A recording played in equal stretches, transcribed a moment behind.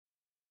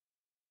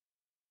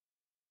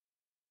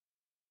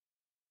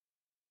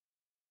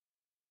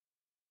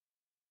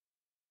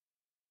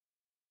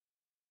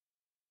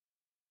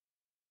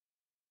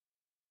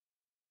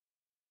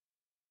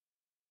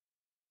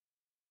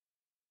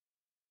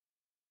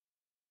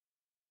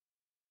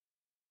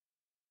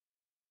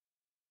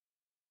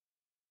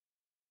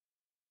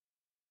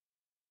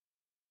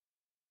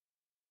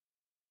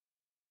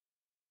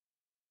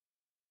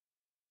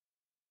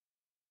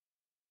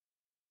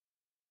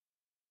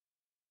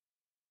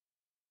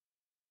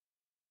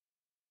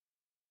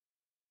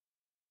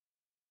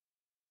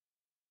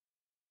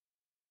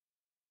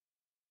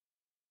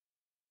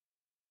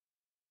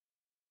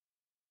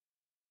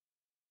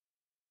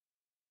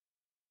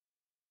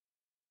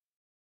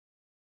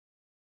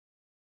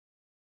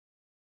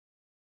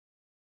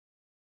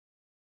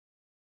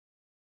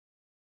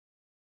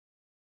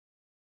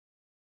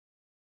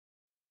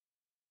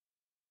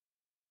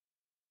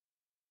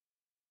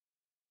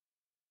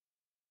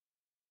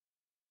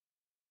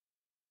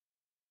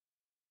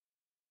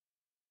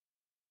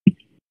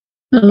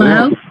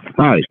Hello.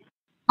 Hi.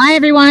 Hi,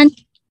 everyone.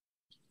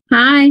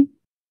 Hi.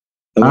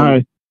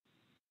 Hi.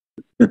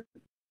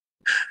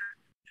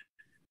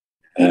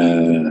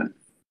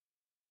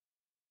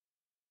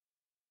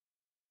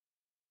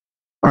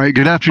 All right,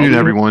 good afternoon,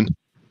 everyone.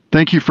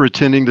 Thank you for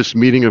attending this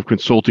meeting of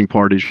consulting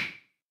parties.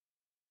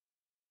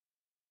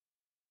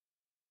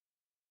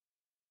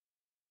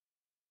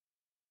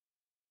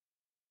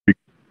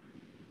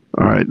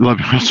 All right,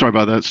 sorry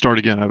about that. Start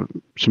again. I have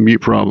some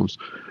mute problems.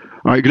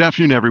 All right, good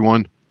afternoon,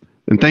 everyone.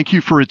 And thank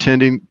you for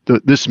attending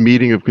this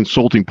meeting of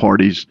consulting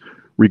parties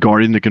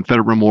regarding the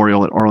Confederate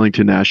Memorial at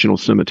Arlington National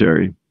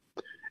Cemetery.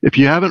 If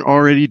you haven't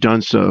already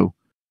done so,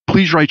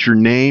 please write your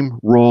name,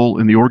 role,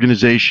 and the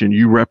organization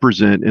you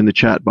represent in the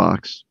chat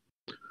box.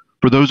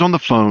 For those on the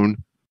phone,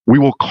 we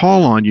will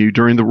call on you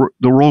during the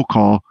roll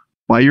call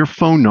by your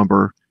phone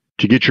number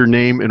to get your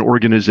name and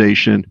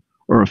organization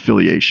or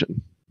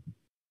affiliation.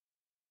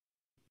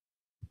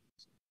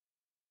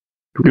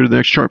 Can we go to the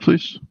next chart,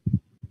 please?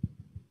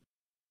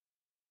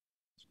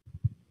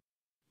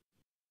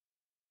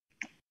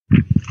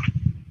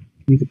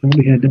 You could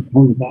probably have that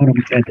on the bottom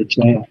at the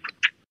chat.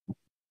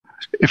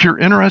 If you're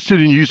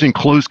interested in using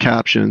closed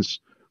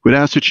captions, we'd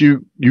ask that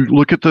you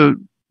look at the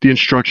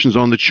instructions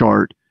on the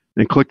chart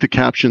and click the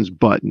captions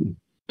button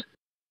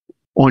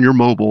on your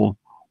mobile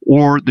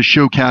or the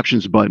show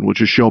captions button, which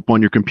will show up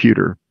on your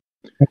computer.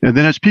 And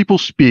then as people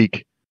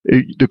speak,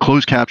 the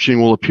closed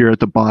captioning will appear at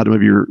the bottom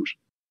of your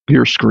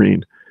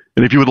screen.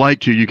 And if you would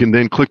like to, you can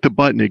then click the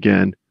button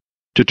again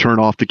to turn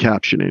off the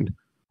captioning.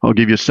 I'll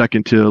give you a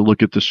second to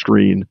look at the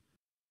screen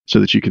so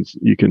that you can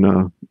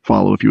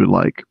follow if you would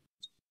like.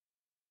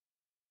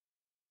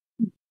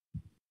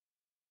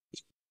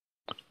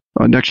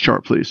 Next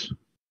chart, please.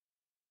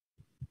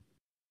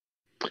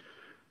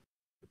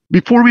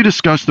 Before we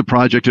discuss the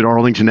project at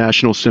Arlington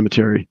National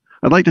Cemetery,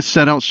 I'd like to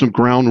set out some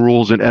ground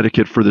rules and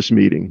etiquette for this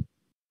meeting.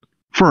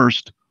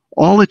 First,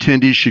 all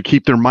attendees should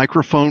keep their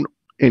microphone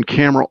and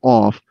camera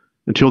off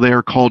until they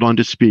are called on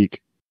to speak.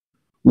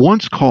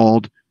 Once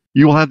called,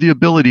 you will have the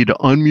ability to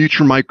unmute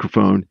your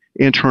microphone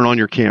and turn on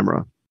your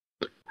camera.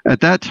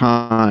 At that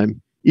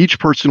time, each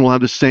person will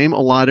have the same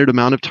allotted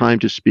amount of time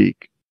to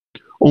speak.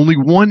 Only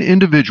one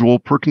individual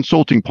per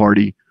consulting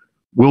party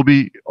will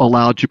be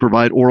allowed to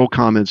provide oral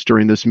comments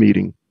during this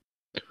meeting.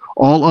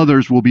 All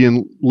others will be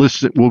in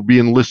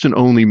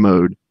listen-only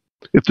mode.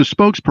 If the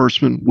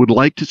spokesperson would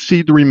like to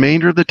cede the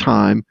remainder of the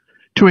time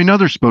to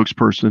another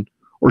spokesperson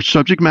or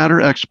subject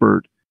matter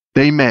expert,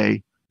 they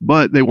may,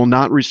 but they will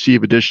not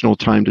receive additional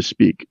time to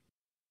speak.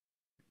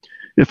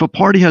 If a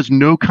party has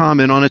no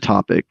comment on a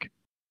topic,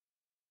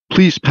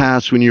 please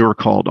pass when you are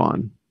called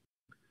on.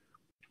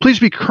 Please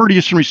be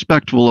courteous and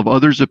respectful of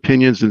others'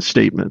 opinions and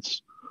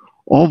statements.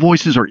 All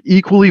voices are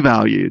equally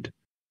valued,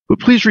 but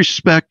please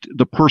respect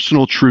the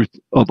personal truth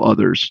of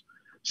others.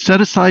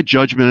 Set aside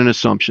judgment and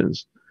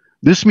assumptions.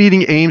 This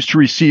meeting aims to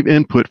receive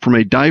input from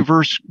a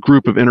diverse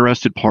group of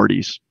interested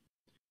parties,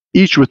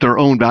 each with their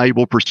own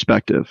valuable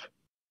perspective.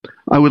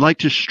 I would like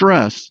to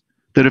stress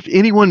that if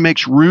anyone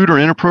makes rude or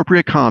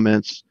inappropriate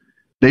comments,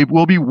 they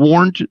will be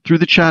warned through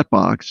the chat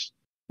box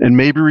and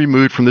may be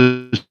removed from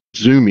the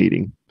Zoom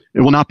meeting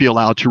and will not be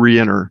allowed to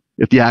re-enter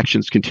if the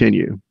actions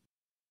continue.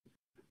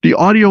 The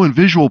audio and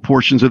visual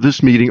portions of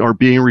this meeting are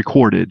being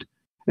recorded,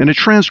 and a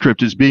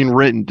transcript is being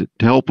written to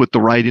help with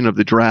the writing of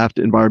the draft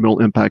environmental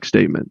impact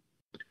statement.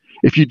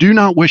 If you do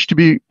not wish to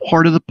be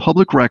part of the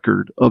public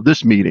record of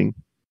this meeting,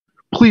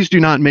 please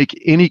do not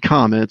make any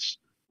comments,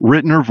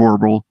 written or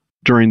verbal,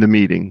 during the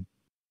meeting.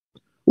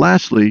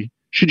 Lastly,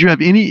 should you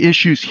have any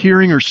issues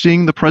hearing or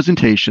seeing the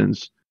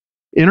presentations,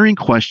 entering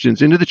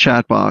questions into the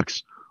chat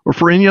box, or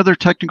for any other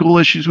technical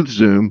issues with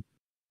Zoom,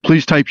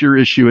 please type your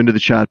issue into the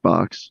chat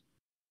box.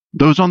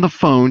 Those on the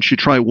phone should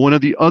try one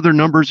of the other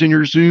numbers in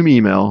your Zoom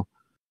email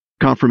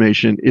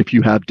confirmation if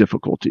you have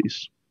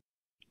difficulties.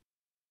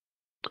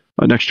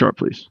 Next chart,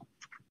 please.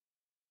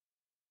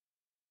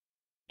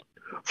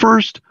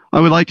 First, I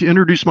would like to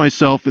introduce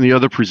myself and the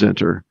other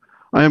presenter.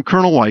 I am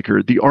Colonel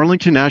Weicker, the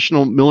Arlington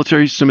National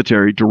Military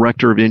Cemetery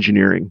Director of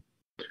Engineering.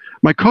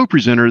 My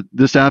co-presenter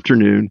this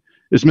afternoon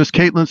is Ms.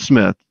 Caitlin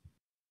Smith,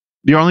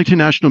 the Arlington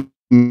National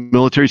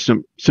Military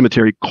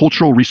Cemetery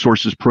Cultural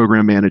Resources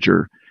Program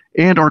Manager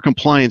and our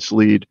compliance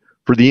lead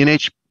for the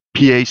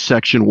NHPA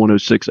Section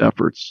 106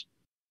 efforts.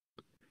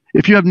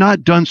 If you have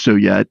not done so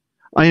yet,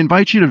 I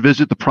invite you to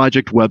visit the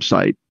project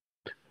website.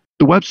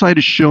 The website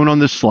is shown on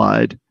this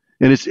slide,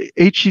 and it's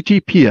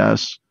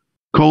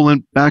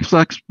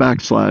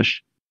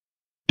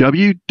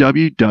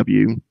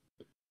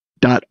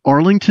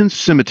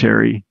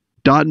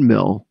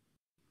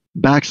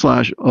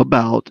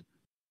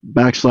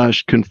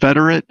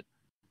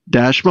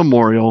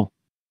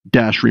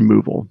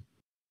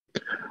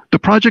The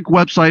project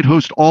website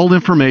hosts all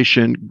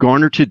information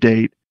garnered to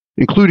date,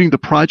 including the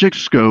project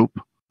scope,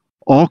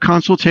 all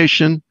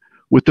consultation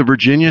with the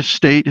Virginia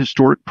State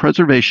Historic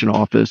Preservation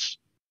Office,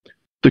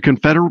 the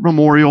Confederate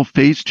Memorial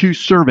Phase 2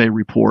 Survey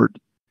Report,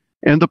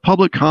 and the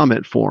public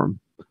comment form,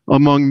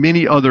 among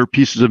many other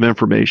pieces of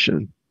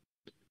information.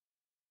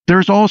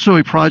 There's also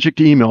a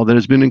project email that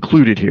has been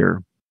included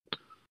here.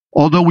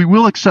 Although we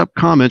will accept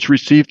comments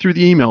received through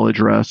the email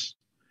address,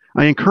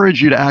 I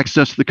encourage you to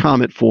access the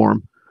comment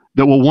form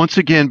that will once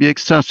again be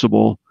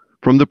accessible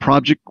from the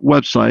project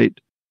website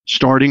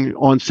starting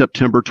on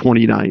September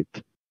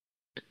 29th.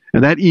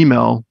 And that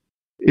email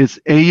is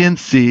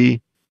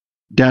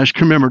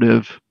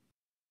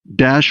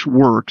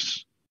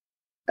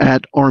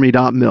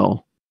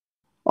anc-commemorative-works@army.mil.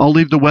 I'll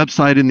leave the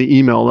website and the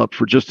email up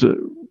for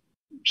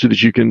so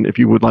that you can, if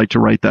you would like to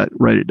write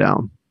it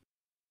down.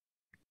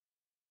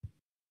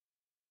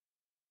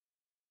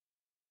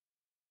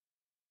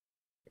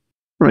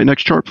 All right,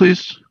 next chart,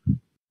 please.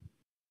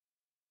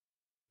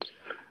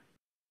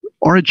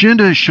 Our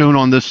agenda is shown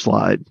on this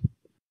slide.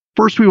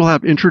 First, we will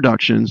have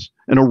introductions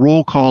and a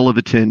roll call of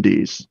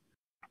attendees.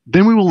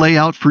 Then we will lay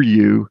out for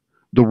you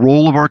the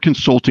role of our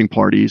consulting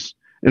parties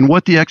and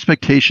what the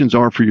expectations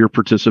are for your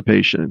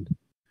participation.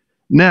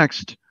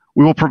 Next,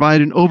 we will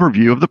provide an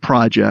overview of the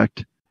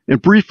project and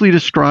briefly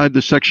describe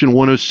the Section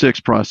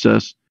 106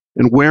 process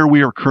and where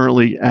we are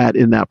currently at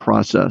in that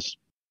process.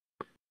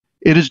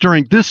 It is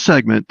during this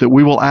segment that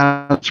we will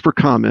ask for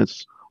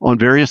comments on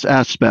various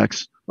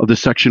aspects of the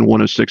Section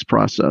 106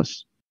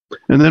 process.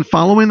 And then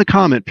following the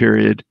comment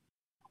period,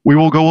 we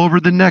will go over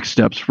the next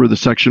steps for the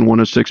Section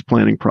 106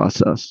 planning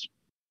process.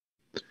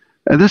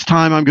 At this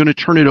time, I'm going to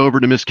turn it over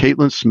to Ms.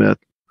 Caitlin Smith,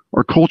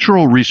 our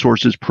Cultural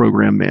Resources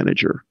Program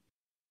Manager.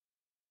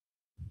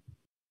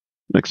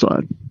 Next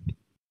slide.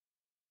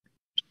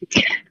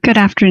 Good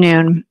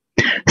afternoon.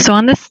 So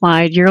on this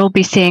slide, you'll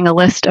be seeing a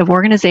list of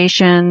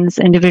organizations,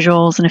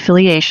 individuals, and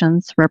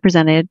affiliations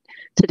represented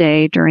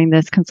today during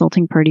this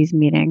consulting parties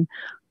meeting.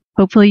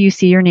 Hopefully you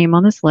see your name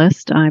on this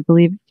list. I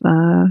believe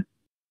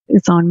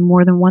it's on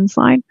more than one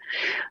slide.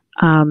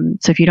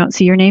 So if you don't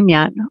see your name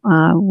yet,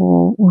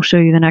 we'll show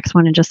you the next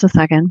one in just a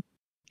second.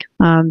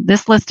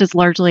 This list is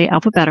largely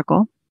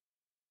alphabetical.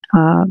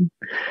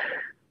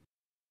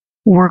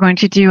 We're going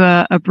to do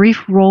a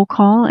brief roll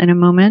call in a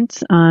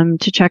moment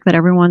to check that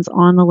everyone's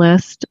on the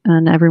list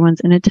and everyone's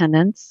in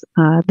attendance.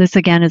 This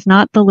again is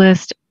not the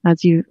list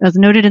as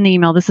noted in the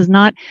email. This is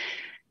not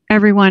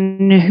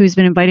everyone who's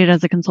been invited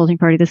as a consulting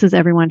party. This is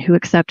everyone who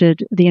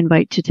accepted the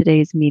invite to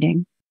today's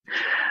meeting.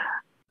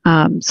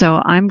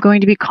 So I'm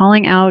going to be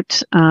calling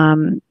out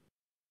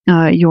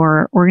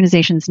your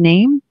organization's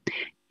name,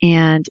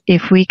 and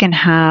if we can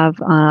have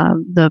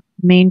the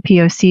main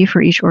POC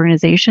for each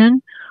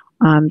organization,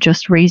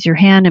 just raise your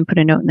hand and put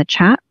a note in the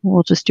chat.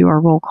 We'll just do our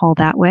roll call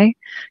that way.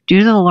 Due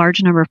to the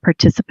large number of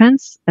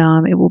participants,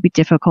 it will be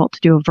difficult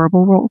to do a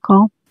verbal roll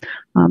call.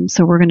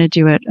 So we're going to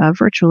do it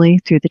virtually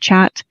through the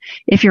chat.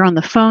 If you're on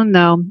the phone,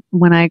 though,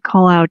 when we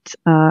call out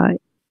your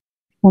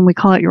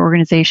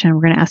organization,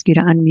 we're going to ask you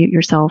to unmute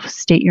yourself,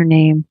 state your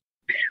name,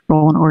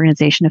 role, and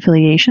organization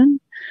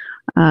affiliation,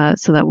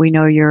 so that we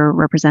know you're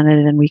represented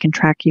and we can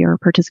track your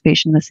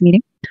participation in this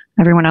meeting.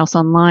 Everyone else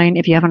online,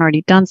 if you haven't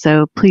already done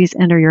so, please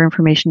enter your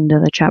information into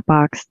the chat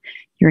box,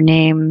 your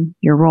name,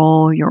 your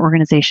role, your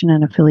organization,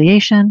 and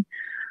affiliation.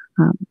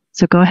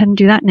 So go ahead and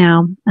do that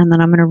now, and then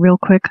I'm going to real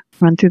quick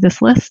run through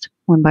this list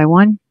one by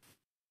one.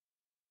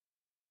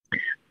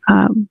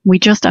 We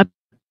just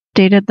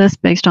updated this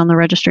based on the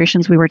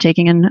registrations we were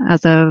taking in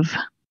as of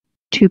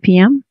 2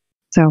 p.m.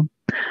 So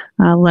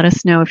let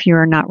us know if you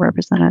are not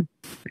represented.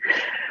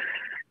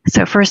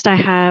 So first I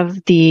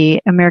have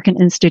the American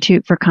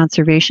Institute for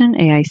Conservation,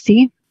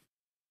 AIC.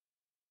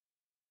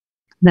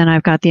 Then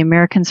I've got the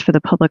Americans for the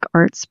Public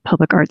Arts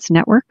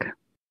Network,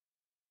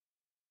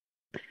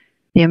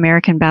 the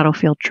American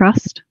Battlefield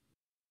Trust,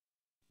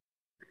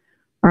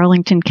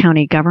 Arlington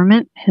County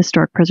Government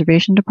Historic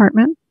Preservation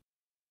Department,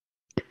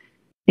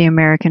 the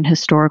American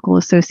Historical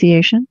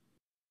Association,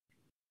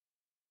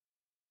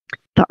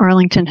 the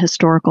Arlington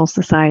Historical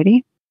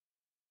Society,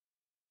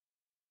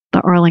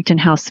 the Arlington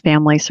House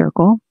Family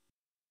Circle,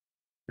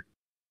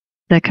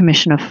 the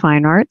Commission of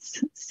Fine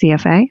Arts,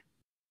 CFA,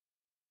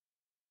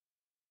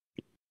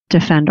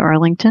 Defend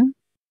Arlington.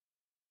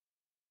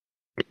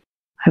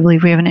 I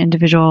believe we have an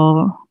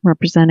individual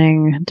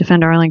representing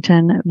Defend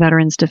Arlington,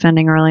 Veterans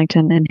Defending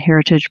Arlington, and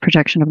Heritage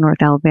Protection of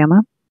North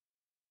Alabama.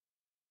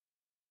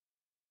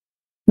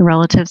 The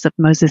relatives of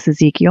Moses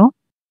Ezekiel.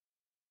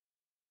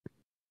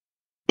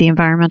 The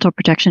Environmental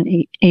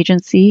Protection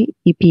Agency,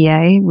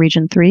 EPA,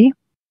 Region 3.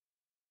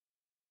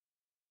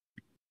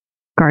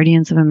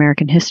 Guardians of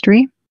American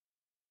History.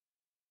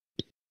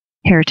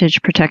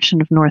 Heritage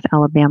Protection of North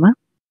Alabama.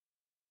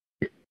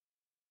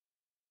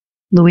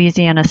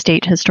 Louisiana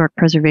State Historic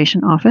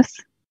Preservation Office,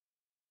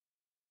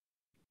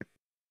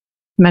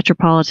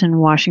 Metropolitan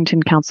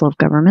Washington Council of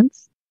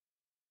Governments,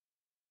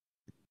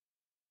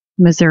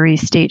 Missouri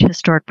State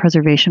Historic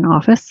Preservation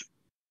Office,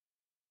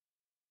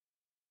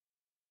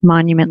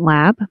 Monument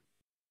Lab,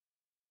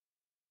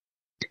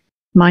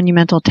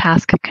 Monumental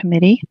Task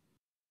Committee,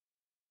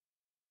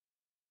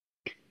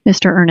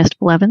 Mr. Ernest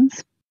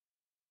Blevins,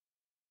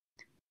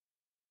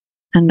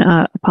 and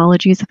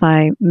apologies if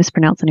I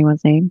mispronounce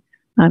anyone's name,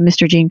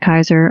 Mr. Gene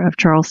Kaiser of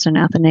Charleston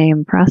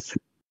Athenaeum Press,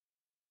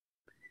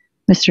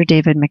 Mr.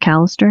 David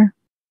McAllister,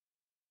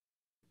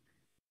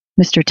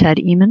 Mr. Ted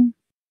Eamon,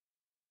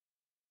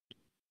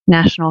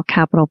 National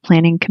Capital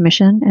Planning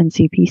Commission,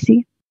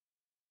 NCPC,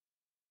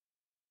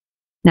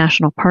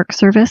 National Park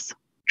Service,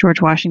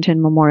 George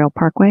Washington Memorial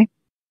Parkway,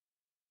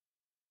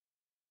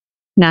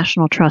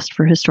 National Trust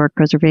for Historic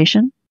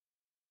Preservation.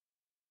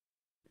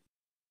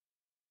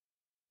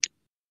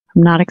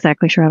 I'm not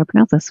exactly sure how to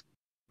pronounce this.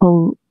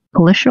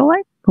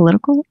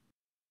 Political?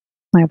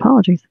 My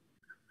apologies.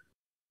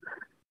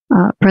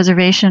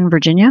 Preservation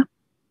Virginia,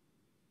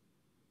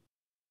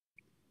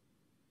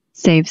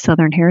 Save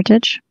Southern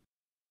Heritage,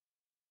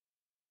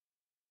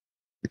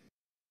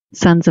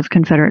 Sons of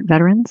Confederate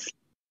Veterans,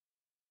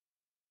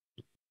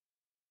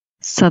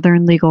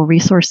 Southern Legal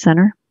Resource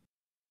Center.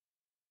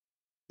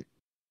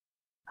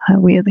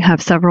 We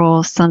have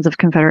several Sons of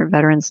Confederate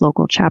Veterans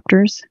local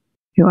chapters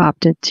who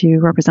opted to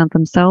represent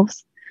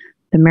themselves.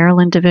 The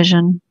Maryland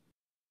Division,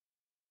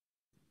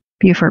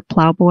 Beaufort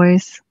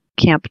Plowboys,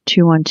 Camp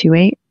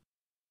 2128,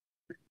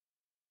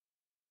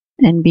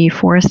 NB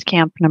Forest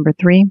Camp number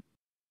 3,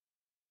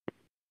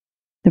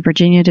 the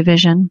Virginia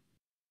Division,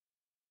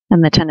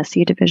 and the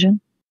Tennessee Division.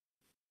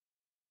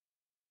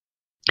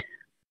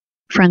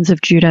 Friends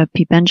of Judah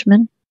P.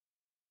 Benjamin,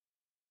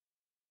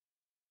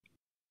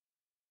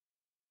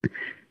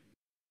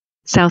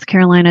 South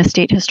Carolina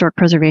State Historic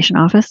Preservation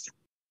Office,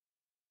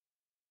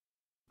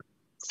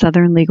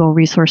 Southern Legal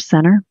Resource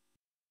Center,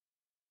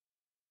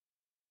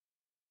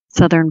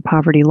 Southern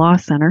Poverty Law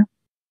Center,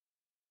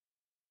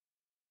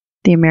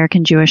 the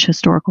American Jewish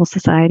Historical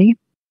Society,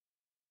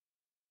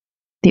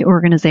 the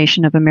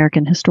Organization of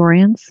American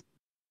Historians,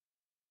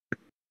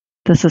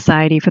 the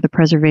Society for the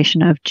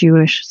Preservation of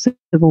Jewish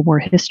Civil War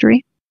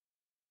History,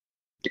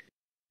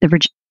 the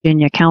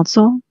Virginia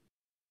Council,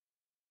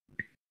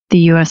 the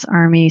U.S.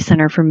 Army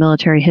Center for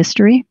Military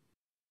History,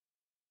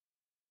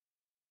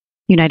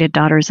 United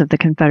Daughters of the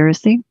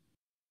Confederacy,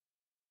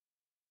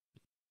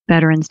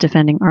 Veterans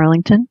Defending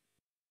Arlington,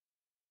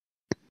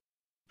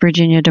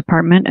 Virginia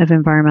Department of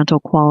Environmental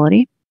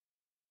Quality,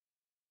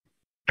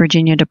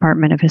 Virginia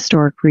Department of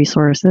Historic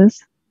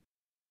Resources,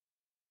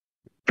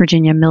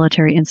 Virginia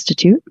Military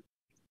Institute,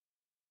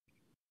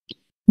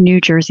 New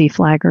Jersey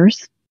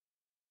Flaggers.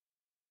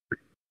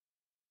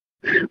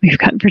 We've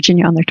got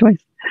Virginia on there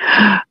twice.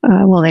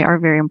 Well, they are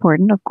very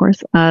important, of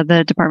course.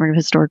 The Department of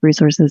Historic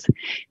Resources,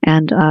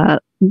 and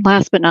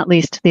last but not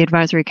least, the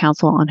Advisory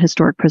Council on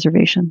Historic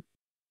Preservation.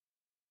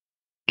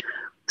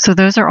 So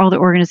those are all the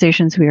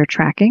organizations we are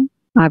tracking.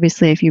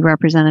 Obviously, if you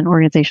represent an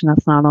organization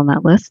that's not on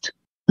that list,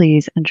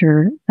 please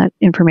enter that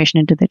information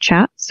into the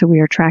chat so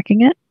we are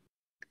tracking it.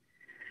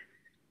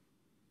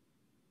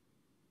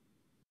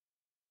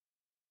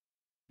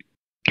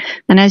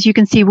 And as you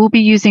can see, we'll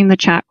be using the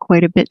chat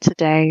quite a bit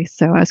today.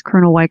 So as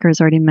Colonel Weicker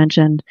has already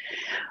mentioned,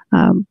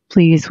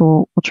 please,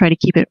 we'll try to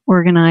keep it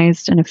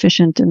organized and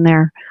efficient in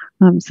there,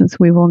 since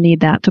we will need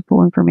that to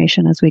pull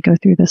information as we go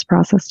through this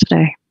process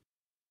today.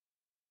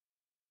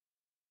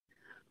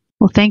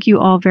 Well, thank you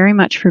all very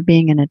much for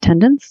being in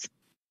attendance.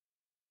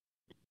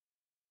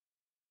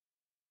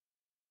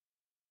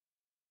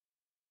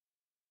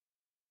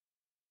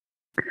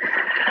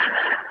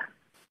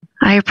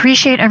 I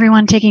appreciate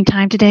everyone taking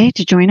time today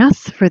to join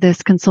us for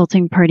this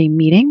consulting party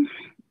meeting.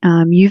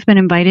 You've been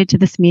invited to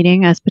this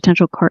meeting as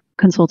potential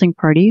consulting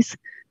parties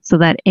so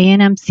that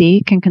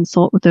ANMC can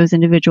consult with those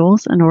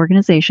individuals and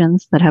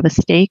organizations that have a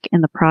stake in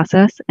the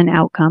process and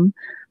outcome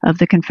of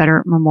the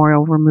Confederate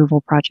Memorial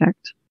Removal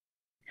Project.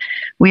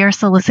 We are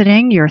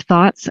soliciting your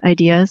thoughts,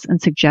 ideas,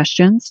 and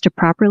suggestions to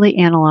properly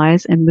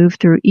analyze and move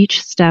through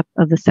each step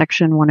of the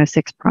Section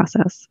 106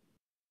 process.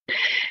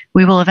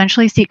 We will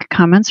eventually seek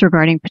comments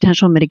regarding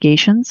potential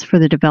mitigations for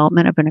the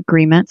development of an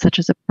agreement, such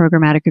as a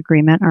programmatic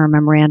agreement or a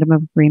memorandum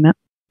of agreement.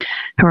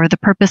 However, the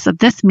purpose of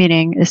this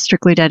meeting is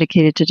strictly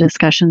dedicated to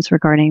discussions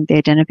regarding the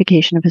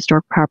identification of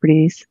historic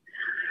properties,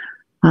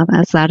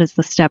 as that is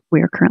the step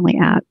we are currently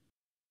at.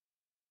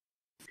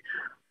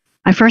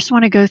 I first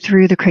want to go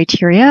through the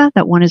criteria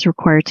that one is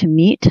required to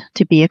meet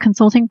to be a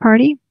consulting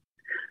party.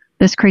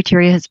 This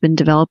criteria has been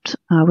developed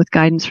with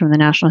guidance from the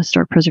National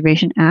Historic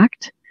Preservation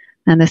Act,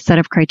 and this set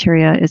of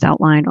criteria is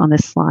outlined on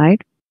this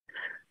slide.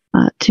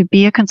 To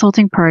be a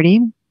consulting party,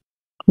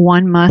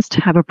 one must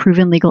have a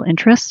proven legal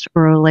interest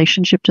or a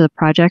relationship to the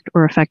project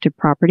or affected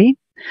property.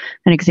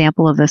 An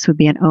example of this would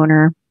be an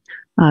owner,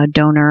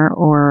 donor,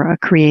 or a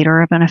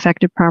creator of an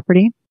affected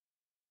property.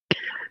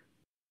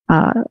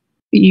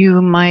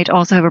 You might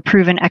also have a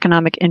proven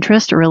economic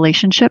interest or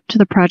relationship to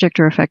the project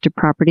or affected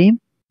property,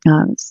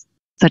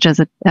 such as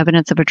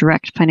evidence of a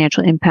direct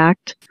financial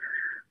impact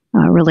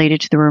related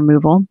to the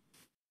removal.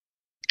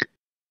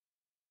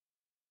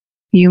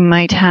 You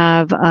might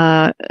have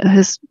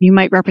you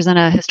might represent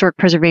a historic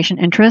preservation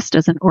interest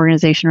as an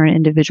organization or an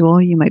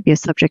individual. You might be a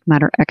subject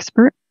matter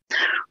expert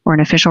or an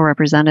official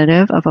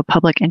representative of a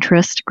public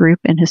interest group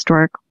in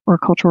historic or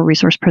cultural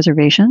resource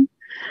preservation.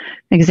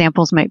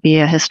 Examples might be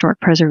a historic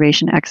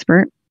preservation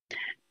expert,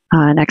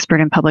 an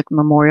expert in public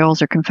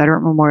memorials or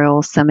Confederate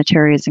memorials,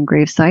 cemeteries, and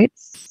grave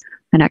sites,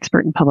 an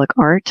expert in public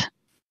art,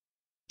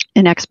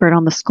 an expert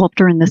on the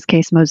sculptor, in this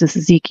case Moses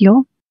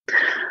Ezekiel,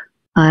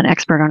 an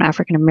expert on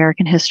African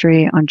American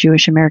history, on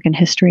Jewish American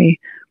history,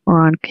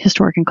 or on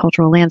historic and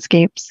cultural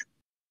landscapes.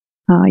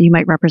 You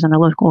might represent a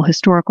local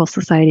historical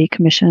society,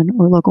 commission,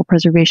 or local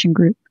preservation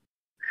group.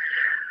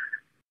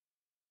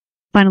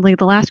 Finally,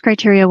 the last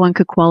criteria one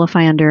could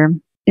qualify under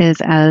is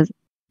as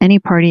any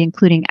party,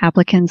 including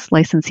applicants,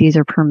 licensees,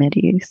 or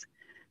permittees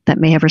that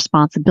may have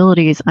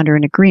responsibilities under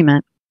an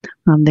agreement.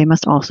 They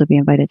must also be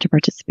invited to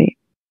participate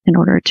in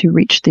order to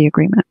reach the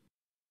agreement.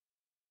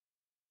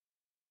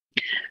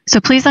 So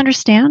please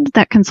understand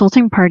that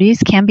consulting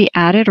parties can be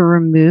added or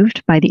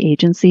removed by the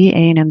agency,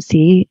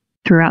 ANC,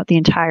 throughout the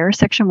entire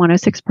Section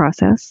 106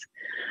 process.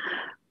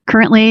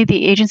 Currently,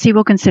 the agency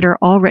will consider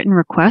all written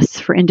requests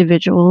for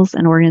individuals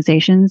and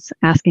organizations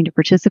asking to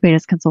participate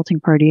as consulting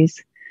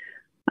parties.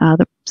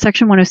 The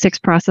Section 106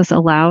 process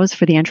allows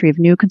for the entry of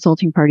new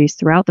consulting parties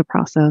throughout the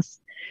process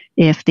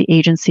if the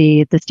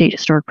agency, the State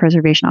Historic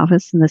Preservation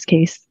Office, in this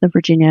case, the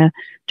Virginia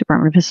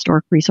Department of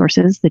Historic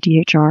Resources, the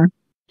DHR,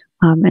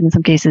 and in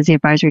some cases, the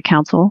Advisory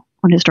Council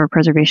on Historic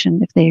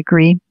Preservation, if they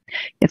agree.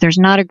 If there's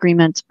not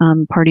agreement,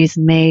 parties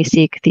may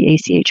seek the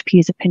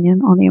ACHP's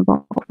opinion on the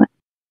involvement.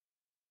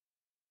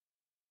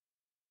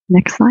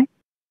 Next slide.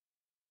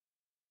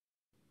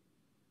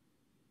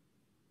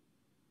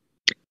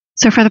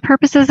 So for the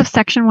purposes of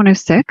Section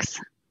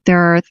 106, there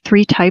are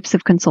 3 types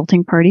of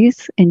consulting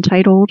parties: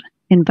 entitled,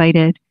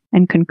 invited,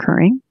 and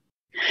concurring.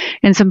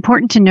 And it's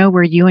important to know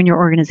where you and your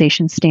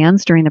organization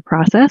stands during the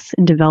process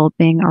in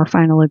developing our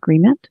final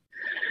agreement.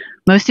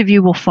 Most of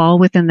you will fall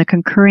within the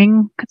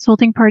concurring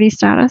consulting party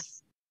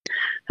status.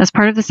 As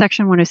part of the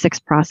Section 106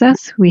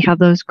 process, we have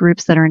those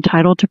groups that are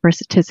entitled to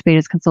participate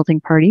as consulting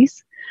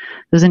parties.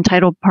 Those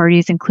entitled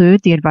parties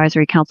include the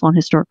Advisory Council on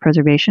Historic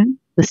Preservation,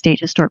 the State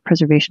Historic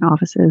Preservation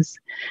Offices,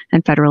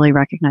 and federally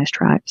recognized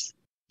tribes.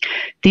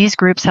 These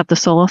groups have the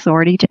sole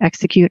authority to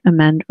execute,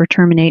 amend, or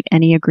terminate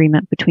any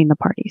agreement between the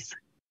parties.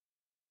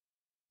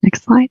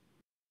 Next slide.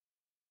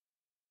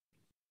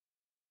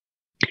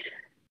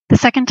 The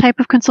second type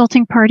of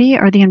consulting party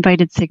are the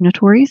invited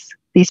signatories.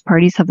 These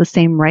parties have the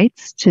same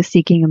rights to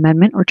seeking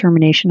amendment or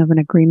termination of an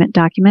agreement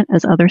document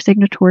as other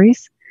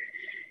signatories.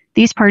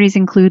 These parties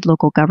include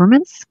local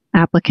governments,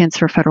 applicants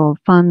for federal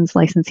funds,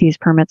 licensees,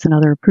 permits, and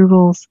other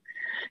approvals,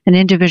 an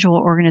individual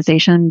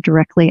organization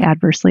directly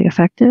adversely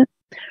affected,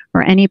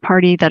 or any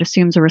party that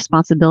assumes a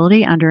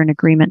responsibility under an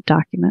agreement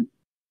document.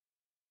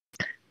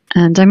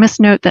 And I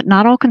must note that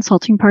not all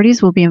consulting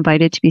parties will be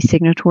invited to be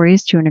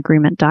signatories to an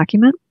agreement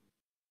document.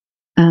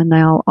 And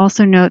I'll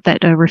also note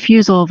that a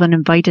refusal of an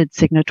invited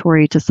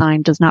signatory to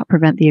sign does not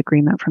prevent the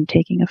agreement from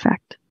taking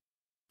effect.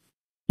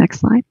 Next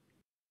slide.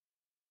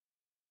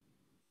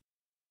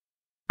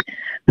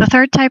 The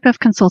third type of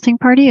consulting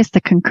party is the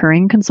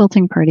concurring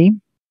consulting party.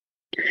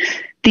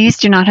 These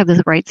do not have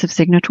the rights of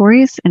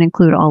signatories and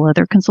include all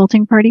other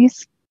consulting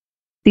parties.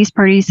 These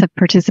parties have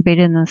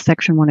participated in the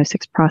Section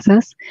 106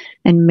 process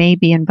and may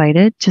be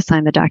invited to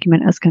sign the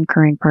document as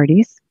concurring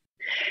parties.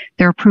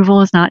 Their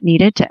approval is not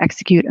needed to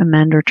execute,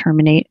 amend, or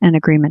terminate an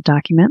agreement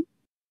document.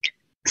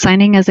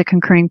 Signing as a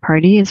concurring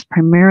party is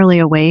primarily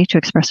a way to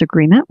express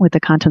agreement with the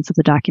contents of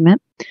the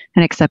document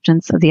and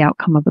acceptance of the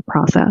outcome of the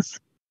process.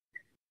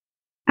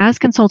 As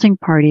consulting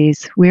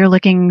parties, we are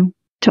looking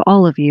to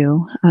all of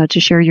you to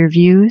share your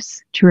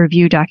views, to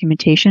review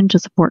documentation to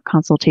support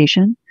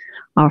consultation,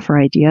 offer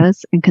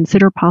ideas, and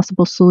consider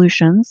possible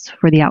solutions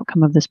for the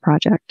outcome of this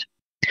project.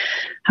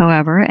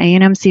 However,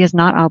 ANMC is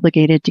not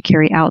obligated to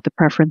carry out the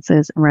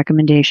preferences and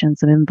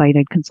recommendations of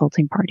invited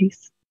consulting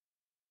parties.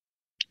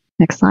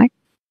 Next slide.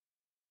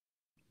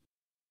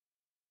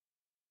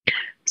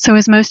 So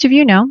as most of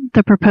you know,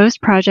 the proposed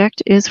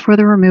project is for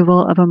the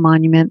removal of a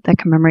monument that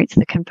commemorates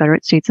the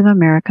Confederate States of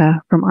America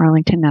from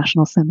Arlington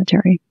National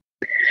Cemetery.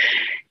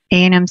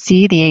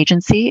 ANMC, the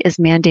agency, is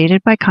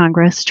mandated by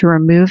Congress to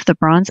remove the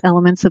bronze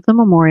elements of the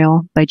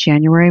memorial by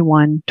January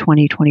 1,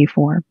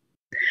 2024.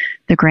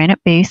 The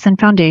granite base and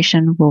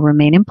foundation will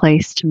remain in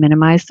place to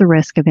minimize the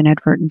risk of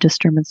inadvertent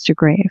disturbance to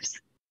graves.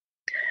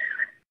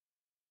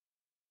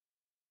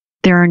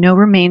 There are no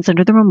remains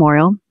under the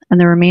memorial, and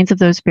the remains of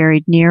those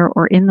buried near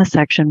or in the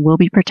section will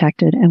be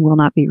protected and will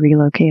not be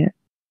relocated.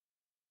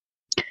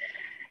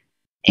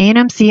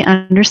 ANMC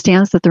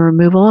understands that the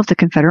removal of the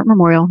Confederate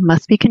memorial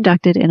must be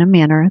conducted in a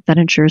manner that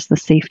ensures the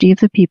safety of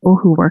the people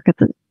who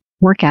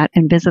work at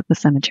and visit the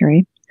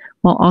cemetery,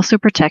 while also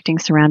protecting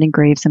surrounding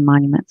graves and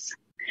monuments.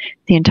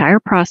 The entire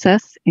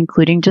process,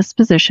 including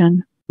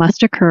disposition,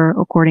 must occur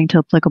according to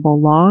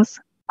applicable laws,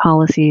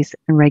 policies,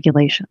 and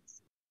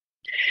regulations.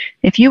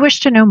 If you wish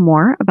to know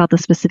more about the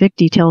specific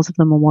details of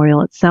the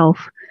memorial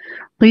itself,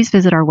 please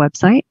visit our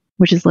website,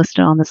 which is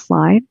listed on the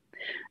slide,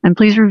 and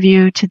please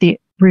refer to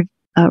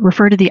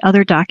the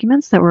other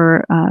documents that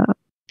were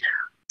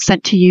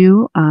sent to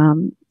you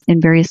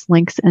in various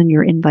links in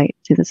your invite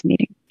to this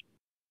meeting.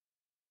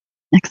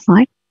 Next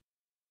slide.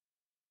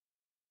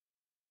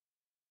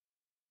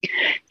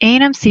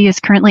 ANMC is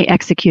currently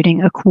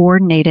executing a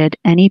coordinated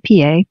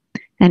NEPA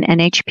and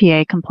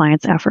NHPA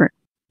compliance effort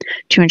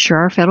to ensure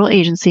our federal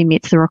agency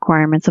meets the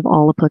requirements of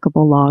all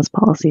applicable laws,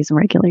 policies, and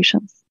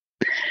regulations.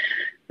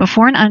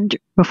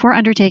 Before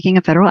undertaking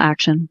a federal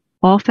action,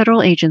 all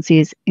federal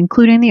agencies,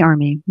 including the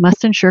Army,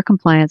 must ensure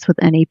compliance with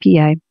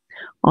NEPA,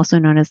 also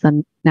known as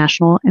the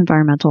National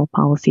Environmental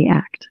Policy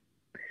Act.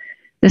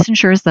 This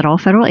ensures that all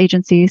federal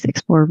agencies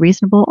explore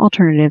reasonable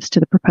alternatives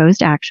to the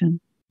proposed action,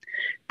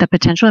 that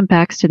potential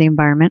impacts to the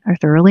environment are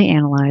thoroughly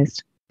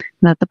analyzed,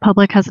 and that the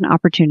public has an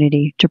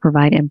opportunity to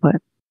provide input.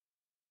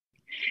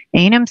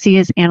 ANC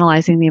is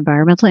analyzing the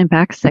environmental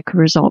impacts that could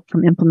result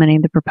from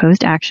implementing the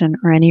proposed action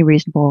or any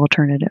reasonable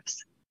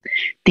alternatives.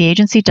 The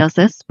agency does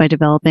this by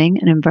developing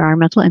an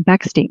environmental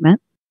impact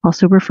statement,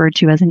 also referred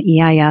to as an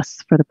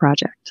EIS, for the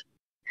project.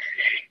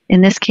 In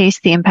this case,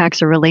 the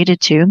impacts are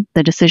related to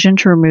the decision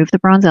to remove the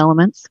bronze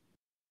elements,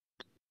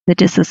 the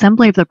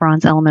disassembly of the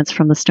bronze elements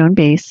from the stone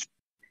base,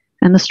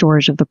 and the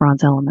storage of the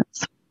bronze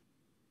elements.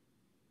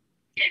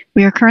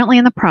 We are currently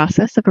in the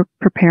process of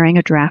preparing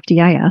a draft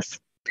EIS.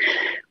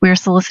 We are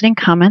soliciting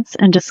comments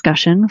and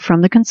discussion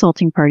from the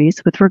consulting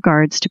parties with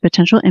regards to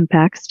potential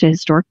impacts to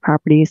historic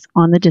properties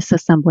on the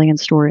disassembly and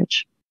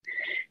storage.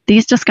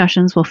 These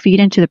discussions will feed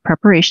into the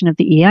preparation of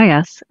the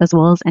EIS as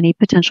well as any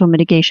potential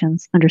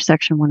mitigations under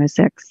Section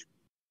 106.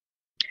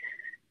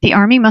 The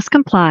Army must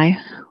comply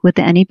with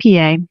the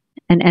NEPA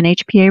and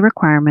NHPA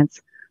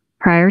requirements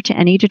prior to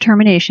any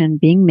determination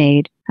being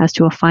made as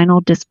to a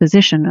final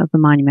disposition of the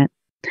monument,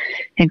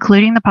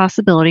 including the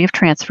possibility of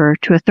transfer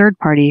to a third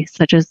party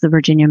such as the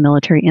Virginia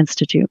Military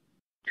Institute.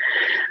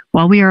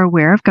 While we are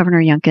aware of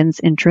Governor Youngkin's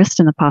interest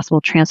in the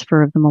possible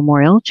transfer of the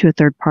memorial to a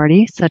third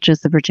party such as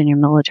the Virginia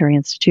Military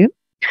Institute,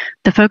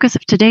 the focus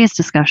of today's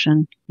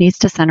discussion needs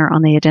to center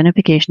on the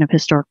identification of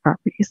historic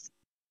properties.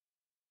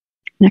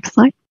 Next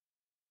slide.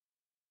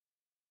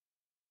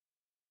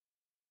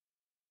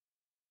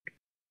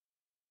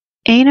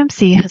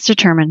 ANC has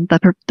determined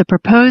that the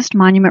proposed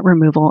monument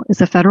removal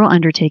is a federal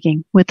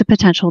undertaking with the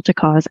potential to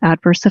cause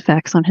adverse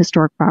effects on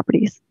historic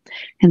properties,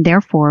 and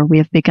therefore we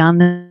have begun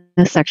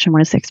the Section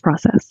 106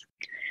 process.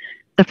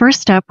 The first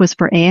step was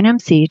for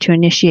ANC to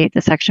initiate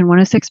the Section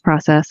 106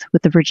 process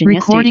with the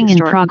Virginia State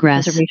Historic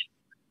Preservation,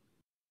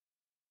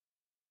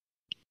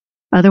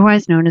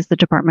 otherwise known as the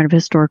Department of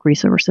Historic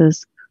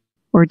Resources,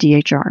 or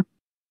DHR.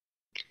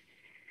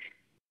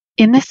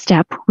 In this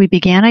step, we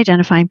began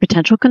identifying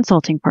potential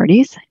consulting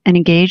parties and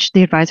engaged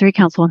the Advisory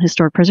Council on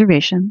Historic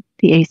Preservation,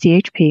 the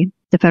ACHP,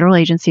 the federal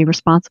agency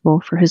responsible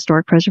for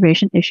historic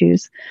preservation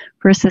issues,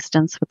 for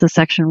assistance with the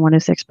Section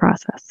 106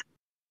 process.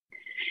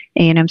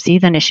 ANC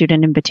then issued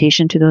an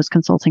invitation to those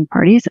consulting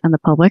parties and the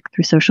public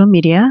through social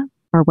media,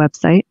 our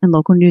website, and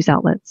local news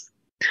outlets.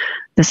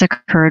 This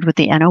occurred with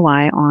the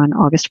NOI on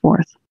August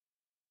 4th.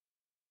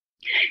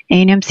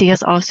 ANC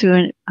has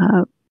also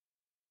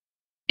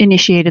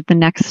initiated the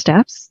next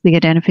steps, the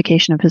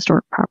identification of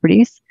historic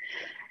properties,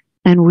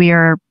 and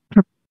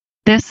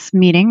this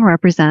meeting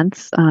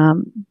represents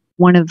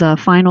one of the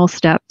final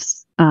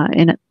steps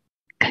in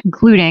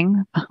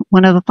concluding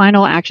one of the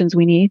final actions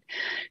we need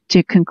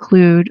to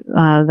conclude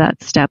that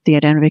step, the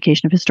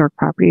identification of historic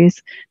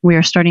properties. We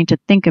are starting to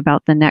think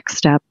about the next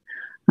step,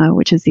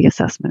 which is the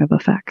assessment of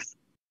effects.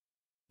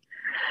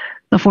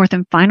 The fourth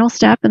and final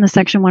step in the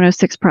Section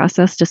 106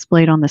 process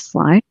displayed on this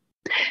slide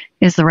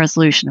is the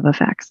resolution of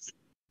effects.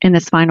 In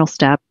this final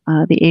step,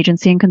 the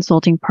agency and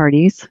consulting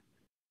parties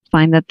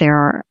find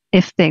that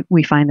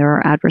we find there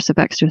are adverse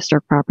effects to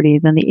historic property,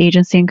 then the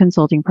agency and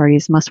consulting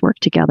parties must work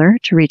together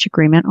to reach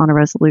agreement on a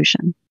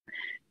resolution.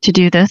 To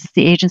do this,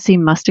 the agency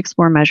must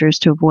explore measures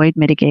to avoid,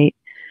 mitigate,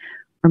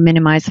 or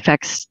minimize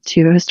effects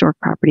to historic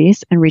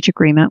properties and reach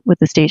agreement with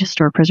the State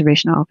Historic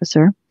Preservation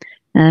Officer,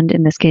 and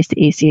in this case, the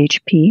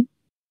ACHP.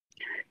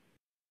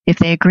 If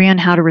they agree on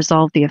how to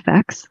resolve the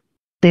effects,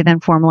 they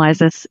then formalize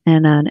this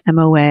in an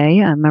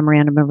MOA, a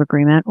Memorandum of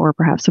Agreement, or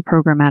perhaps a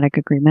programmatic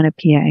agreement, a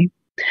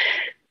PA.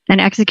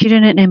 And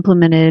executed and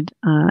implemented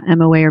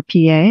MOA or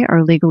PA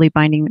are legally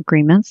binding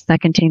agreements that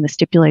contain the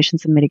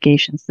stipulations and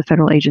mitigations the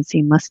federal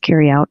agency must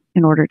carry out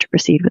in order to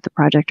proceed with the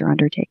project or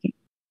undertaking.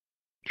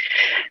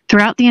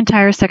 Throughout the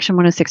entire Section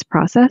 106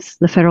 process,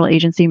 the federal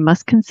agency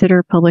must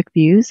consider public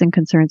views and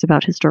concerns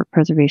about historic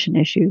preservation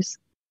issues.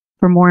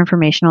 For more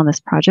information on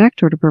this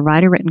project or to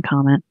provide a written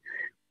comment,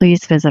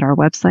 please visit our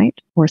website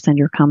or send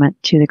your comment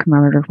to the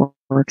Commemorative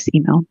Works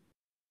email.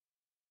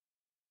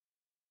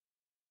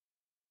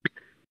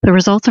 The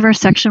results of our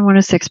Section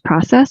 106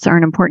 process are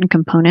an important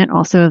component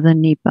also of the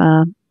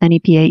NEPA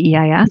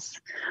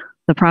EIS.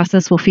 The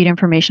process will feed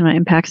information on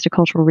impacts to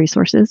cultural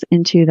resources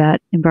into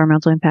that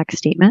environmental impact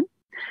statement,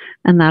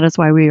 and that is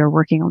why we are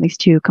working on these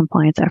two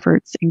compliance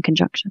efforts in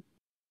conjunction.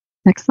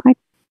 Next slide.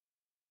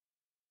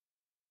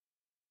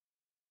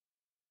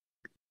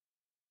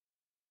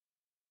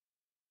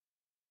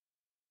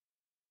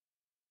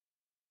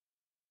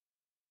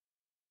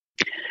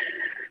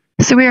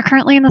 So we are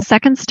currently in the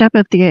second step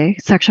of the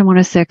Section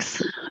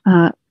 106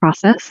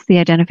 process, the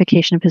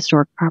identification of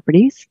historic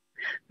properties,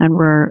 and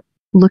we're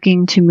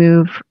looking to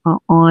move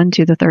on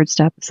to the third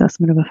step,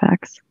 assessment of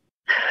effects.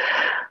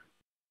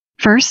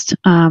 First,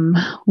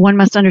 one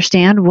must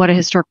understand what a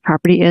historic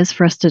property is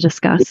for us to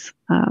discuss.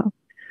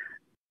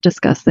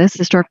 discuss this.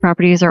 Historic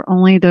properties are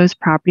only those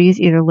properties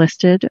either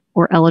listed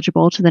or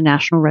eligible to the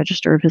National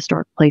Register of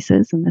Historic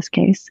Places in this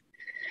case.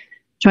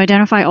 To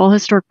identify all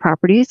historic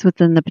properties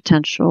within the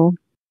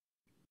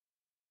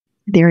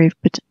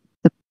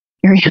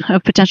area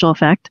of potential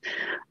effect,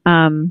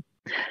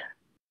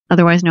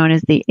 otherwise known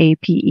as the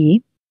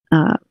APE,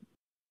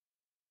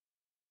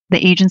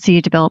 the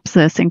agency develops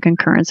this in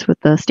concurrence with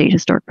the State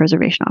Historic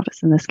Preservation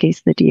Office, in this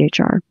case, the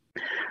DHR.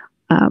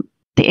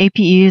 The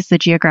APE is the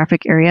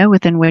geographic area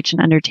within which an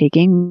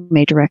undertaking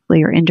may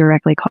directly or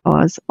indirectly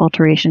cause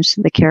alterations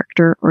to the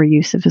character or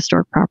use of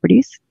historic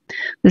properties.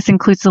 This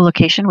includes the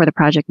location where the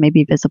project may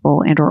be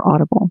visible and or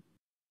audible.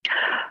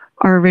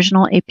 Our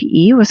original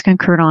APE was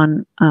concurred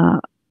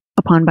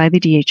upon by the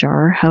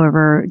DHR.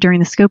 However, during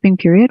the scoping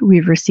period,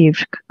 we've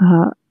received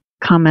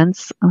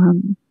comments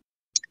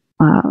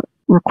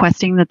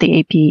requesting that the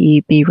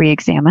APE be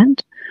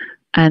re-examined.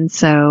 And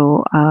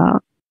so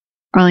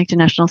Arlington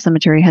National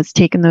Cemetery has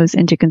taken those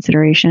into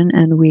consideration,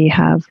 and we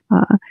have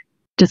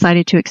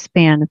decided to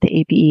expand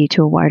the APE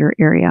to a wider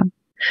area.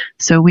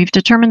 So we've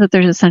determined that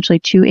there's essentially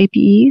two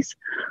APEs,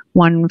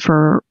 one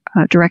for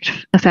direct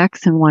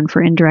effects and one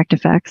for indirect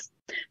effects.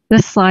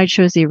 This slide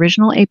shows the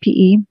original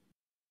APE,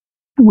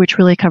 which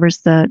really covers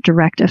the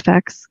direct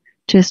effects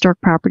to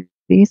historic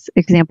properties.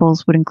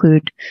 Examples would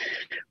include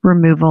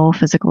removal,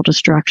 physical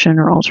destruction,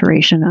 or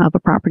alteration of a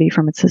property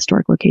from its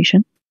historic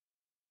location.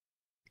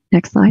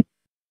 Next slide.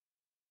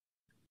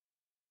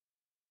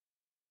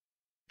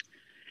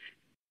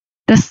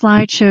 This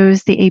slide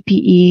shows the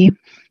APE,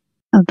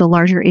 the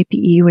larger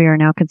APE we are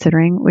now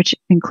considering, which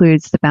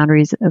includes the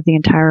boundaries of the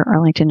entire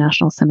Arlington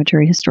National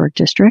Cemetery Historic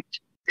District.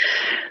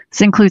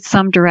 This includes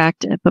some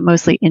direct, but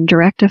mostly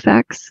indirect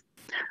effects.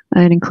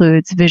 It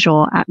includes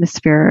visual,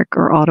 atmospheric,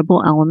 or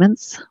audible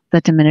elements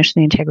that diminish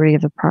the integrity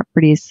of the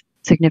property's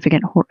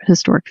significant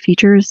historic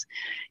features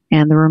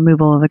and the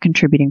removal of a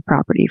contributing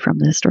property from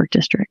the historic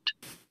district.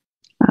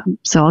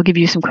 So I'll give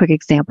you some quick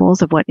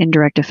examples of what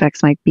indirect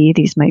effects might be.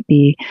 These might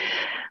be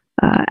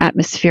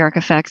atmospheric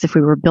effects if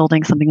we were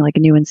building something like a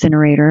new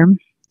incinerator.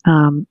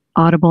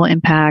 Audible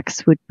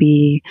impacts would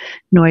be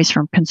noise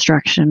from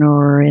construction,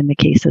 or in the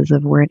cases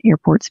of where an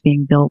airport's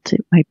being built, it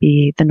might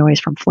be the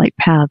noise from flight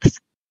paths.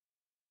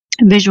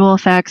 Visual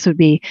effects would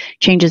be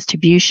changes to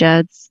view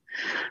sheds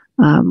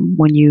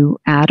when you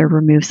add or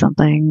remove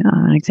something.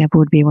 An example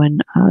would be when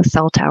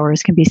cell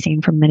towers can be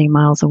seen from many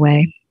miles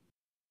away.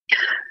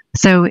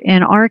 So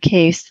in our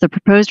case, the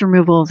proposed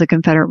removal of the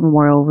Confederate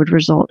Memorial would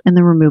result in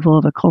the removal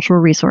of a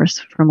cultural resource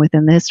from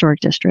within the historic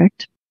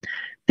district.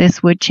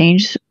 This would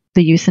change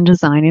the use and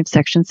design of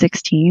Section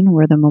 16,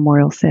 where the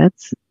memorial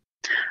sits.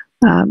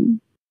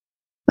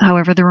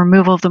 However, the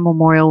removal of the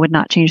memorial would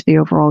not change the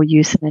overall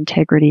use and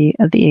integrity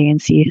of the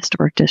ANC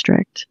historic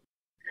district.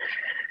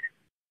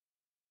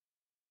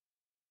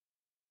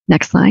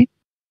 Next slide.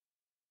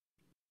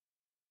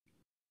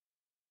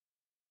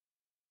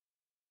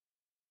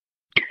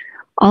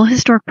 All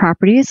historic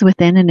properties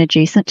within and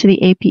adjacent to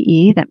the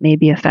APE that may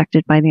be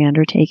affected by the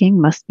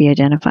undertaking must be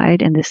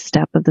identified in this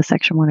step of the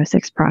Section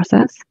 106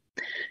 process.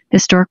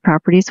 Historic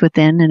properties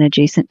within and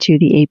adjacent to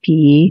the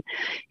APE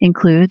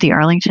include the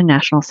Arlington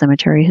National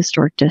Cemetery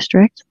Historic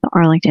District, the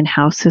Arlington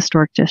House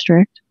Historic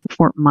District, the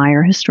Fort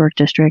Myer Historic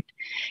District,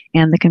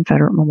 and the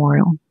Confederate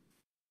Memorial.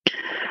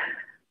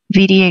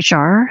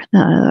 VDHR,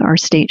 our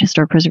State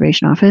Historic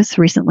Preservation Office,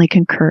 recently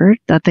concurred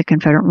that the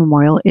Confederate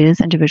Memorial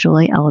is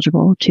individually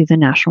eligible to the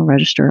National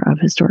Register of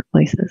Historic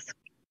Places.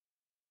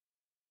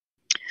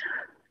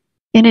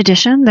 In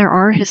addition, there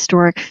are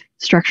historic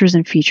structures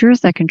and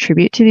features that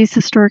contribute to these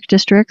historic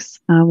districts,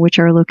 which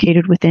are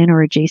located within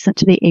or adjacent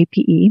to the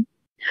APE.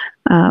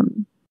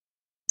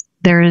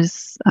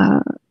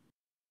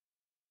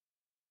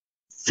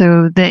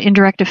 So the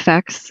indirect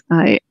effects,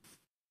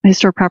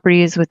 historic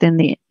properties within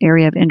the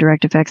area of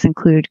indirect effects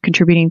include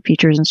contributing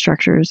features and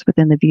structures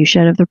within the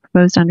viewshed of the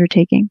proposed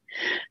undertaking.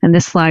 And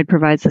this slide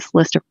provides this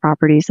list of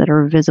properties that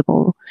are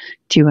visible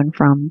to and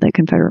from the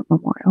Confederate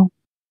Memorial.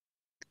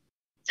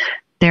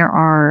 There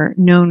are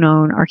no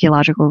known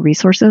archaeological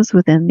resources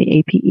within the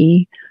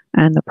APE,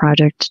 and the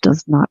project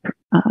does not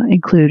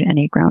include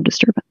any ground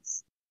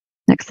disturbance.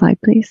 Next slide,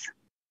 please.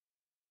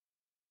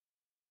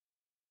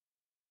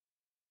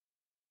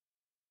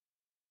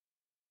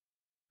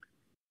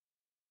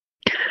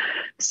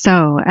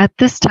 So at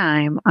this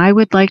time, I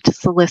would like to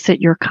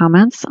solicit your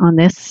comments on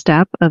this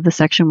step of the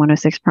Section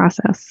 106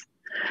 process.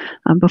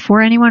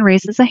 Before anyone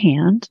raises a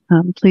hand,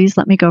 please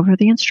let me go over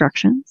the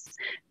instructions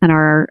and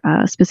our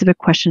specific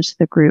questions to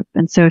the group.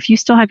 And so if you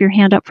still have your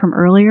hand up from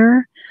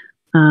earlier,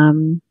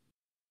 if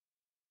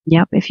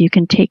you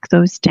can take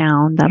those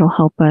down, that'll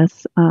help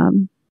us.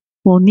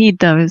 We'll need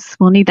those.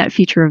 We'll need that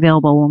feature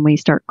available when we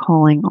start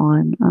calling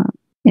on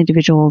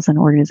individuals and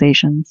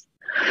organizations.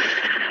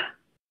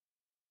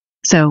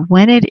 So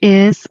when it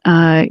is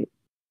time,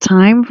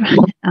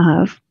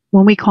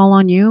 when we call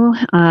on you,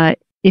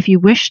 if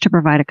you wish to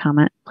provide a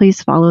comment,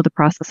 please follow the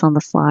process on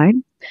the slide,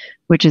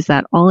 which is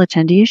that all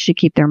attendees should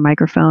keep their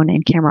microphone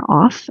and camera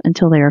off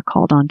until they are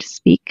called on to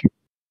speak.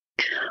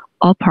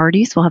 All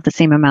parties will have the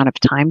same amount of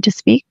time to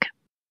speak.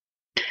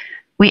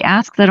 We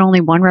ask that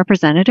only one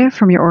representative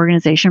from your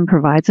organization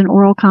provides an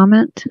oral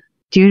comment.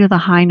 Due to the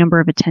high number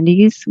of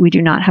attendees, we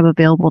do not have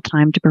available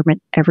time to permit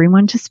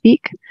everyone to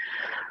speak.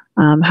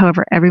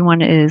 However,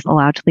 everyone is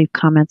allowed to leave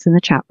comments in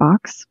the chat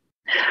box.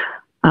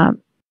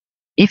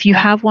 If you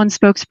have one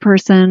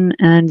spokesperson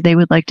and they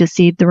would like to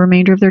cede the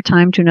remainder of their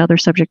time to another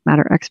subject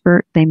matter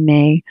expert, they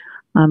may,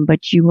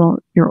 but your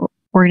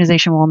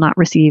organization will not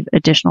receive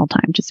additional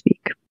time to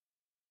speak.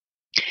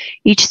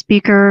 Each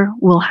speaker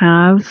will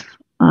have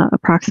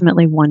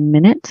approximately 1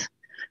 minute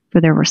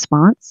for their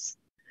response.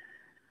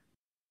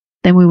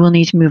 Then we will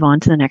need to move on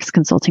to the next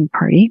consulting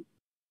party.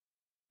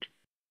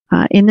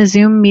 In the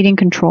Zoom meeting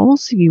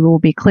controls, you will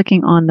be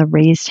clicking on the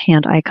raised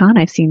hand icon.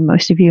 I've seen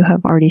most of you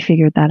have already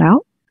figured that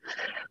out.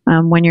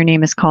 When your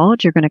name is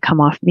called, you're going to come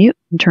off mute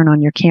and turn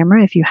on your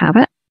camera if you have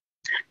it.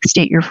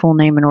 State your full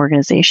name and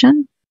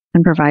organization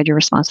and provide your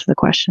response to the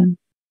question.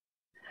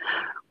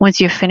 Once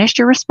you've finished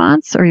your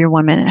response or your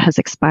 1 minute has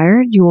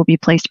expired, you will be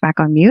placed back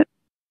on mute.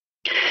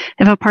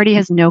 If a party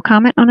has no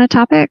comment on a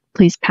topic,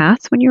 please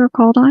pass when you are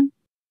called on.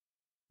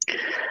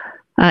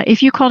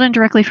 If you called in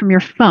directly from your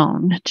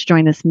phone to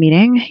join this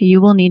meeting, you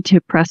will need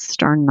to press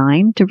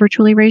 *9 to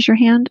virtually raise your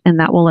hand, and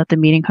that will let the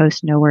meeting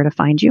host know where to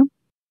find you.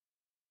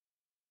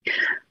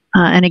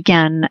 And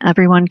again,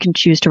 everyone can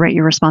choose to write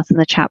your response in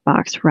the chat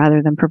box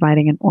rather than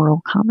providing an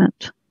oral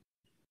comment.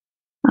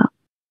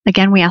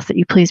 Again, we ask that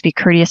you please be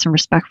courteous and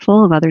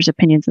respectful of others'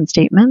 opinions and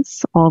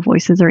statements. All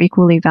voices are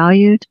equally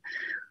valued.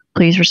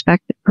 Please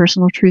respect the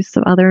personal truths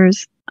of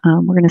others.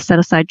 We're going to set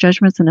aside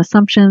judgments and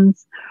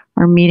assumptions.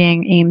 Our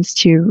meeting aims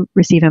to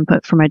receive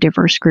input from a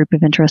diverse group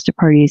of interested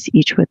parties,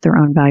 each with their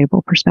own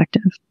valuable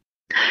perspective.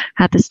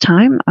 At this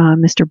time,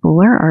 Mr.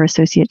 Buller, our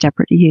Associate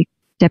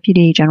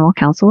Deputy General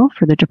Counsel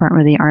for the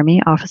Department of the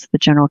Army, Office of the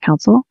General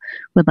Counsel,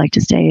 would like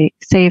to say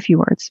a few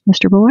words.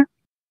 Mr. Buller?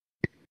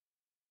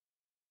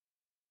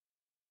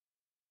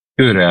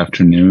 Good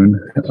afternoon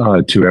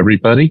to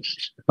everybody.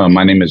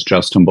 My name is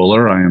Justin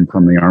Buller. I am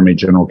from the Army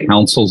General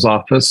Counsel's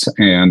office,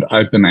 and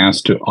I've been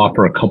asked to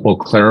offer a couple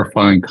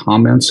clarifying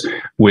comments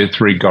with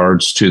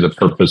regards to the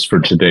purpose for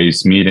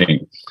today's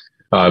meeting.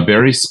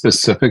 Very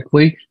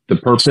specifically, the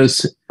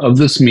purpose of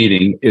this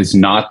meeting is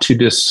not to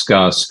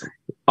discuss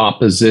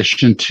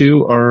opposition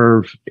to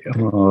or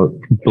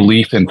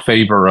belief in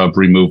favor of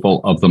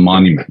removal of the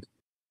monument.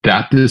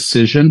 That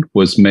decision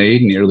was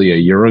made nearly a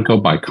year ago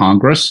by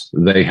Congress.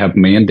 They have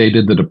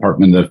mandated the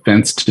Department of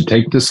Defense to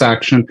take this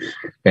action,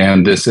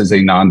 and this is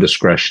a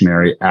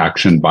non-discretionary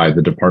action by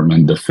the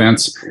Department of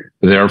Defense.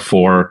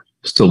 Therefore,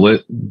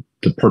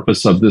 the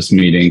purpose of this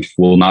meeting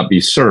will not be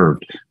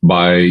served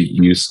by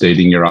you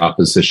stating your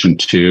opposition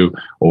to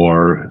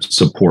or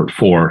support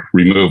for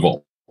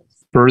removal.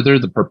 Further,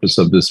 the purpose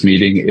of this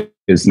meeting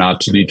is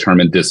not to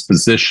determine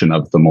disposition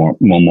of the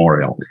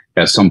memorial.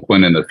 At some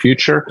point in the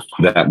future,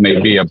 that may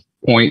be a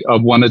point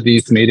of one of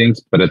these meetings,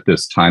 but at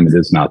this time, it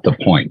is not the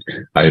point.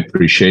 I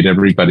appreciate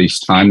everybody's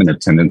time and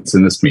attendance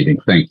in this meeting.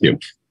 Thank you.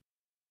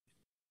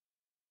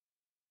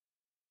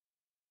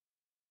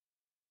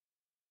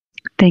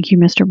 Thank you,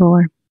 Mr.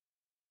 Buller.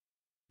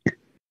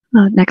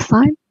 Next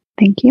slide.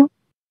 Thank you.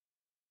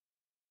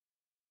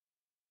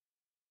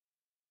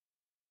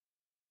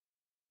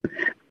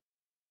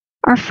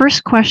 Our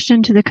first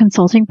question to the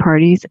consulting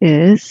parties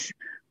is,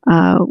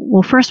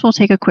 well, first we'll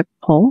take a quick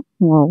poll.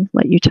 We'll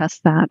let you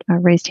test that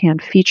raised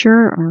hand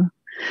feature.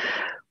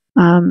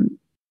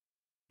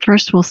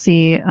 First, we'll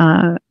see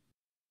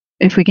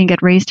if we can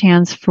get raised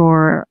hands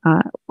for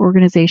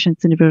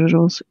organizations,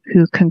 individuals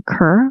who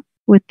concur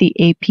with the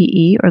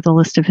APE or the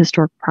list of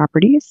historic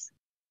properties.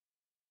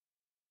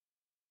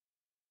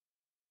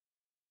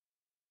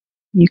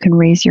 You can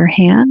raise your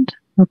hand.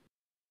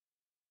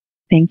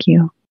 Thank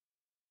you.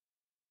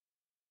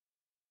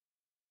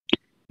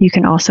 You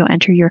can also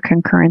enter your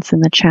concurrence in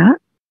the chat.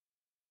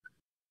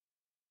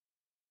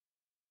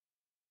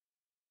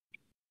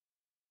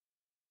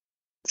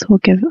 So we'll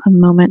give a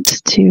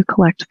moment to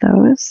collect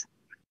those.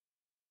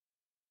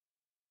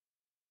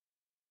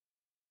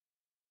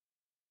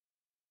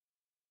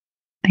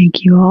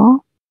 Thank you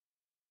all.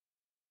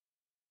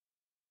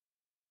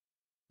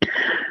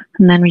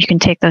 And then you can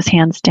take those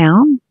hands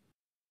down.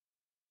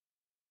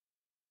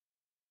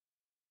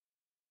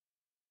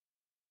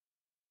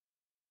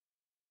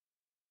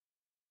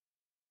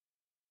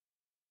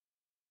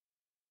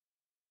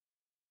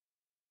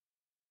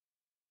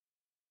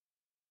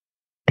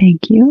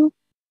 Thank you.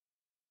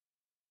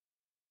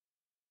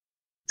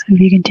 So if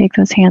you can take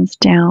those hands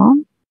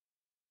down.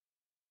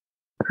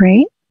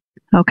 Great.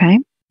 Okay.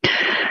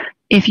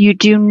 If you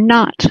do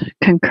not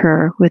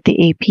concur with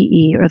the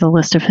APE or the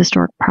list of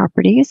historic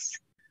properties,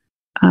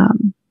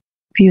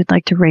 if you would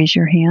like to raise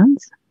your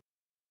hands,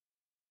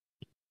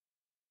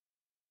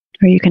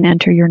 or you can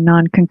enter your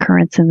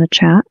non-concurrence in the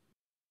chat.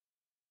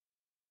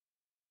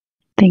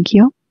 Thank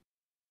you.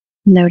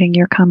 Noting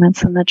your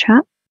comments in the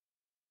chat.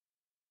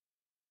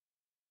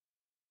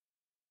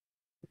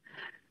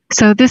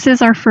 So this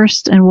is our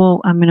first, and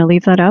I'm going to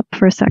leave that up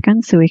for a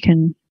second so we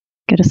can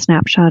get a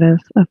snapshot of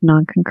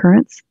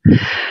non-concurrence.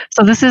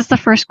 So this is the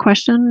first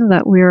question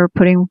that we're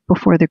putting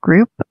before the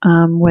group,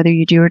 whether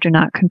you do or do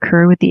not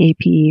concur with the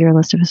APE or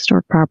list of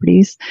historic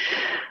properties.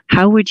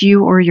 How would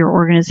you or your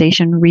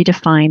organization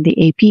redefine the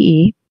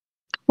APE,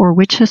 or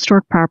which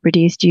historic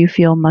properties do you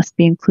feel must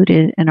be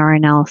included in our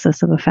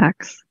analysis of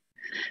effects?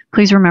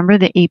 Please remember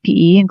that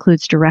APE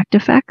includes direct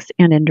effects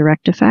and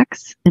indirect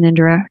effects, and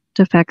indirect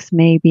effects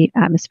may be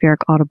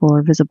atmospheric, audible,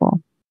 or visible.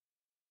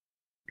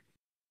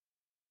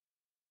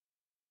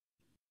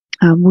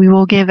 We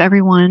will give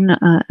everyone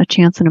a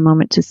chance in a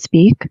moment to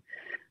speak,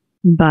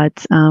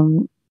 but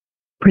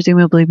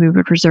presumably we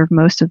would reserve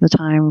most of the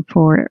time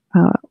for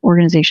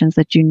organizations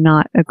that do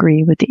not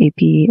agree with the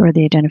APE or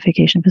the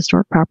identification of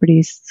historic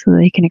properties so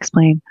they can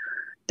explain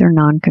their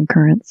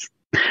non-concurrence.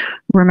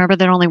 Remember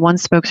that only one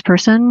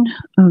spokesperson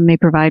may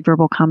provide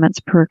verbal comments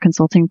per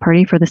consulting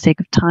party for the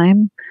sake of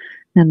time,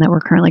 and that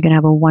we're currently going to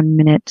have a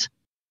 1-minute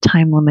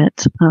time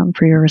limit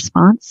for your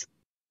response.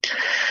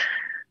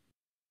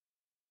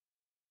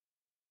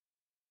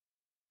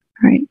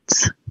 All right,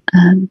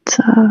 and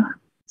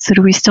so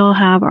do we still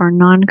have our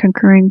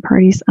non-concurring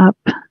parties up?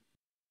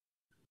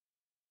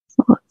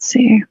 So let's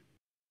see.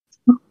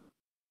 Trying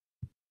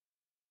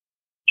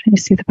to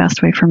see the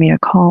best way for me to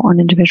call on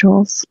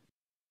individuals.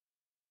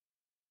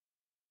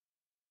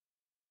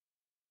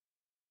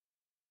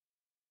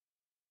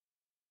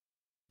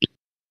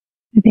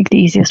 I think the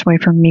easiest way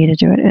for me to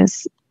do it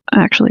is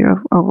actually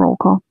a roll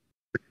call.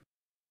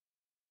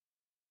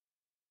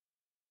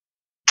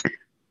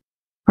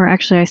 Or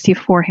actually, I see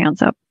 4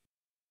 hands up.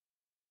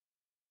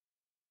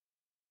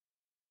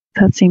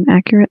 Does that seem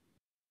accurate?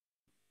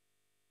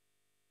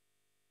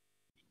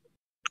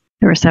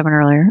 There were 7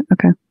 earlier.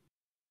 Okay.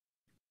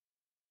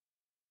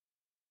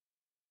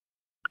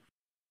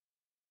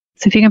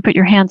 So if you can put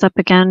your hands up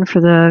again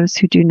for those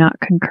who do not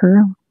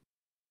concur.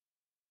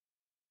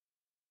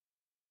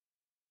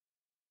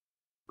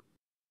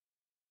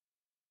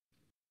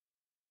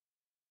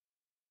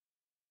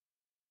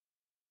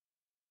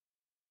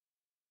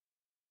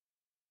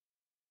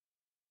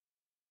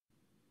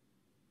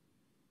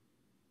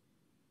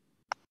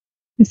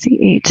 I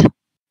see 8.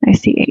 I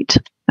see 8.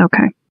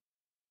 Okay.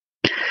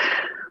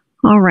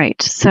 All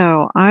right.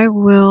 So I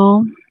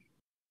will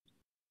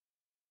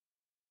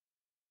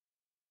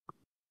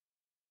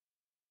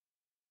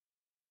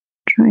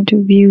try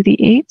to view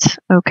the 8.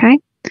 Okay.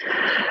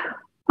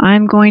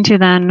 I'm going to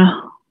then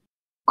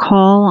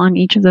call on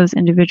each of those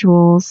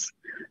individuals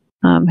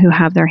who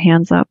have their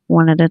hands up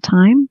one at a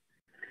time.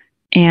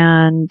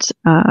 And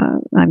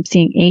I'm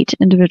seeing 8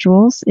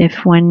 individuals.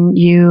 If when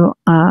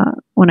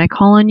I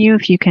call on you,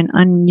 if you can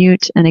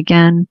unmute, and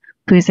again,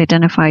 please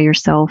identify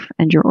yourself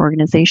and your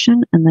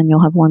organization, and then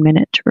you'll have 1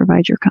 minute to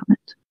provide your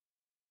comment.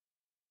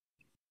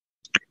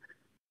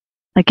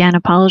 Again,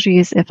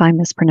 apologies if I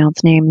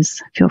mispronounce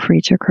names. Feel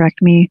free to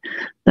correct me.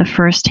 The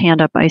first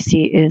hand up I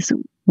see is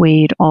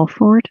Wade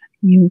Alford.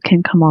 You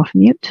can come off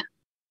mute.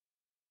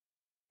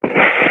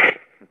 I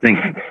think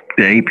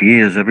the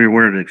APA is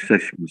everywhere that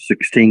section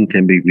 16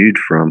 can be viewed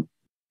from.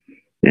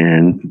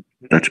 And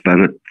that's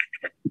about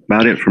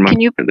it for my...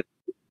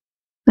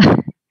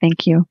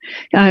 Thank you.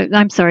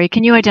 I'm sorry.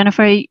 Can you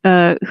identify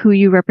who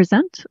you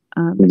represent?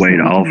 Wade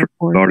Alford,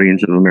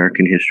 Guardians of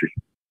American History.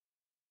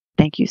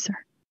 Thank you, sir.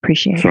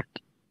 Appreciate it.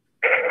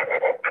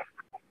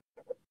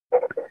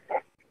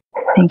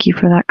 Thank you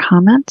for that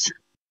comment.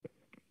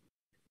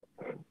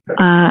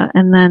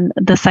 And then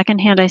the second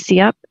hand I see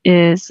up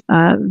is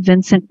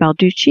Vincent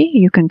Balducci.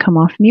 You can come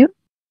off mute.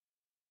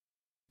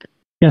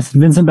 Yes,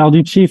 Vincent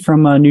Balducci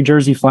from New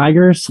Jersey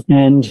Flaggers.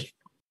 And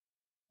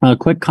a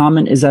quick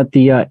comment is that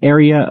the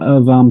area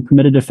of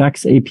permitted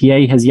effects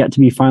APA has yet to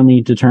be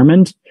finally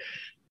determined.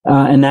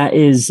 And that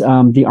is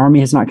the Army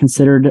has not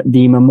considered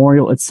the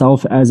memorial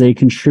itself as a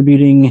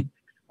contributing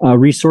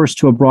resource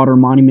to a broader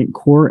monument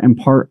core and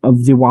part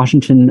of the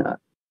Washington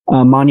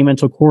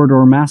Monumental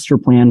Corridor Master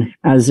Plan,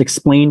 as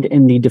explained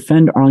in the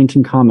Defend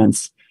Arlington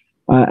comments.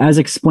 As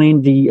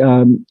explained,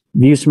 the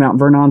views from Mount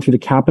Vernon through the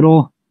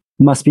Capitol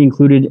must be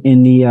included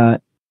in the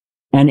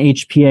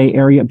NHPA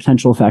area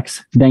potential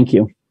effects. Thank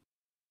you.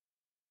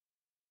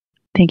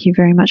 Thank you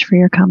very much for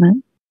your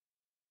comment.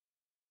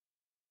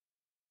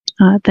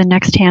 The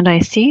next hand I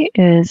see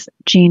is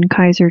Gene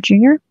Kaiser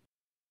Jr.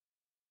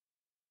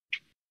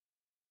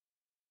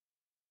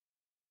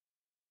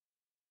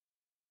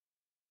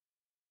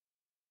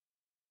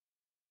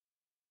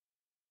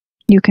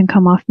 You can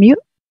come off mute.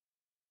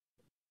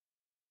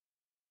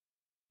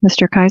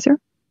 Mr. Kaiser.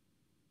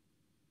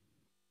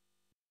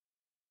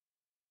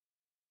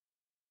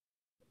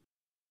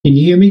 Can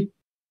you hear me?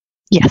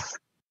 Yes.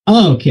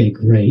 Oh, okay,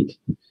 great.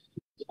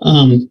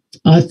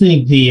 I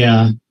think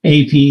the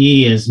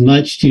APE is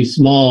much too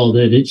small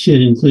that it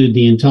should include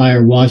the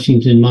entire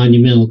Washington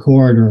Monumental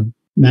Corridor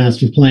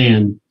Master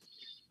Plan.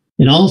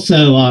 And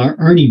also,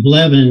 Ernie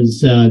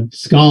Blevins,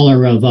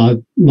 scholar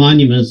of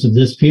monuments of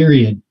this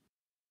period,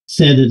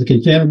 said that the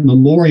Confederate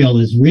Memorial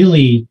is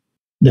really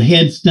the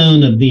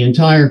headstone of the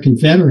entire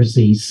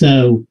Confederacy.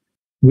 So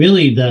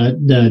really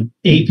the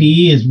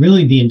APE is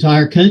really the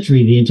entire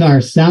country, the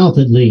entire South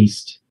at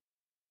least.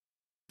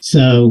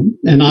 So,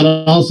 and I'd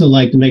also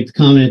like to make the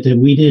comment that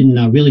we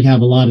didn't really have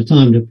a lot of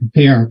time to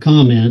prepare our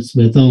comments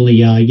with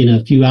only,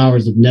 a few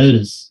hours of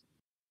notice.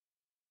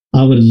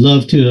 I would have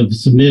loved to have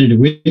submitted a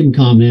written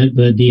comment,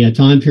 but the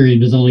time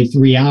period was only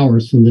 3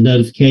 hours from the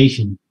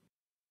notification.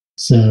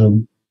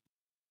 So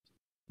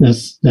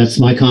that's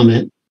my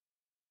comment.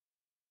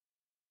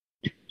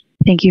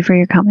 Thank you for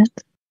your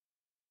comments.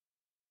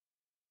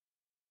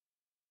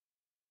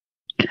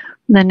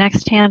 The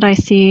next hand I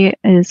see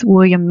is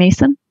William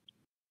Mason.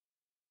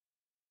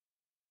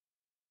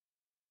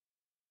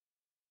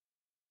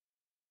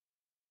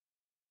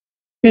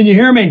 Can you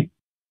hear me?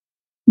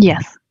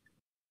 Yes.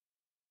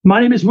 My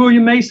name is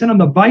William Mason. I'm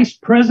the Vice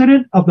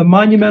President of the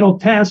Monumental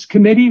Task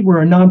Committee.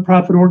 We're a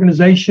nonprofit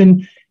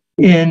organization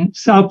in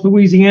South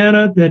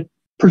Louisiana that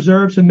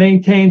preserves and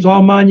maintains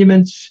all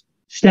monuments,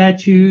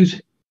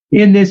 statues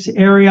in this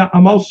area.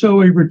 I'm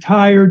also a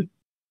retired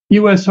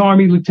U.S.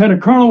 Army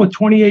Lieutenant Colonel with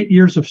 28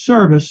 years of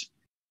service.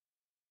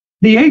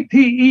 The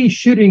APE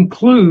should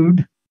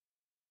include,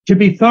 to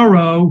be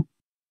thorough,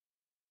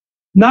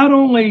 not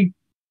only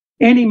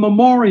any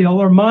memorial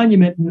or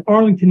monument in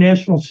Arlington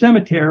National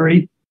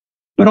Cemetery,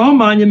 but all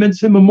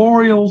monuments and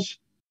memorials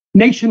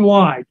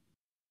nationwide,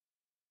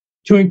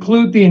 to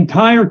include the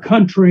entire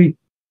country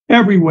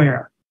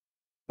everywhere.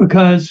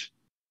 Because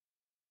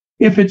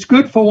if it's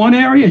good for one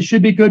area, it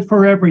should be good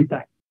for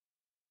everything.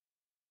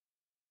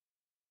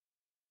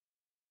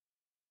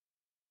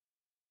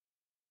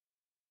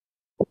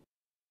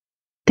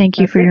 Thank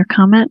you for your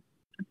comment.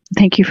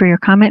 Thank you for your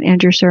comment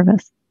and your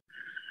service.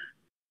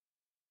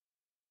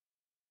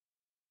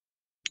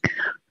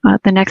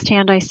 The next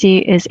hand I see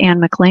is Ann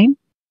McLean.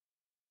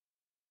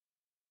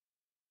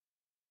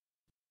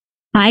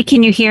 Hi,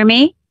 can you hear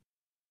me?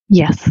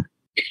 Yes.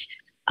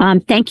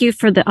 Thank you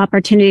for the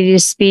opportunity to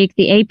speak.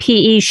 The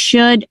APE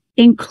should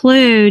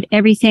include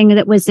everything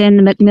that was in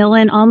the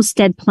McMillan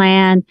Olmsted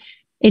Plan.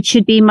 It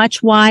should be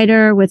much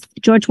wider with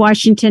George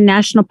Washington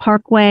National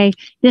Parkway.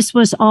 This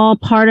was all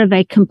part of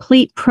a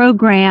complete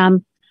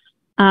program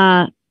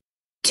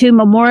to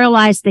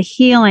memorialize the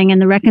healing and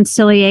the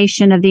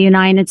reconciliation of the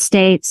United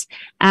States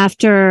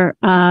after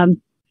the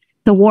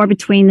war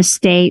between the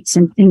states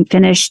and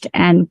finished,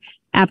 and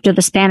after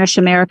the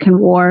Spanish-American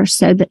War.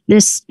 So that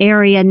this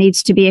area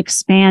needs to be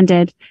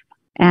expanded.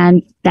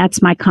 And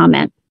that's my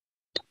comment.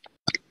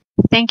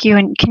 Thank you.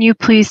 And can you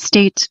please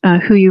state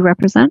who you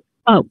represent?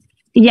 Oh,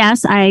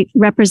 yes, I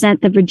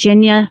represent the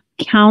Virginia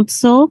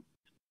Council.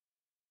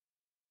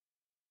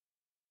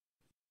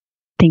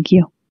 Thank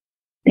you.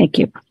 Thank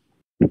you.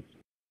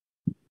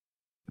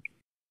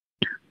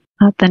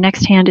 The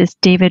next hand is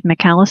David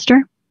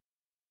McAllister.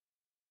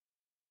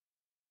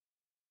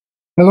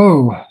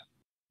 Hello.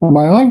 Am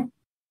I on?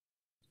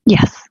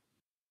 Yes.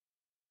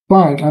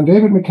 Fine. I'm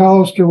David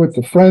McAllister with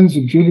the Friends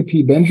of Judah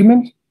P.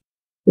 Benjamin.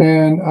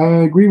 And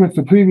I agree with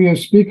the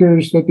previous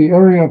speakers that the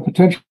area of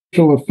potential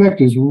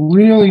effect is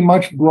really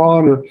much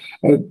broader,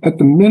 at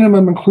the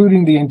minimum,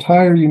 including the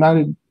entire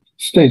United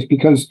States,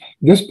 because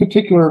this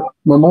particular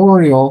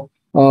memorial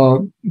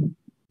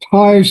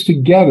ties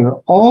together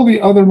all the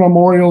other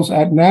memorials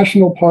at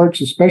national parks,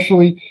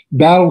 especially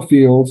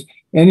battlefields,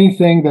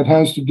 anything that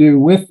has to do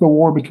with the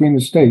war between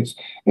the states.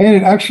 And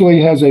it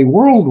actually has a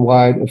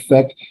worldwide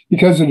effect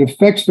because it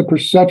affects the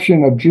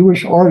perception of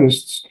Jewish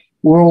artists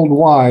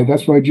worldwide.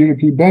 That's why Judah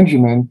P.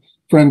 Benjamin,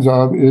 Friends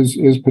of,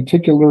 is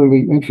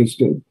particularly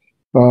interested.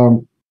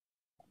 A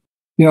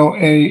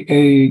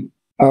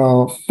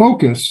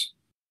focus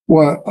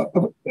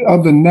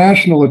of the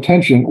national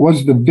attention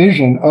was the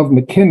vision of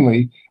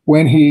McKinley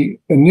when he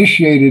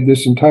initiated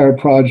this entire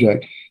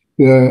project.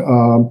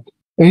 The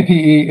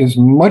APE is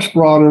much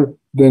broader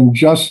than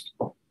just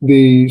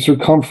the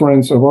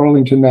circumference of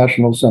Arlington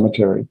National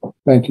Cemetery.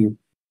 Thank you.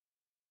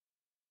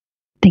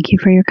 Thank you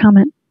for your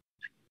comment.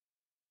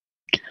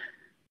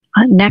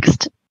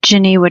 Next,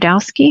 Jenny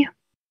Wadowski.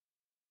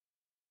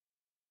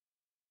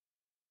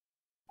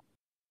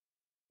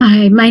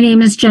 Hi, my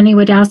name is Jenny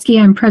Wadowski.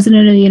 I'm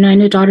president of the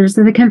United Daughters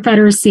of the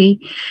Confederacy.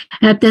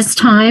 At this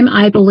time,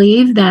 I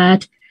believe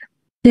that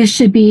this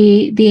should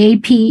be, the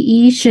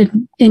APE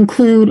should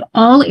include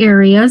all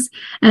areas,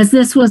 as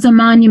this was a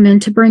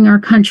monument to bring our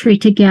country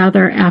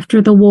together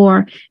after the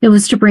war. It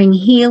was to bring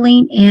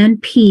healing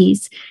and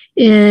peace.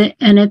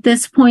 And at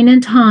this point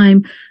in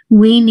time,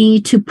 we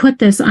need to put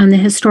this on the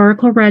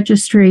historical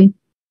registry.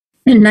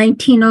 In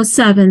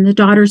 1907, the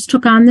Daughters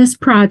took on this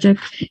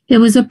project. It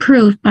was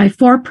approved by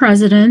 4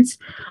 presidents,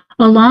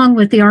 along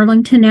with the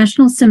Arlington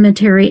National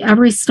Cemetery,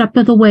 every step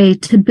of the way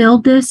to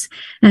build this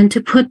and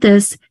to put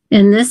this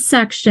in this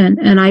section.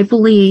 And I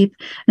believe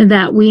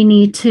that we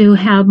need to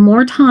have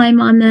more time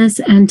on this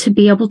and to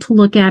be able to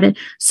look at it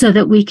so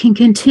that we can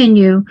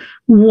continue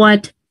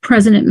what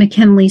President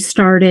McKinley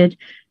started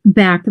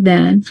back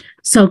then.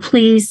 So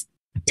please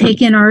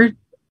take in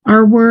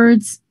our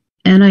words,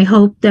 and I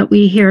hope that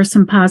we hear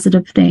some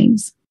positive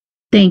things.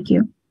 Thank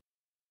you.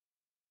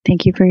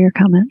 Thank you for your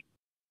comment.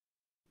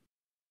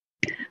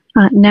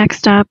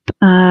 Next up,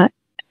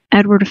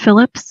 Edward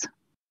Phillips.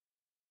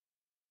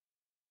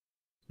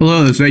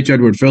 Hello, this is H.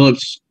 Edward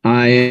Phillips.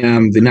 I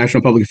am the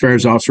National Public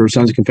Affairs Officer of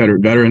Sons of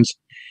Confederate Veterans.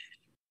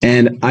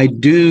 And I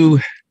do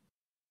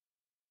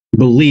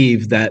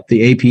believe that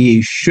the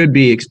APE should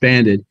be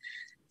expanded.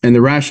 And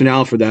the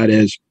rationale for that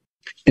is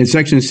in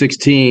Section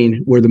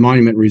 16, where the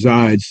monument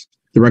resides,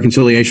 the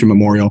Reconciliation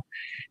Memorial,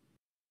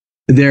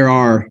 there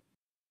are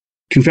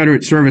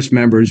Confederate service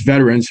members,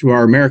 veterans who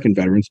are American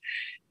veterans,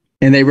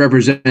 and they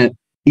represent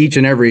each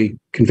and every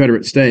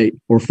Confederate state,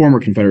 or former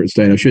Confederate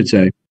state, I should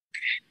say.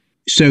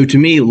 So to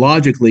me,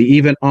 logically,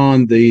 even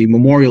on the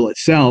memorial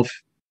itself,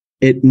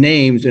 it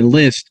names and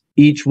lists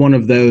each one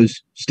of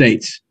those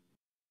states.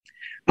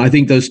 I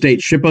think those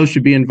state SHPOs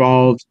should be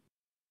involved.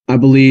 I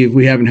believe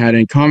we haven't had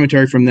any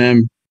commentary from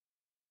them.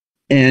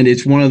 And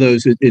it's one of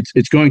those,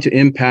 it's going to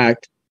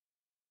impact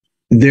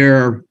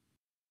their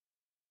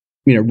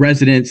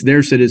residents,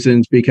 their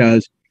citizens,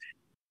 because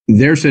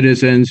their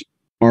citizens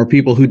are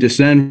people who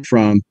descend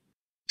from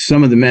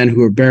some of the men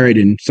who are buried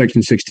in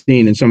Section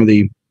 16 and some of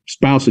the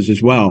spouses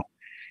as well.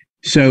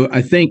 So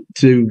I think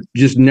to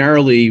just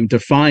narrowly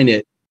define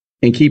it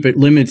and keep it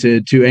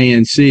limited to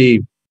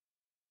ANC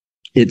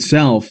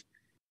itself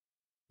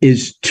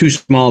is too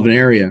small of an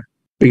area,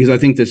 because I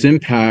think this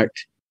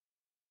impact,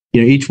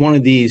 each one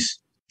of these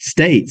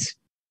states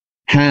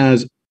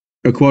has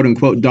a quote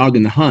unquote dog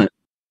in the hunt.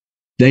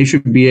 They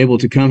should be able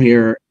to come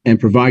here and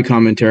provide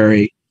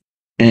commentary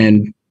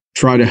and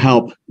try to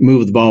help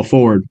move the ball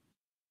forward.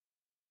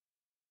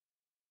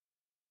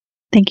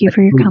 Thank you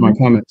for your comments.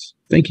 My comments.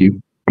 Thank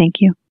you.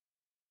 Thank you.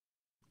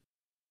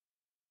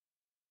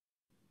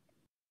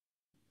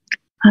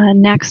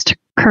 Next,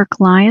 Kirk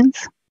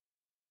Lyons.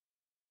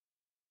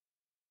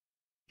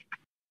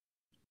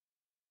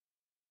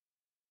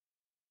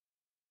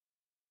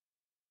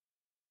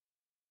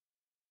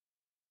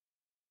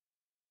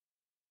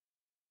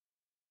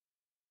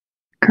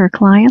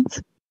 Kirk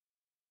Lyons.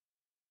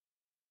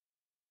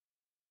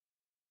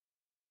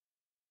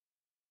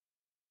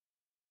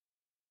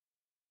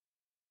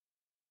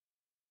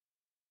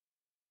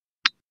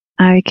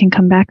 I can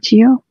come back to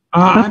you.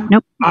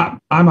 Nope.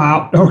 I'm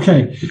out.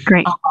 Okay.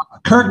 Great.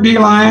 Kirk D.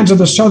 Lyons of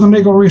the Southern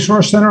Legal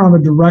Resource Center. I'm a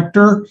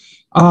director.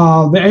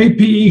 The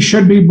APE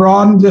should be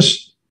broadened.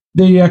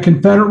 The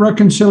Confederate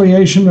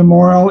Reconciliation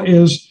Memorial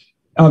is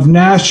of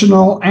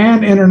national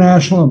and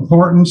international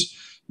importance.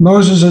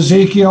 Moses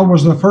Ezekiel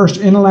was the first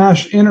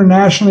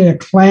internationally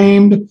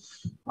acclaimed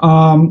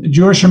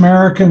Jewish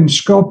American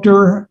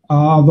sculptor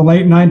of the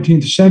late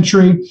 19th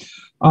century.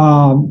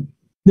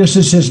 This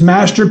is his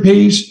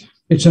masterpiece.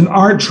 It's an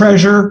art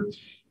treasure.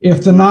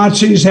 If the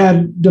Nazis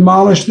had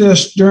demolished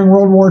this during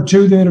World War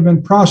II, they'd have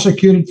been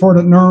prosecuted for it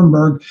at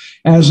Nuremberg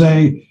as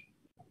an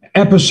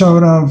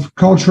episode of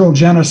cultural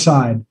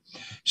genocide.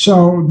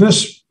 So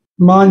this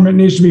monument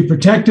needs to be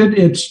protected.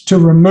 It's to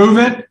remove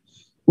it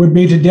would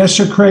be to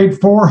desecrate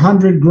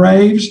 400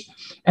 graves,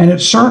 and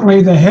it's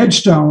certainly the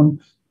headstone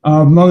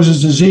of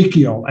Moses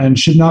Ezekiel and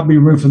should not be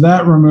removed for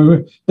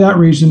that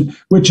reason,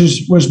 which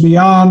was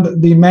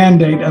beyond the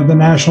mandate of the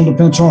National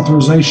Defense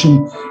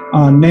Authorization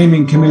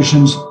Naming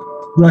Commission's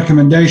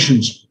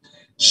recommendations.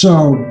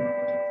 So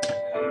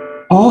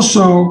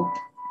also,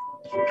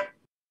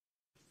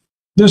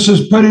 this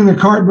is putting the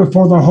cart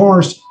before the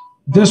horse.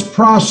 This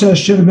process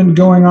should have been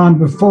going on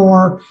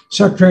before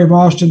Secretary of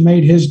Austin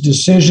made his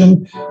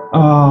decision.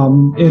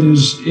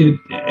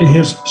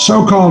 His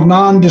so-called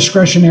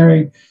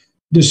non-discretionary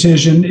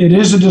decision. It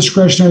is a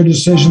discretionary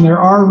decision. There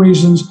are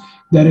reasons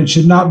that it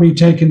should not be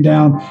taken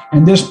down.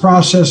 And this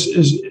process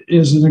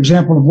is an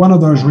example of one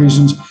of those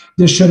reasons.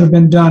 This should have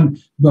been done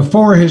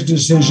before his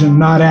decision,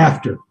 not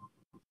after.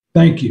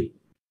 Thank you.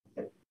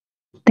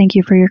 Thank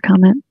you for your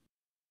comment.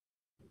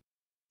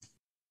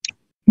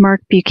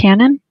 Mark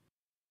Buchanan.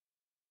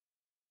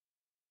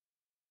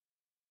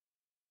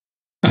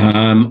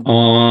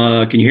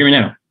 Can you hear me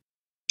now?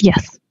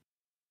 Yes.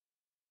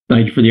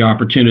 Thank you for the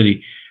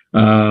opportunity.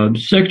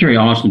 Secretary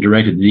Austin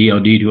directed the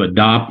DLD to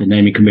adopt the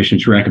Naming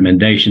Commission's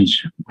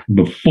recommendations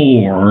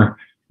before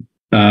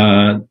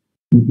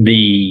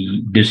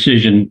the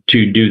decision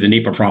to do the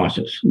NEPA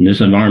process. And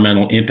this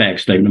environmental impact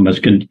statement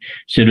must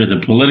consider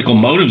the political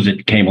motives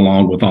that came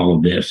along with all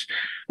of this.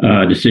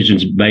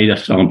 Decisions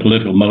based on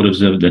political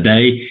motives of the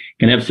day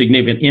can have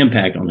significant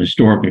impact on the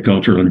historic and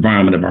cultural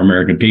environment of our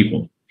American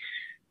people.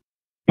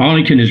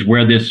 Arlington is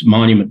where this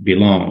monument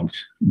belongs.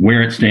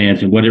 Where it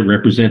stands and what it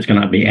represents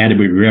cannot be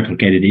adequately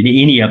replicated in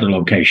any other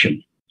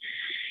location.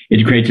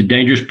 It creates a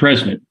dangerous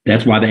precedent.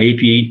 That's why the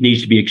APE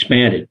needs to be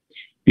expanded,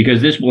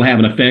 because this will have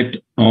an effect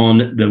on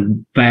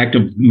the fact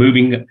of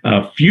moving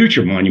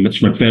future monuments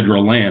from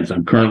federal lands.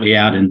 I'm currently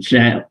out in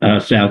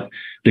South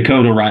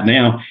Dakota right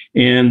now,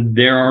 and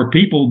there are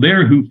people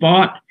there who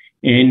fought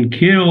and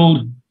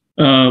killed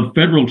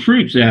federal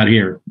troops out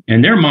here,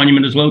 and their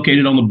monument is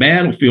located on the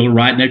battlefield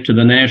right next to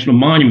the national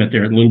monument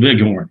there at Little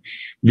Bighorn.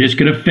 This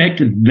could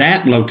affect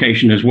that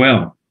location as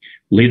well.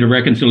 Leave the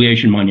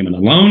Reconciliation Monument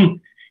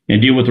alone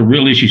and deal with the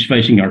real issues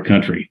facing our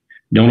country.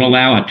 Don't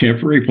allow a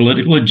temporary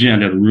political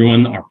agenda to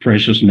ruin our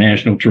precious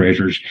national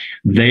treasures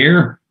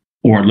there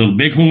or at Little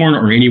Bighorn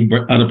or any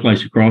other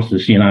place across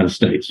this United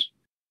States.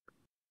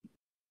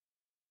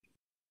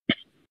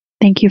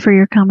 Thank you for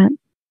your comment.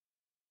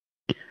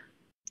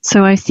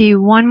 So I see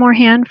one more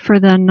hand for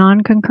the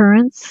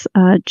non-concurrence,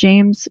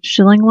 James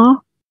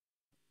Schillinglaw.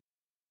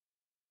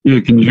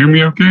 Yeah, can you hear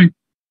me okay?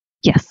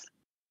 Yes.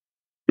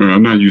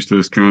 I'm not used to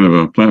this kind of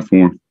a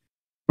platform.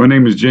 My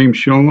name is James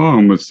Schillinglaw.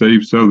 I'm with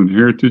Save Southern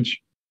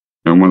Heritage.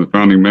 I'm one of the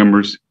founding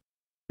members,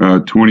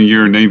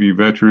 20-year Navy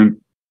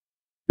veteran,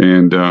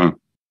 and I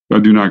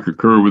do not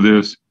concur with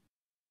this.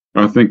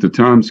 I think the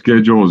time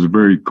schedule is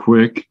very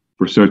quick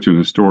for such an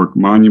historic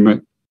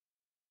monument.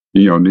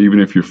 You know, even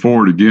if you're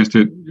for or against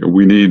it,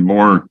 we need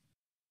more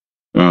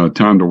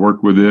time to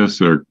work with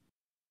this. Or,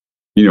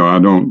 you know, I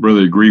don't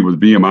really agree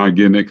with VMI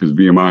getting it because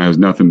VMI has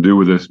nothing to do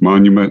with this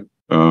monument.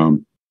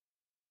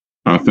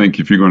 I think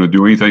if you're going to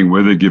do anything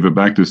with it, give it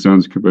back to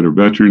Sons of Confederate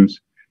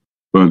Veterans.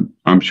 But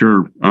I'm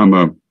sure I'm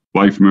a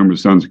life member of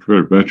Sons of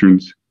Confederate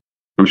Veterans.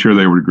 I'm sure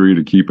they would agree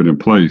to keep it in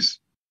place.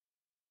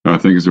 I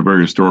think it's a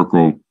very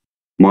historical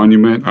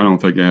monument. I don't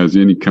think it has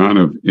any kind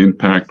of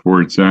impact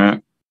where it's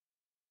at.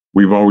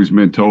 We've always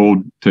been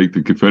told, take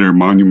the Confederate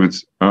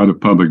monuments out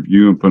of public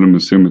view and put them in the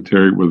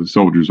cemetery where the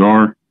soldiers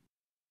are.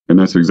 And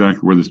that's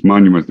exactly where this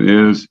monument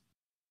is.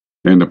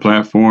 And the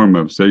platform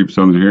of Save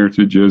Southern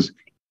Heritage is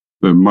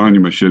the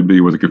monument should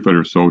be where the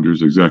Confederate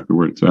soldiers, exactly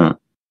where it's at.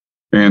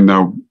 And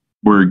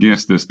we're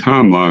against this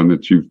timeline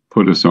that you've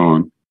put us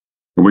on.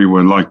 We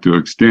would like to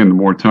extend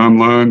more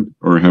timeline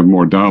or have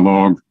more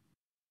dialogue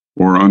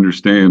or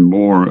understand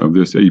more of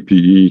this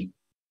APE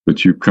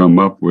that you've come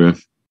up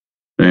with.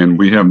 And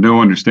we have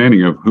no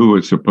understanding of who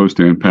it's supposed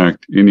to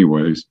impact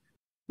anyways.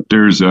 If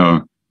there's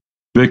a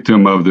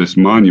victim of this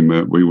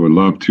monument, we would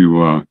love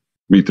to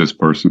meet this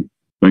person.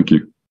 Thank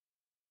you.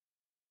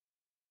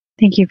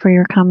 Thank you for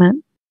your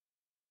comment.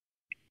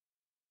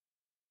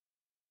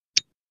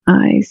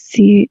 I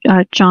see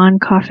John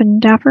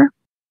Coffindaffer.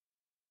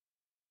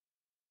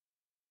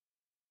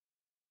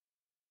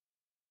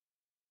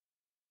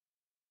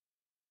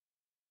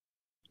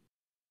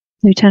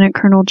 Lieutenant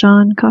Colonel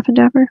John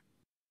Coffindaffer.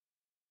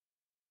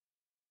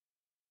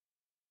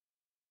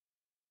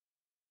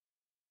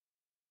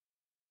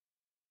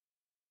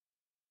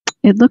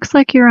 It looks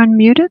like you're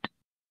unmuted.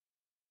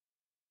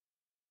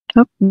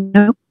 Oh,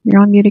 no, you're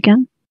on mute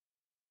again.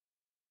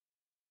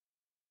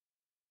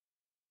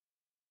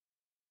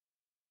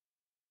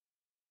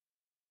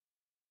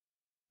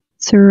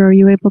 Sir, are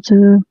you able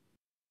to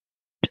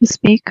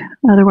speak?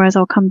 Otherwise,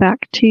 I'll come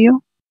back to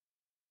you.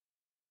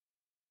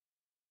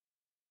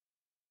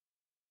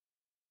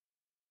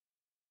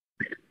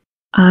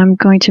 I'm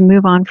going to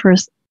move on for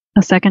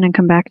a second and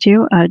come back to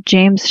you.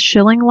 James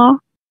Schillinglaw.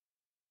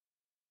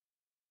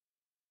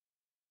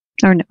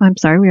 Or no, I'm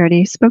sorry, we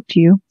already spoke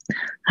to you.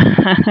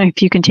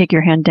 If you can take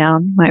your hand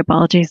down, my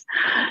apologies.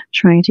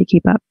 Trying to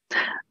keep up.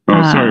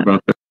 Oh, sorry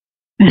about that.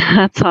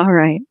 That's all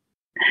right.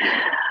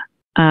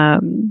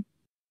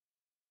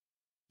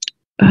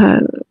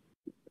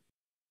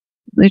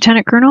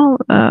 Lieutenant Colonel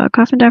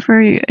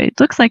Coffindaffer, it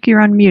looks like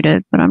you're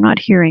unmuted, but I'm not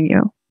hearing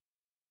you.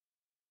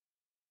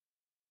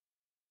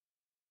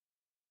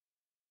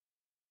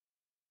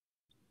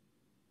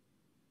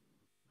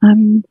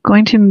 I'm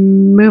going to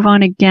move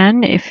on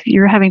again. If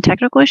you're having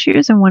technical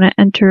issues and want to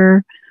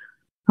enter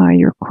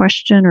your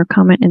question or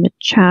comment in the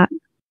chat,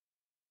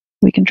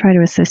 we can try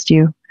to assist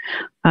you.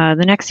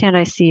 The next hand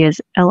I see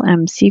is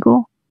L.M.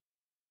 Siegel.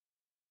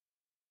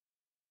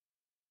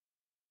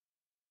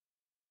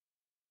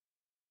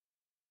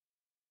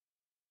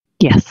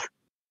 Yes.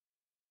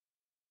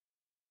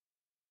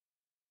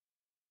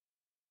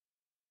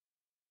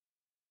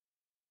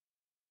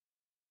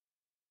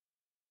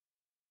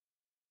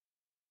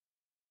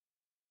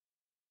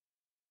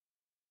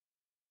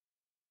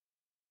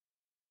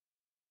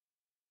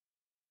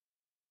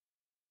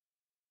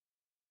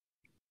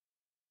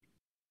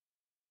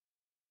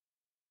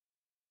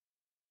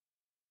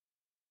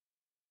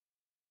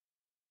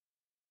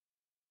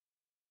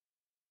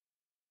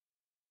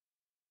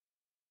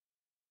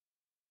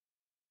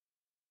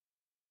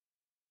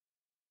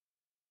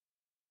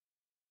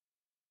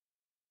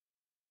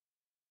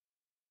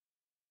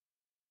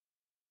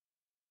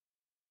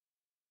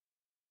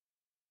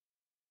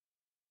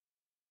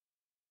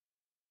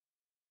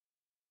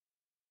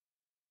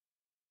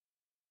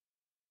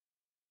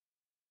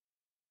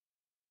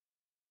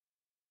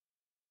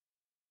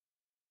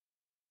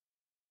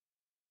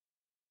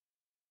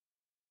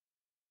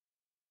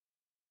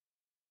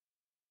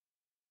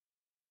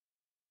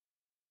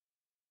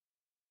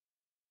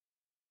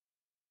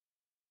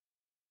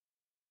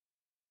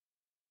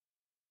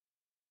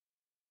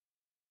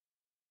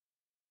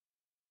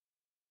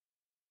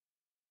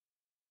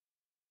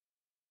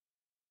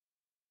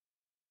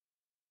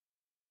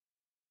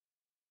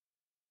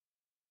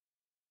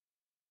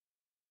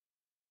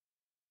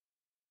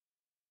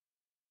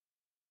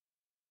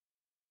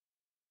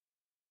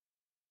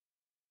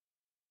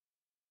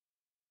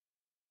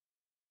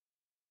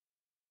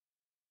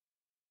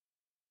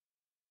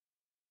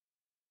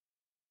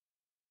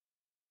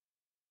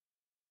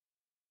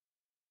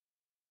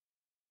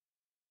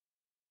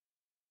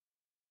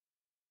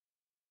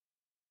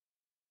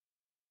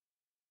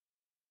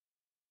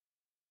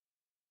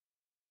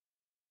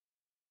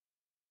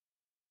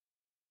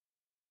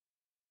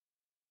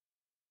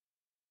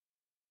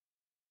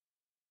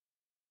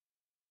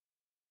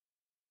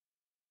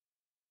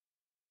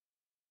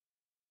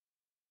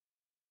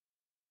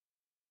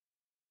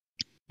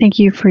 Thank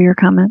you for your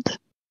comment.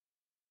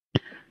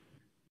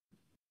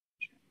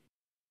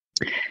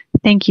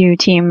 Thank you,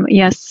 team.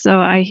 Yes,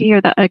 so I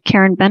hear that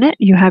Karen Bennett,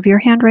 you have your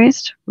hand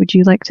raised. Would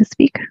you like to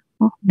speak?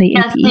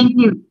 Yes, thank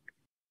you.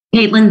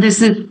 Caitlin,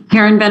 this is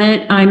Karen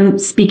Bennett. I'm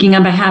speaking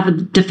on behalf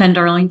of Defend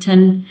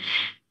Arlington.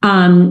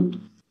 Due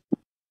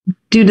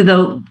to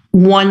the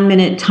 1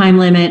 minute time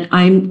limit,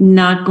 I'm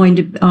not going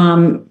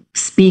to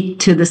speak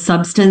to the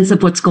substance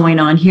of what's going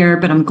on here,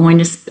 but I'm going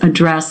to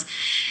address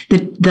the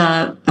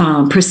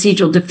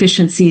procedural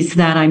deficiencies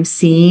that I'm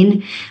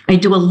seeing. I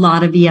do a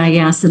lot of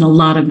EIS and a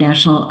lot of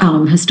National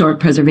Historic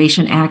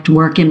Preservation Act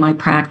work in my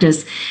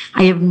practice.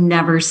 I have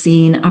never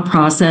seen a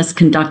process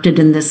conducted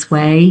in this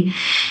way.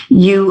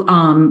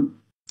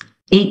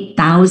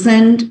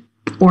 8,000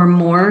 or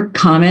more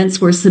comments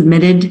were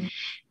submitted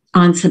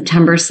on for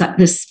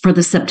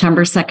the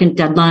September 2nd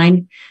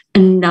deadline. A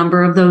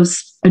number of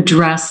those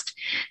addressed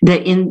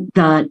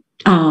the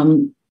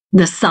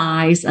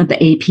size of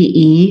the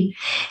APE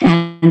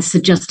and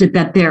suggested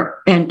that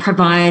and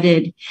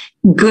provided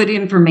good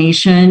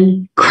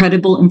information,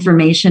 credible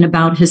information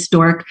about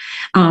historic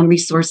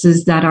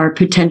resources that are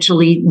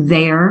potentially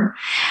there.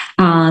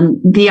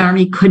 The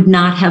Army could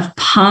not have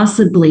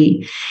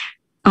possibly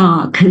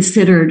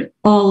considered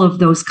all of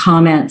those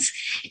comments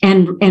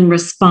and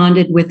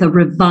responded with a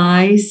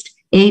revised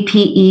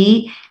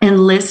APE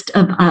and list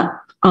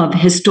of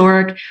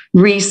historic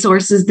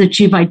resources that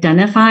you've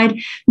identified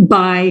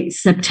by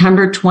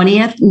September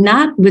 20th,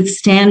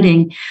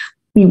 notwithstanding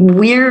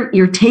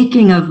you're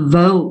taking a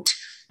vote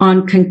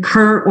on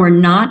concur or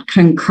not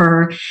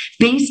concur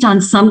based on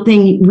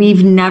something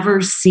we've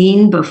never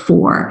seen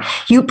before.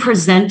 You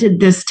presented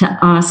this to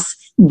us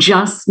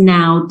just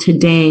now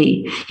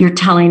today. You're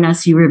telling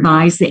us you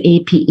revised the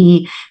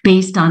APE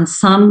based on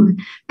some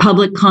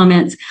public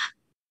comments,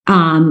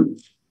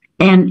 and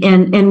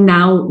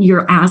now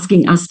you're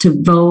asking us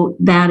to vote.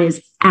 That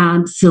is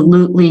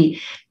absolutely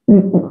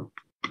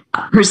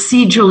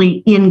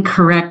procedurally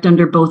incorrect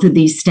under both of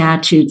these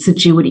statutes,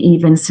 that you would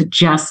even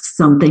suggest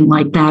something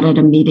like that at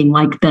a meeting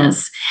like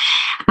this.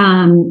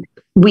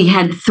 We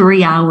had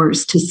 3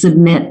 hours to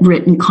submit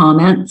written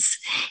comments,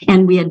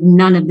 and we had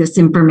none of this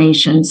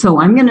information.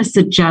 So I'm going to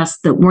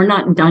suggest that we're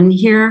not done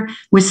here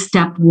with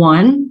step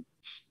 1,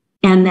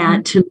 and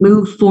that to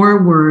move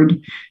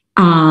forward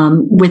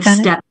with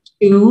step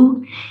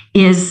 2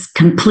 is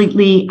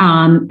completely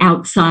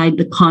outside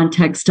the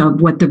context of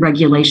what the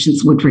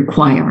regulations would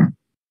require.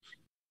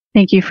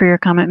 Thank you for your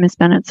comment, Ms.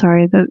 Bennett.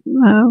 Sorry,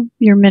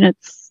 your minute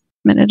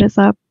is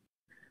up.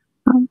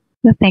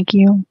 Thank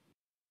you.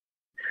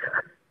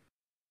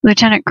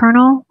 Lieutenant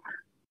Colonel,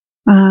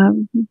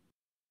 were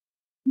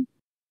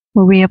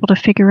we able to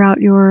figure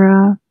out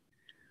your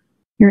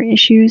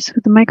issues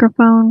with the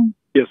microphone?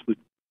 Yes.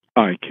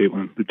 Hi,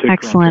 Caitlin.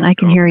 Excellent. I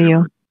can hear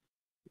you.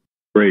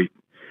 Great.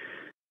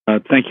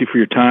 Thank you for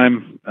your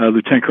time.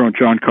 Lieutenant Colonel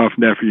John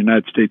Coffindaffer,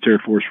 United States Air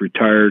Force,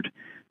 retired.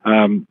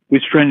 We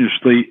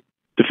strenuously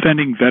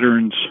defending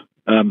veterans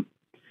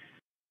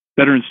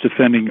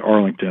defending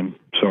Arlington.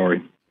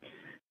 Sorry.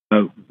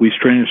 We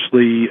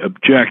strenuously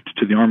object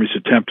to the Army's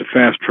attempt to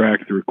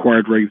fast-track the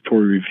required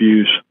regulatory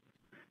reviews,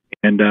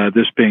 and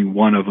this being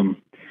one of them.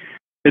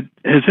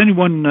 Has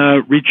anyone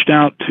reached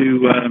out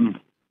to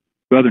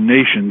other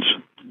nations?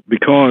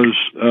 Because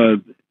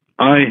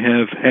I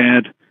have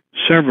had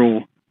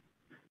several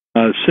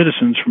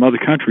citizens from other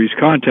countries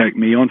contact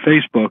me on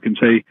Facebook and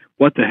say,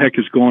 what the heck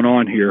is going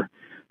on here?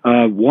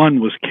 One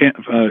was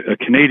a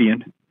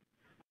Canadian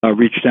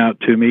reached out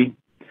to me,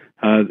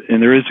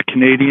 and there is a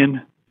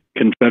Canadian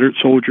Confederate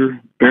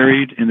soldier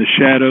buried in the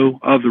shadow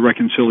of the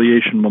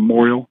Reconciliation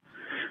Memorial.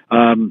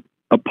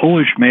 A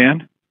Polish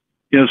man,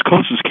 as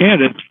close as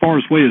Canada, as far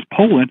away as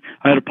Poland,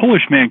 I had a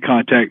Polish man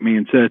contact me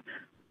and said,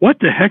 what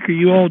the heck are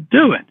you all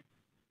doing?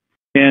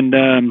 And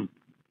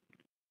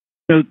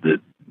the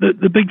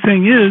big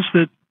thing is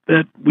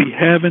that we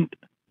haven't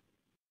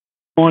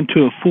gone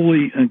to a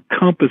fully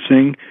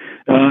encompassing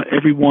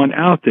everyone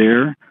out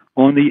there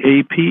on the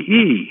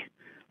APE.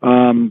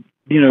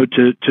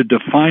 To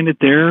define it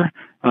there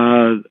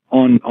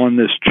on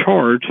this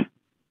chart,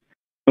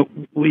 but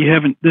we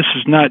haven't. This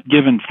is not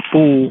given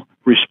full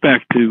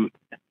respect to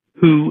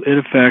who it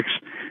affects,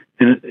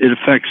 and it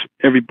affects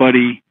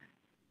everybody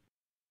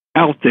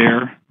out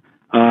there,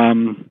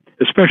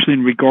 especially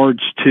in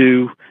regards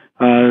to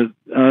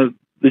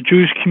the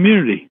Jewish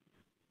community.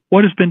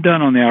 What has been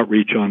done on the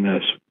outreach on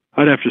this?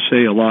 I'd have to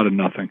say a lot of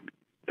nothing.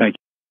 Thank you.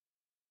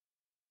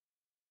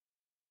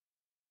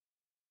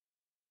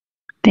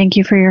 Thank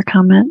you for your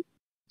comment.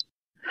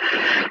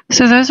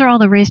 So those are all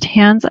the raised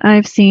hands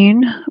I've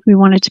seen. We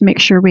wanted to make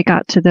sure we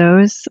got to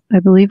those. I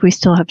believe we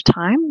still have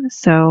time,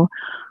 so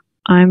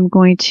I'm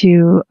going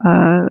to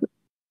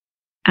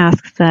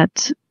ask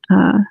that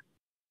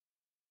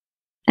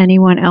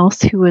anyone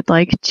else who would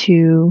like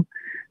to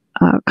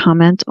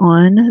comment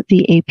on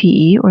the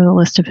APE or the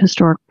list of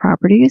historic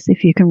properties,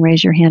 if you can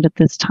raise your hand at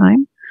this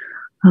time,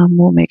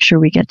 we'll make sure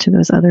we get to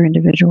those other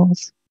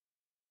individuals.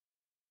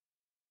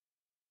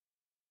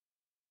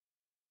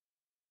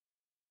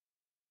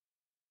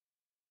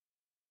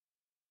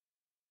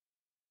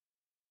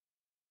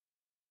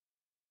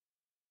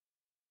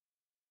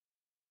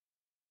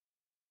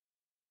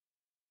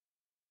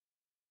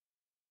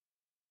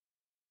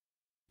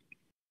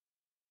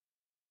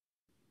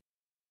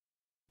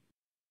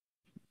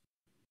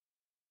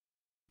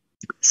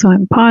 So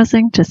I'm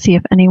pausing to see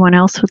if anyone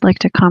else would like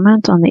to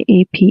comment on the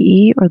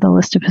APE or the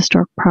list of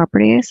historic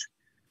properties.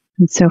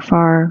 And so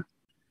far,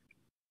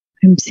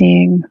 I'm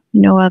seeing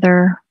no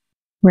other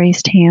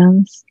raised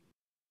hands.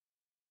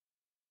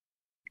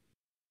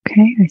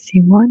 Okay, I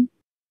see one.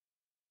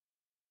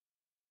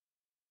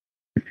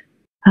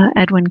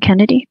 Edwin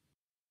Kennedy.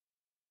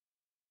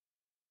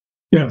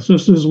 Yes,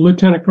 this is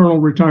Lieutenant Colonel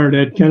retired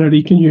Ed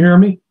Kennedy. Can you hear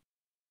me?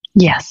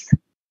 Yes.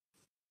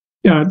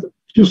 Yeah, I'd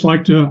just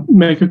like to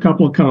make a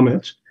couple of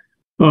comments.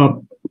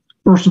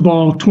 First of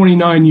all,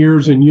 29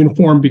 years in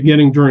uniform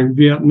beginning during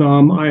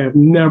Vietnam, I have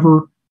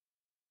never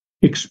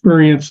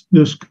experienced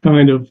this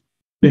kind of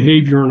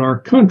behavior in our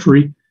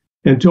country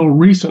until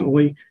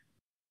recently.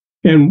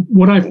 And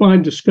what I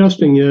find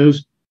disgusting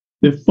is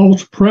that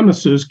false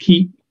premises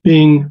keep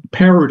being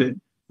parroted.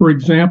 For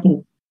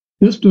example,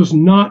 this does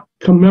not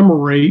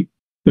commemorate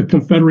the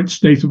Confederate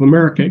States of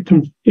America.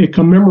 It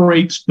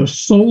commemorates the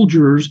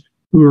soldiers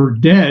who are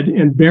dead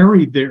and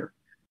buried there.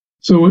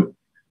 So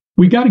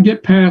we got to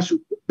get past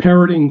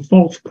parroting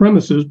false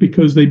premises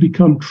because they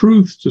become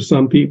truths to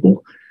some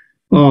people.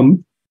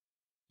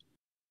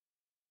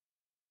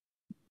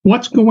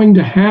 What's going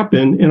to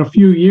happen in a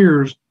few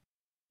years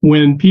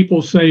when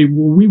people say,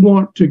 well, we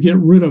want to get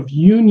rid of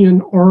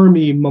Union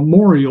Army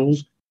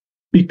memorials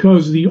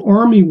because the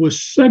Army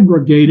was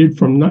segregated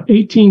from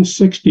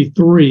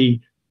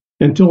 1863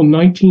 until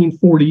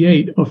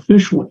 1948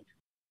 officially?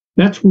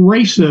 That's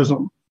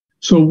racism.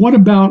 So what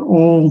about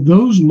all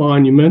those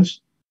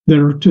monuments that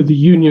are to the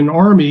Union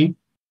Army?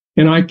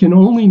 And I can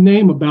only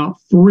name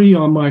about 3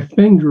 on my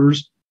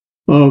fingers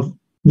of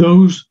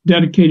those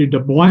dedicated to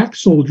Black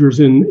soldiers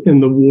in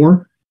the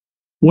war.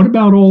 What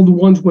about all the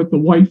ones with the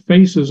white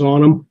faces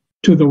on them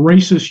to the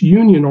racist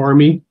Union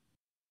Army?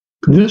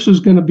 This is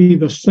going to be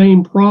the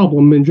same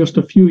problem in just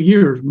a few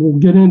years. We'll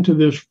get into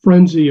this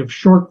frenzy of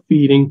shark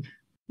feeding,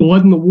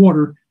 blood in the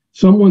water.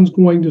 Someone's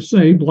going to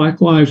say,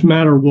 Black Lives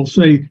Matter will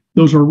say,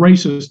 those are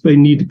racist, they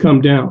need to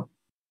come down.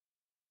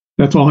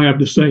 That's all I have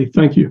to say.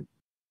 Thank you.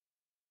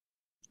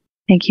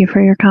 Thank you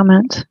for your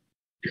comment.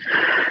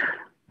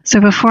 So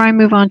before I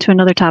move on to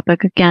another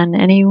topic, again,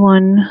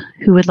 anyone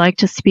who would like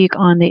to speak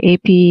on the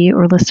APE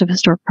or list of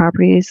historic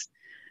properties,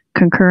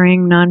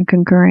 concurring,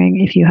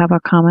 non-concurring, if you have a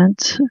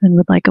comment and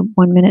would like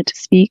 1 minute to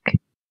speak,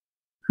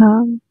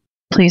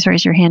 please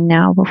raise your hand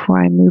now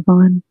before I move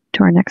on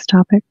to our next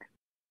topic.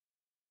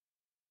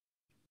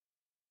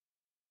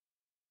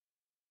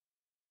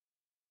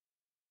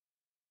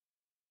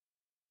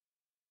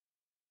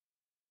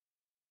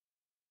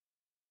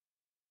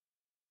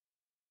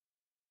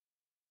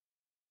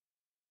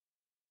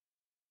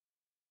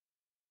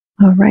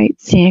 All right,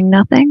 seeing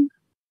nothing,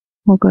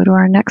 we'll go to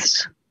our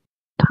next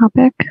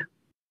topic.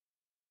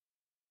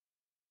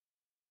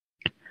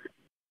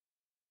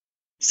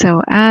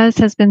 So as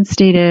has been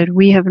stated,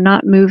 we have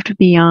not moved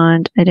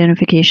beyond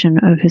identification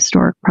of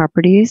historic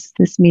properties.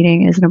 This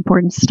meeting is an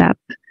important step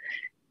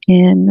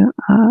in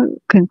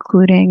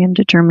concluding and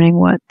determining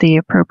what the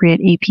appropriate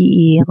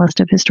APE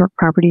list of historic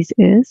properties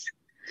is.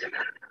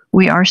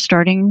 We are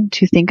starting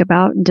to think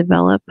about and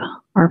develop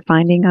our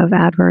finding of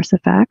adverse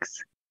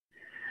effects.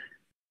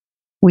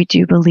 We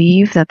do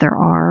believe that there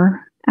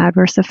are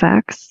adverse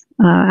effects.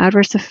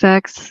 Adverse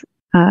effects,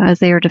 as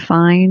they are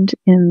defined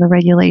in the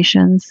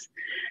regulations,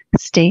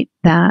 state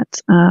that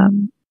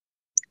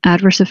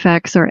adverse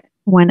effects are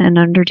when an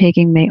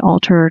undertaking may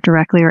alter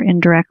directly or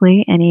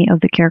indirectly any of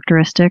the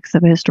characteristics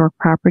of a historic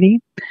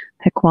property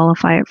that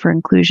qualify it for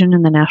inclusion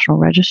in the National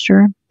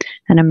Register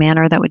in a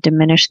manner that would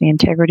diminish the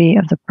integrity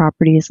of the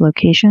property's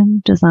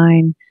location,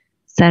 design,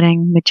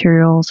 setting,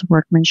 materials,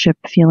 workmanship,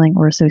 feeling,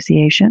 or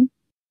association.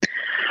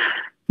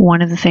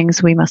 One of the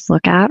things we must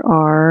look at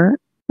are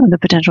the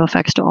potential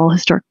effects to all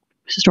historic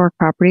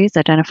properties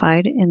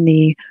identified in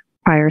the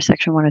prior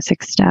Section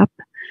 106 step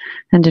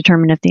and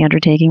determine if the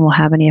undertaking will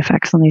have any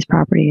effects on these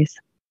properties.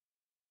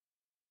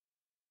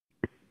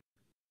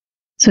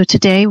 So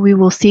today we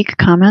will seek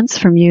comments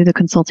from you, the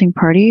consulting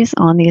parties,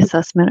 on the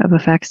assessment of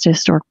effects to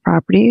historic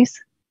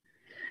properties.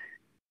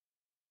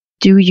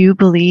 Do you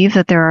believe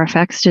that there are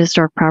effects to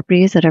historic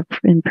properties that have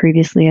been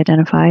previously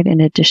identified in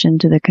addition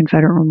to the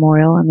Confederate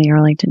Memorial and the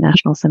Arlington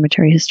National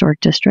Cemetery Historic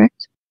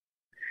District?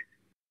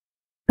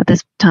 At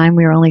this time,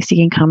 we are only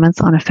seeking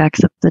comments on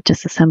effects of the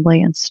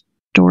disassembly and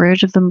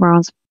storage of the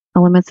bronze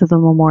elements of the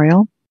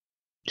memorial.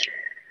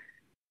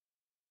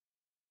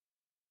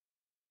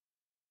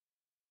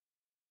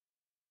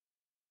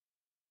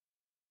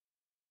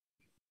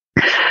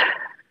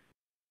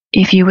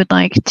 If you would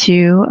like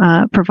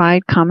to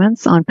provide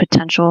comments on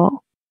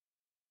potential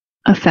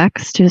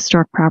effects to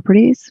historic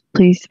properties,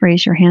 please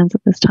raise your hands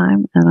at this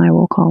time and I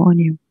will call on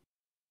you.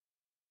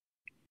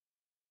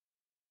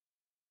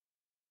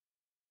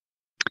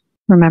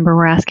 Remember,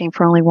 we're asking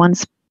for only one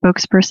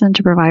spokesperson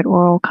to provide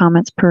oral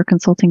comments per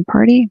consulting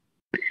party.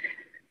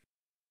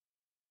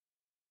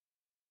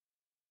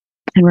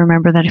 And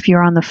remember that if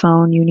you're on the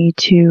phone, you need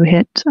to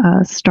hit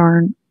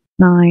 *9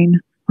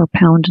 or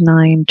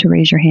 #9 to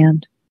raise your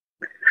hand.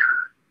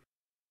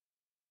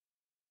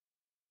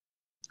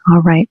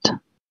 All right.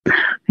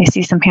 I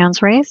see some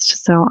hands raised,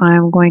 so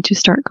I'm going to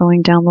start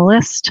going down the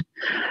list.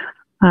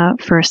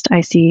 First,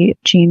 I see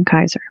Jean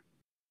Kaiser.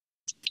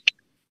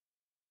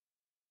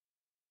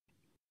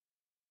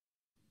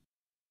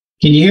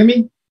 Can you hear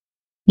me?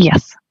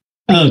 Yes.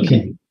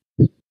 Okay.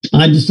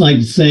 I'd just like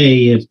to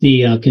say if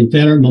the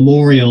Confederate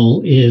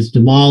Memorial is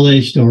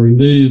demolished or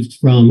removed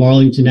from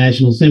Arlington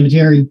National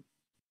Cemetery,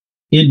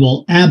 it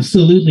will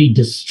absolutely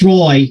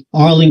destroy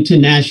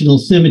Arlington National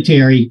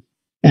Cemetery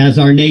as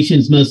our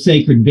nation's most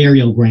sacred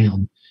burial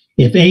ground.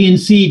 If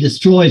ANC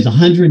destroys a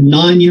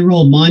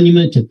 109-year-old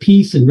monument to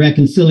peace and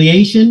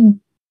reconciliation,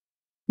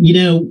 you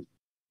know,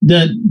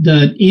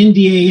 the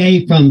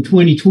NDAA from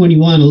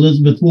 2021,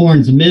 Elizabeth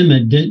Warren's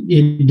amendment,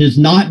 it does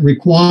not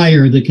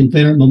require the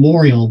Confederate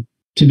Memorial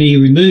to be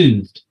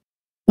removed.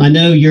 I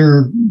know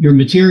your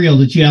material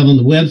that you have on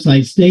the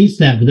website states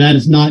that, but that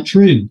is not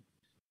true.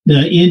 The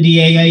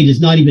NDAA does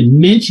not even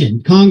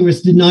mention,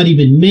 Congress did not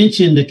even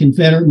mention the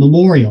Confederate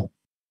Memorial.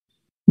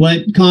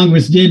 What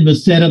Congress did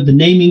was set up the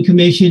Naming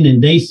Commission,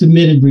 and they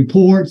submitted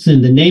reports,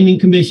 and the Naming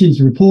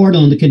Commission's report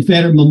on the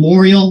Confederate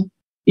Memorial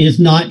is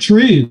not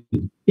true.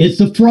 It's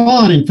a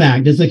fraud, in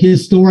fact. It's a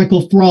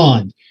historical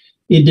fraud.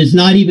 It does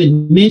not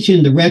even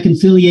mention the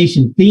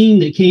reconciliation theme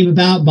that came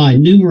about by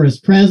numerous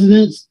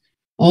presidents.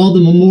 All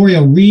the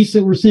memorial wreaths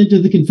that were sent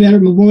to the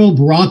Confederate Memorial,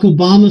 Barack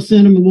Obama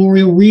sent a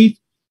memorial wreath.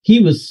 He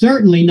was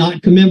certainly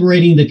not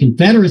commemorating the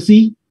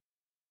Confederacy.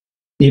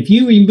 If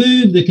you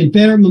remove the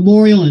Confederate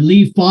Memorial and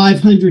leave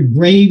 500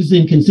 graves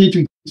in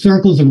concentric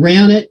circles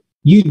around it,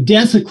 you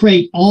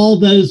desecrate all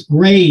those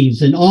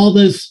graves and all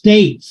those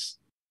states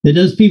that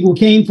those people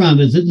came from.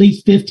 Is at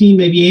least 15,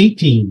 maybe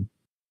 18.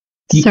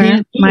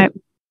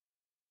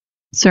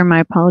 Sir, my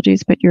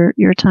apologies, but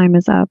your time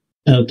is up.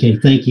 Okay,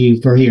 thank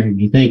you for hearing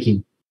me. Thank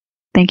you.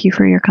 Thank you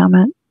for your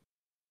comment.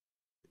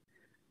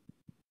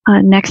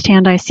 Next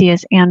hand I see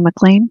is Ann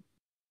McLean.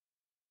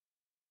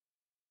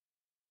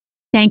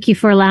 Thank you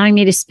for allowing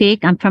me to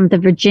speak. I'm from the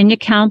Virginia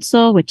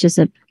Council, which is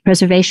a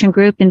preservation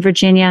group in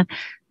Virginia.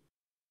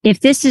 If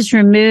this is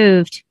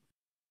removed,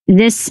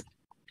 this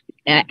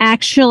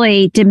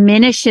actually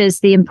diminishes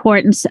the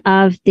importance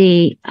of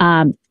the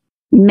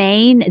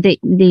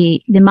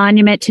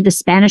monument to the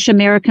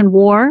Spanish-American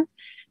War,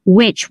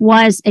 which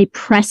was a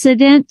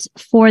precedent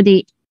for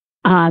the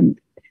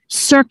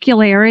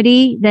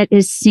circularity that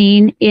is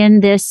seen in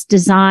this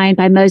design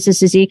by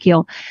Moses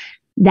Ezekiel.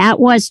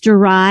 That was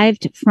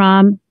derived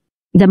from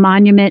the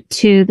monument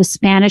to the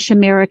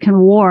Spanish-American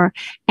War.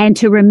 And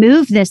to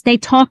remove this, they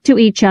talk to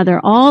each other.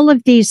 All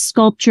of these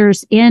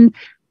sculptures in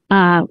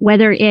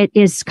whether it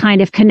is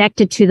kind of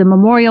connected to the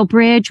Memorial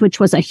Bridge, which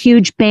was a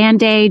huge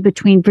Band-Aid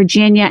between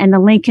Virginia and the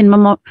Lincoln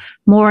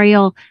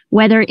Memorial,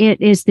 whether it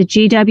is the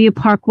GW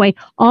Parkway,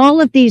 all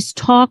of these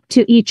talk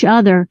to each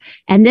other.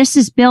 And this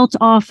is built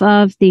off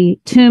of the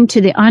Tomb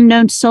to the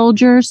Unknown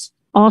Soldiers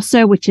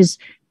also, which is,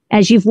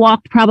 as you've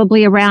walked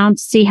probably around,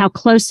 see how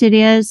close it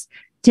is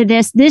to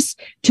this.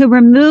 To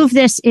remove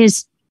this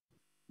is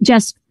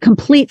just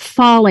complete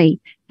folly.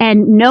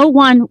 And no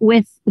one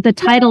with the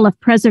title of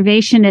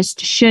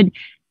preservationist should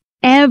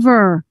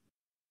ever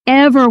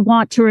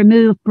want to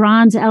remove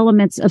bronze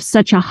elements of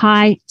such a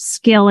high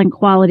skill and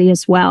quality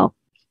as well.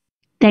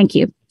 Thank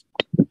you.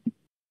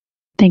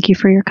 Thank you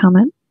for your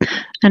comment.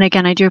 And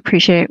again, I do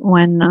appreciate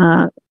when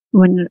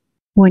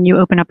you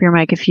open up your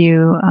mic, if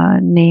you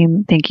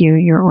thank you,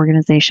 your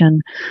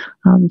organization,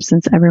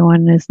 since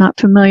everyone is not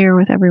familiar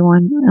with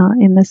everyone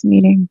in this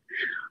meeting.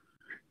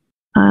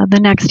 The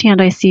next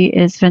hand I see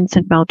is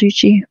Vincent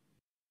Balducci.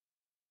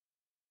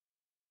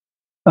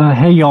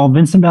 Hey, y'all.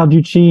 Vincent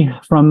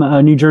Balducci from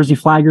New Jersey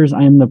Flaggers.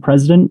 I am the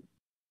president.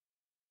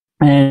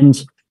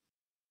 And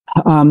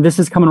this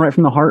is coming right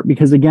from the heart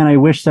because, again, I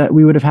wish that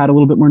we would have had a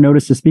little bit more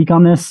notice to speak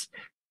on this.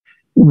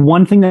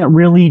 One thing that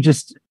really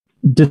just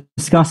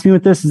disgusts me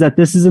with this is that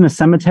this is in a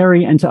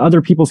cemetery, and to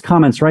other people's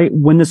comments, right?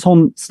 When this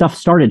whole stuff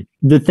started,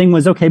 the thing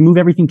was, okay, move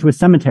everything to a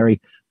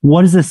cemetery.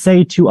 What does this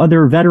say to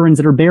other veterans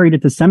that are buried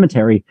at the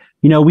cemetery?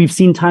 You know, we've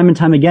seen time and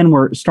time again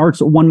where it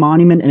starts at one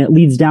monument and it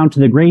leads down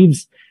to the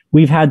graves.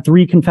 We've had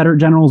 3 Confederate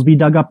generals be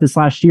dug up this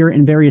last year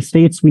in various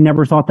states. We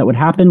never thought that would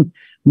happen.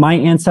 My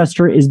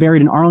ancestor is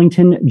buried in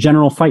Arlington,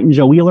 General Fightin'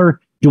 Joe Wheeler.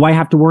 Do I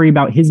have to worry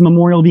about his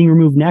memorial being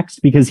removed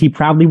next because he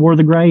proudly wore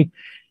the gray?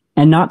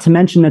 And not to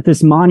mention that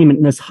this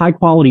monument, this high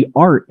quality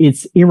art,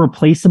 it's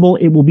irreplaceable.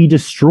 It will be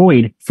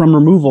destroyed from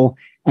removal.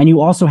 And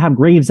you also have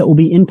graves that will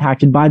be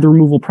impacted by the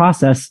removal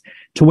process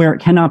to where it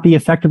cannot be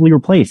effectively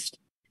replaced.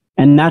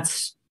 And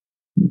that's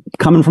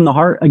coming from the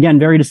heart. Again,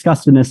 very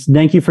disgusted in this.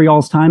 Thank you for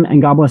y'all's time,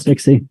 and God bless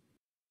Dixie.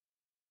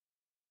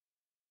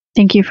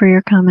 Thank you for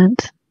your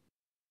comment.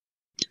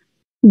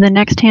 The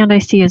next hand I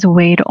see is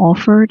Wade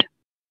Alford.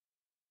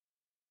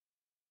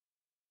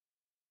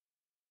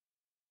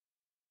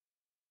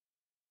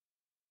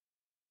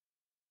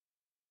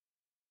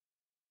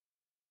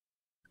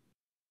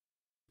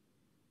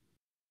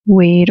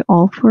 Wade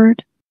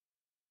Alford.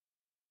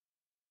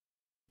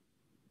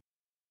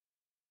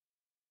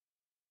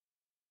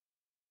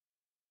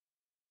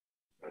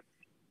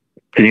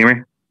 Can you hear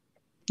me?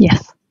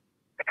 Yes.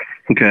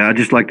 Okay, I'd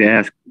just like to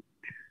ask,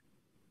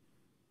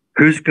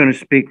 who's going to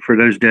speak for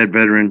those dead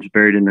veterans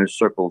buried in those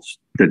circles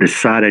that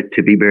decided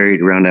to be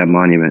buried around that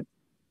monument?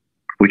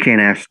 We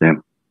can't ask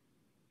them.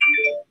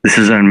 This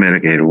is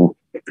unmitigatable.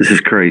 This is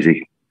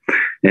crazy.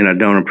 And I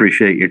don't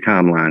appreciate your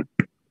timeline.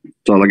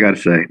 That's all I got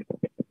to say.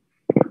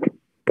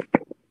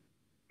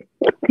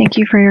 Thank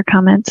you for your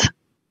comments.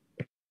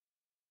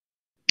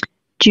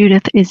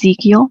 Judith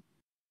Ezekiel.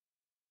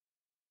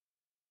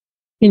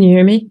 Can you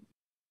hear me?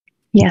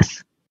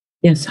 Yes.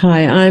 Yes.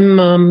 Hi, I'm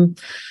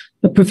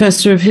a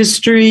professor of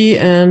history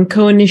and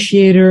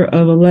co-initiator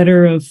of a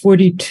letter of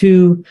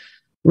 42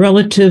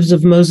 relatives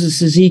of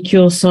Moses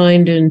Ezekiel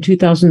signed in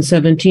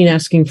 2017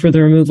 asking for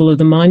the removal of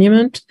the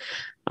monument.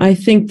 I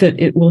think that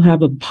it will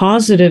have a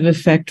positive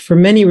effect for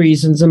many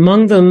reasons,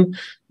 among them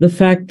the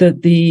fact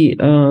that the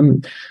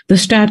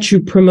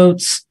statute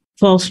promotes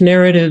false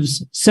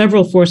narratives,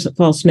 several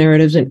false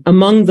narratives, and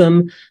among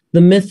them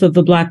the myth of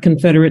the Black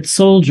Confederate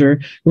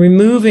soldier.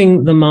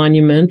 Removing the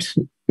monument,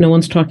 no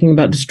one's talking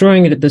about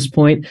destroying it at this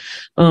point,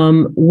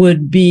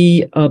 would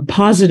be a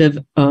positive.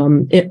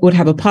 It would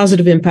have a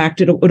positive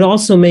impact. It would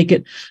also make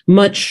it a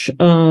much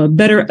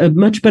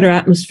better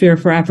atmosphere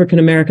for African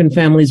American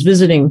families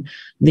visiting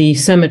the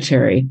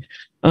cemetery.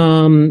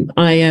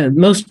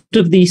 Most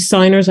of the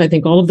signers, I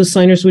think all of the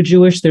signers were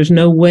Jewish. There's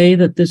no way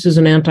that this is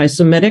an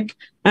anti-Semitic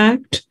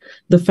act.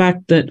 The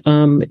fact that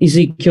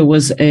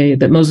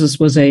that Moses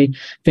was a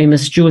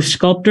famous Jewish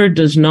sculptor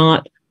does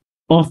not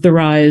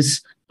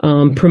authorize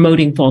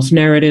promoting false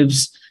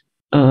narratives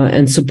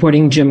and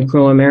supporting Jim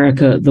Crow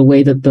America the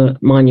way that the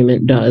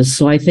monument does.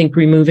 So I think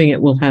removing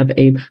it will have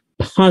a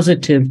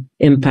positive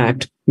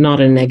impact, not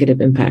a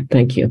negative impact.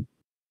 Thank you.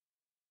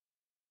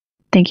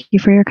 Thank you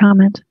for your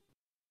comment.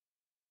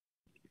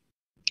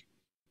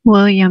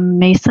 William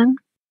Mason.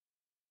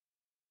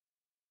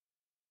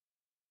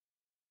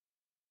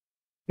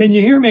 Can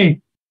you hear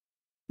me?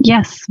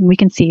 Yes, we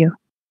can see you.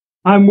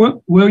 I'm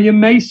William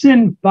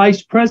Mason,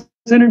 Vice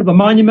President of the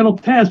Monumental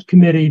Task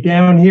Committee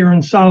down here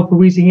in South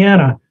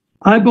Louisiana.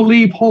 I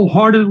believe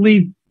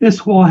wholeheartedly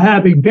this will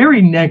have a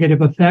very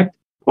negative effect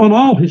on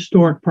all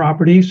historic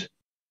properties,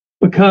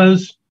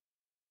 because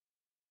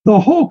the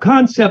whole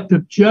concept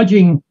of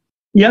judging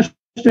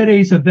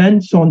yesterday's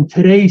events on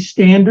today's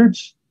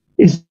standards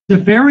is a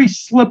very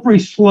slippery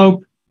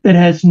slope that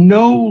has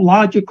no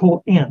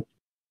logical end.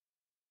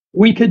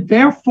 We could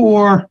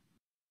therefore,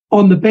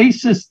 on the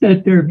basis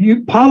that their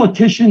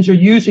politicians are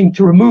using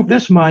to remove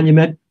this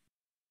monument,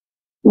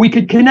 we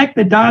could connect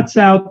the dots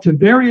out to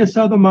various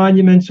other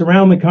monuments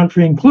around the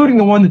country, including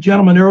the one the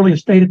gentleman earlier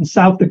stated in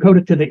South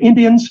Dakota to the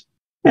Indians.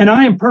 And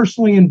I am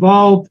personally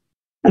involved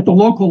at the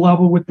local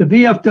level with the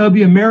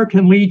VFW,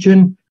 American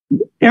Legion,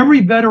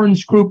 every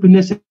veterans group in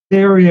this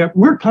area.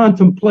 We're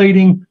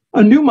contemplating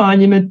a new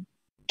monument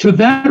to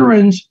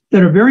veterans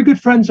that are very good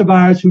friends of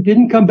ours who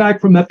didn't come back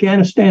from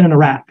Afghanistan and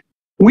Iraq.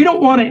 We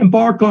don't want to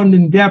embark on an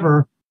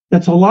endeavor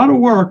that's a lot of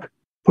work,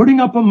 putting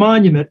up a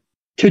monument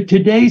to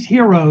today's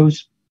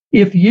heroes,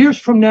 if years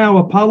from now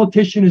a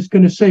politician is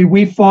going to say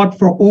we fought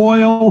for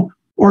oil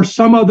or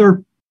some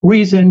other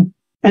reason,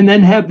 and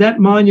then have that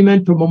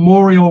monument or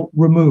memorial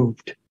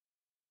removed.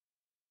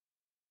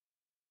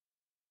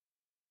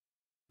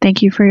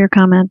 Thank you for your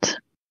comment.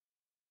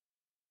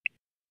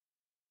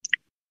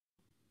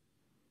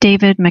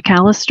 David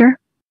McAllister.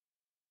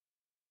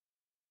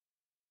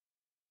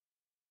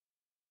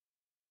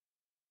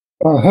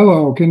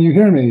 Hello, can you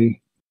hear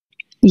me?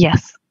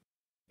 Yes.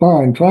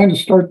 Fine. Trying to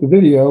start the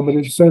video, but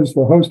it says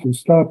the host has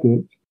stopped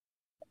it.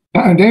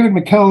 I'm David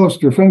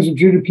McAllister, Friends of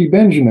Judah P.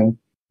 Benjamin.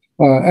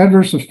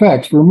 Adverse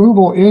effects.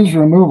 Removal is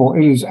removal.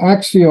 It is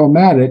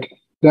axiomatic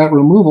that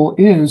removal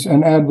is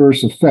an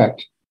adverse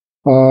effect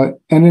and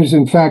is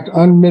in fact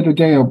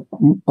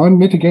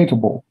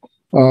unmitigatable.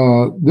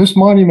 This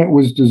monument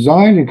was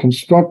designed and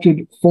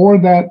constructed for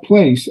that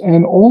place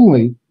and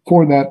only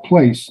for that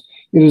place.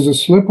 It is a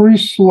slippery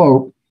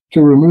slope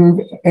to remove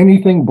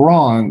anything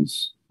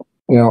bronze,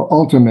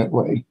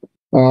 ultimately.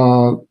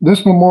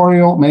 This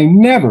memorial may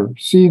never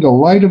see the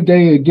light of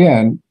day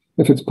again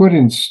if it's put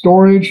in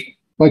storage,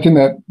 like in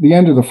the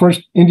end of the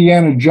first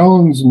Indiana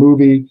Jones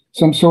movie,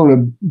 some sort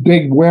of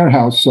big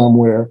warehouse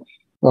somewhere.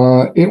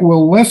 It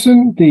will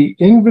lessen the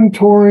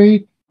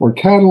inventory or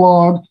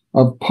catalog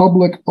of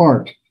public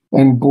art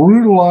and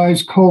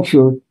brutalize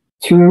culture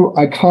through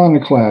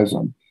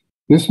iconoclasm.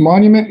 This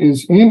monument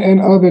is in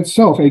and of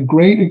itself a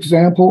great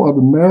example of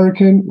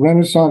American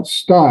Renaissance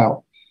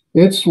style.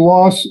 Its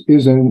loss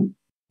is an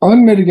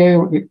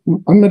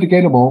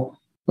unmitigatable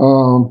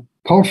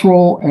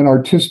cultural and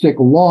artistic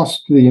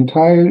loss to the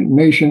entire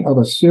nation of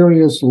a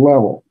serious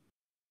level.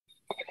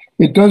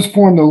 It does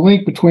form the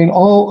link between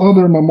all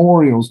other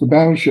memorials, the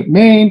Battleship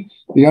Maine,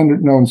 the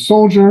Unknown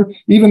Soldier,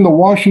 even the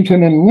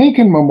Washington and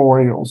Lincoln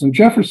memorials and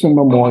Jefferson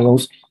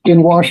memorials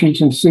in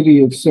Washington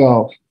City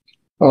itself.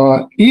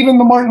 Even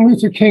the Martin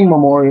Luther King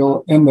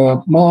Memorial in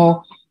the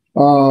mall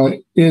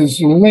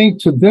is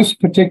linked to this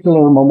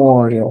particular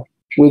memorial.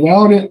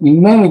 Without it,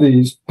 none of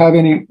these have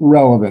any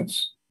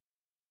relevance.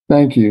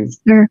 Thank you.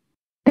 Sure.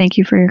 Thank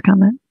you for your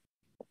comment.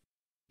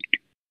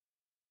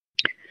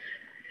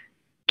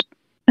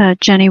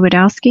 Jenny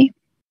Wadowski.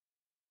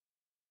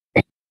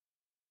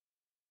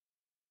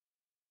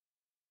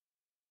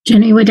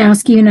 Jenny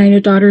Wadowski,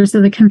 United Daughters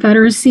of the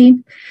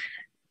Confederacy.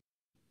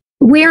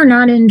 We are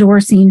not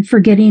endorsing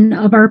forgetting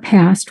of our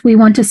past. We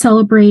want to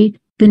celebrate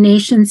the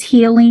nation's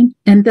healing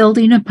and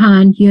building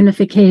upon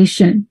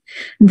unification.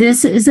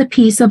 This is a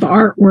piece of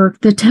artwork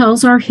that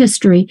tells our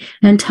history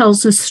and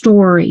tells a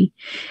story.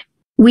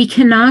 We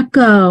cannot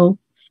go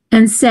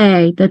and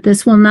say that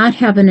this will not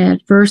have an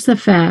adverse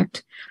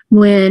effect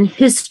when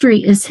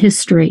history is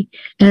history,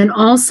 and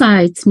all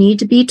sides need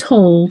to be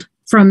told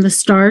from the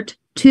start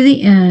to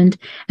the end,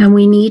 and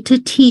we need to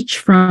teach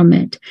from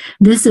it.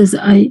 This is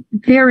a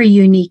very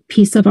unique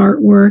piece of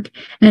artwork,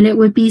 and it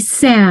would be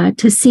sad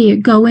to see it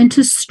go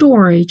into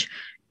storage,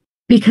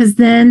 because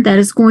then that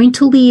is going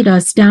to lead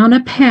us down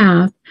a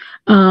path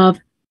of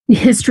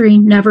history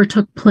never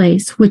took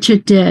place, which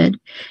it did.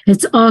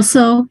 It's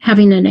also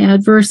having an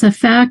adverse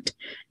effect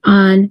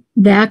on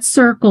that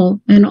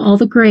circle and all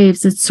the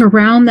graves that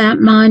surround that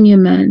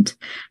monument.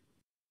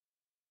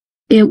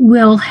 It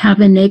will have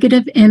a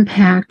negative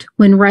impact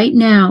when right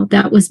now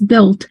that was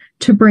built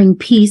to bring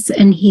peace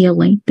and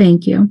healing.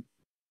 Thank you.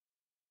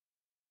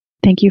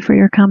 Thank you for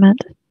your comment.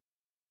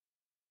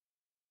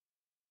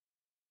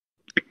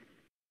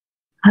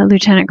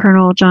 Lieutenant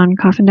Colonel John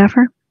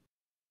Coffindaffer.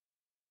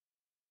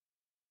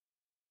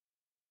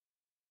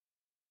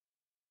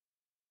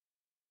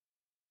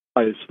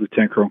 Hi, this is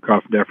Lieutenant Colonel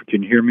Coffindaffer.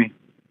 Can you hear me?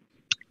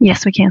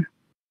 Yes, we can.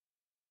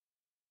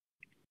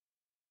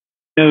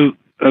 No.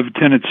 I've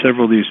attended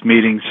several of these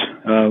meetings.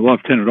 Well,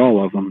 I've attended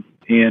all of them.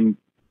 And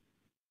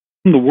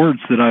the words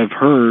that I've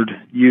heard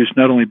used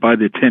not only by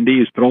the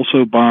attendees, but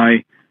also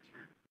by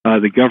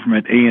the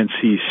government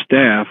ANC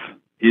staff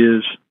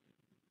is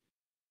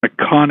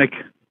iconic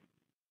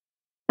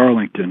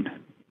Arlington,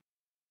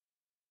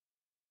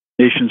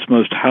 nation's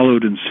most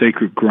hallowed and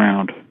sacred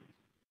ground.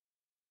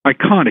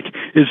 Iconic.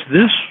 Is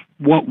this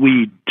what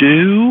we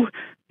do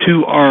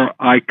to our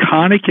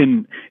iconic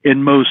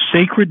and most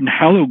sacred and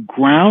hallowed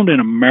ground in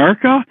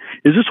America?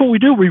 Is this what we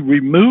do? We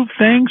remove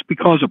things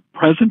because of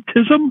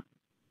presentism?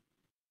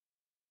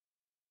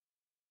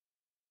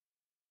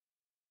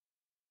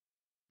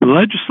 The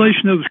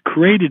legislation that was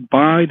created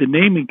by the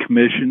Naming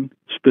Commission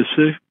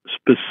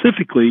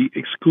specifically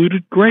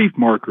excluded grave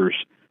markers.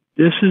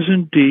 This is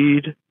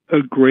indeed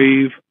a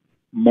grave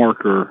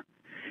marker.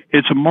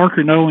 It's a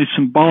marker not only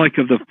symbolic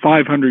of the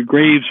 500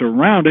 graves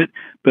around it,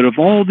 but of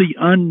all the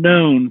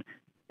unknown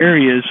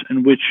areas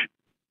in which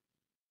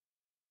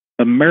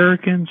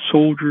American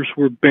soldiers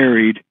were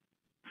buried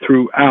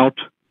throughout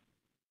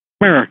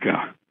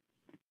America.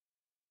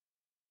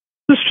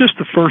 This is just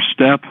the first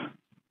step.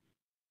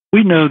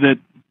 We know that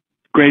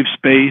grave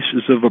space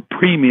is of a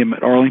premium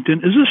at Arlington.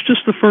 Is this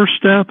just the first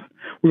step?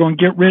 We're going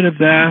to get rid of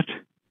that,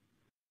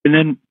 and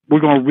then we're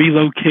going to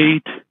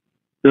relocate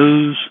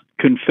those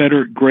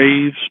Confederate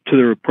graves to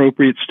their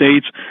appropriate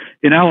states.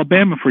 In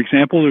Alabama, for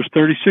example, there's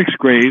 36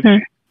 graves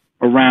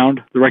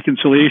around the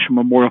Reconciliation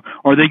Memorial.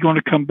 Are they going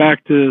to come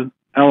back to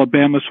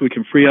Alabama so we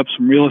can free up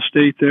some real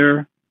estate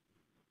there?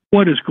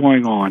 What is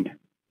going on?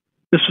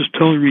 This is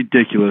totally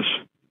ridiculous.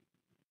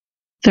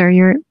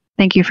 Sir,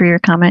 thank you for your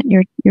comment.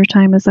 Your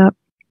time is up.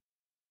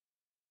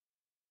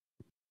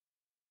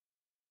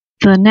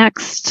 The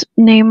next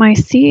name I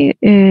see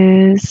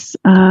is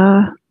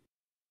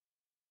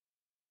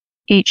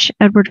H.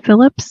 Edward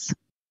Phillips.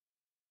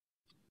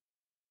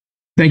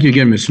 Thank you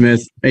again, Ms.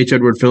 Smith. H.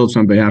 Edward Phillips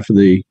on behalf of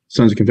the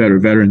Sons of Confederate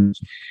Veterans.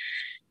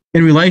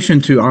 In relation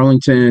to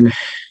Arlington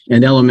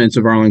and elements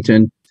of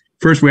Arlington,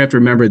 first we have to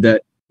remember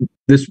that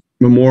this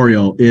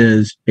memorial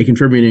is a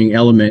contributing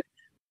element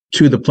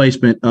to the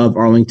placement of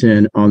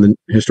Arlington on the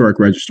historic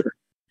register.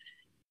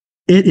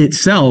 It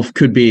itself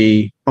could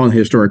be on the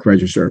historic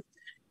register.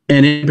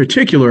 And in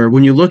particular,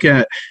 when you look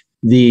at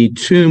the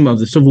Tomb of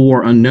the Civil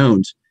War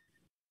Unknowns,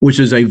 which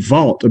is a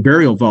vault, a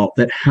burial vault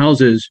that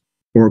houses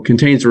or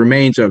contains the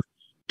remains of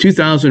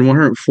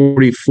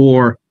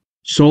 2,144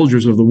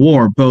 soldiers of the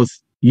war, both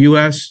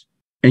U.S.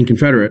 and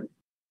Confederate.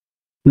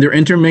 They're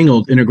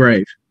intermingled in a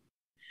grave.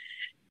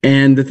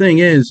 And the thing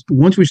is,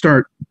 once we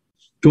start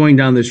going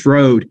down this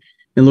road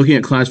and looking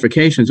at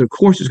classifications, of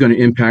course it's going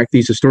to impact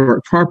these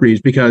historic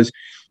properties, because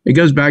it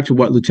goes back to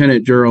what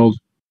Lieutenant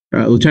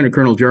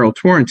Colonel Gerald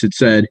Torrance had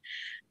said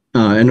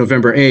on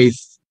November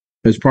 8th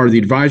as part of the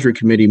advisory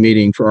committee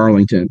meeting for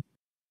Arlington.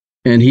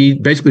 And he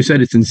basically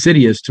said it's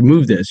insidious to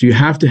move this. You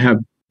have to have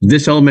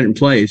this element in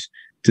place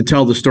to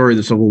tell the story of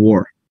the Civil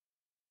War.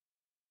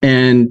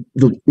 And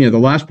the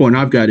last point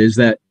I've got is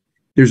that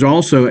there's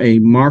also a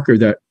marker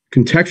that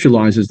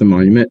contextualizes the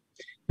monument.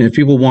 And if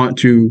people want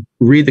to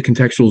read the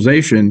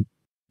contextualization,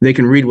 they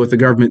can read what the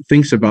government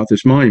thinks about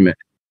this monument.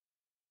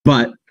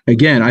 But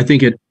again, I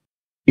think it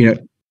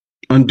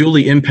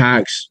unduly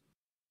impacts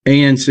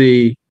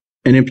ANC,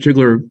 and in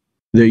particular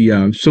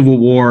the Civil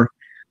War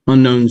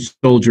Unknown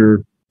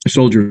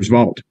Soldier's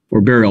Vault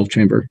or Burial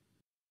Chamber.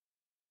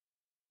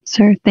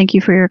 Sir, thank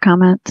you for your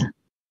comment.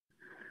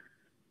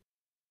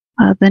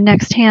 The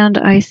next hand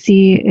I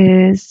see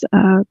is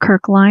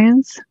Kirk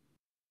Lyons.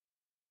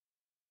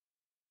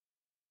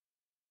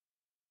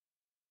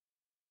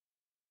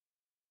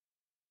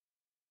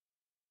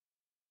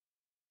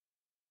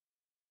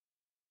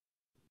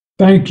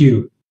 Thank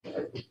you.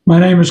 My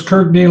name is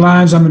Kirk D.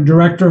 Lyons. I'm the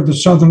director of the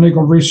Southern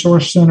Eagle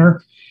Resource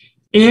Center.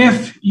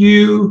 If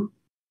you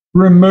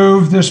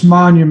remove this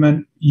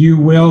monument, you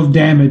will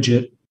damage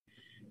it.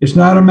 It's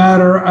not a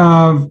matter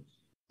of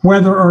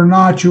whether or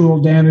not you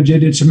will damage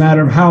it. It's a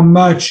matter of how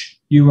much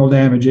you will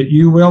damage it.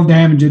 You will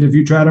damage it if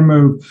you try to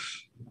move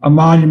a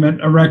monument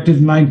erected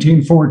in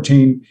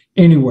 1914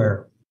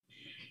 anywhere.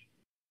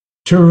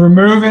 To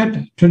remove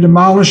it, to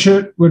demolish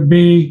it, would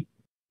be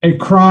a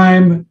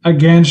crime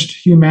against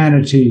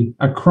humanity,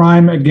 a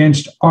crime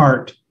against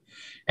art,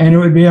 and it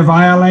would be a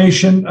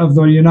violation of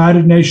the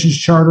United Nations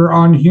Charter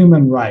on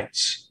Human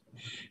Rights,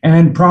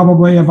 and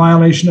probably a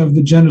violation of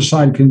the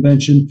Genocide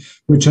Convention,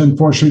 which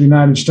unfortunately the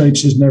United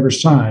States has never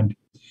signed.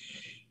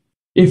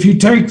 If you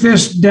take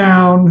this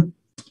down,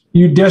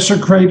 you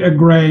desecrate a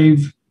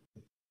grave,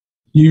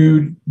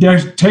 you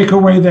take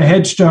away the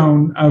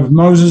headstone of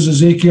Moses,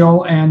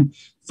 Ezekiel, and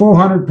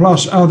 400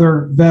 plus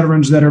other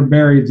veterans that are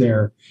buried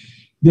there.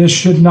 This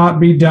should not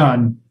be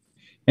done,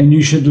 and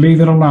you should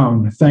leave it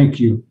alone. Thank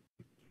you.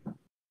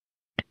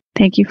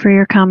 Thank you for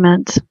your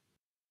comment.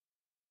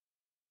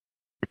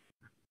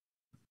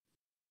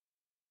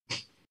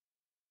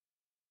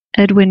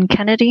 Edwin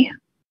Kennedy.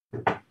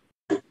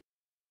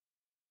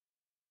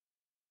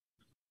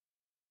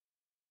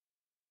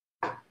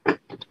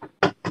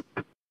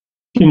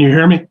 Can you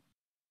hear me?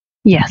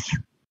 Yes.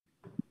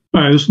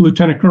 Hi, this is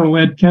Lieutenant Colonel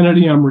Ed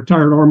Kennedy. I'm a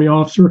retired Army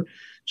officer.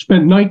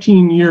 Spent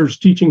 19 years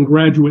teaching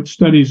graduate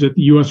studies at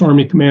the U.S.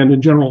 Army Command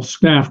and General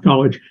Staff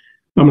College.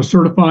 I'm a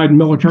certified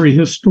military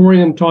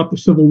historian, taught the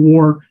Civil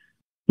War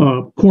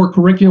core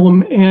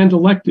curriculum and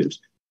electives.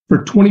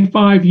 For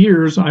 25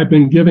 years, I've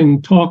been giving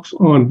talks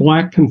on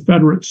Black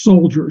Confederate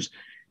soldiers,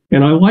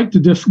 and I like to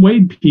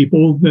dissuade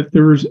people that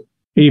there's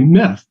a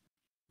myth.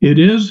 It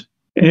is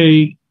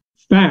a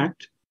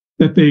fact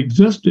that they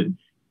existed.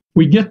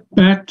 We get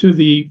back to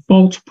the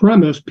false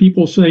premise.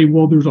 People say,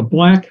 well, there's a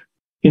Black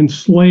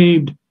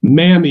enslaved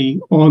mammy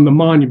on the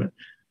monument.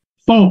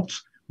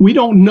 False. We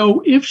don't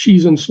know if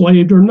she's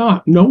enslaved or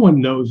not. No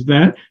one knows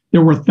that.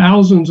 There were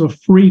thousands of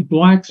freed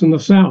Blacks in the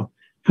South.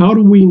 How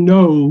do we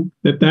know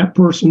that that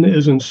person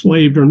is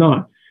enslaved or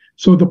not?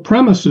 So the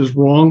premise is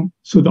wrong.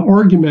 So the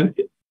argument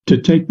to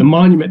take the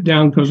monument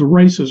down because of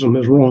racism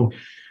is wrong.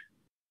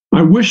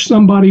 I wish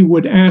somebody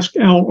would ask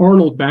Al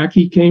Arnold back.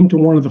 He came to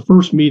one of the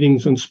first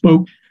meetings and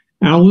spoke.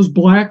 Al is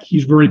Black.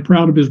 He's very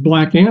proud of his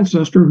Black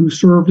ancestor who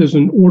served as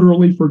an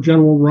orderly for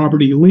General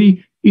Robert E.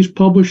 Lee. He's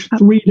published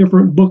 3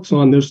 different books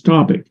on this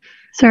topic.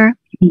 Sir?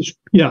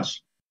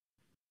 Yes.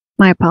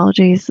 My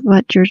apologies,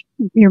 but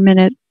your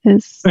minute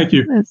is, Thank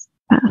you. is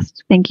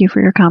passed. Thank you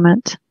for your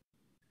comment.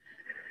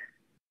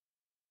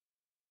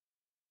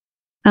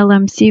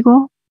 L.M.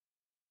 Siegel?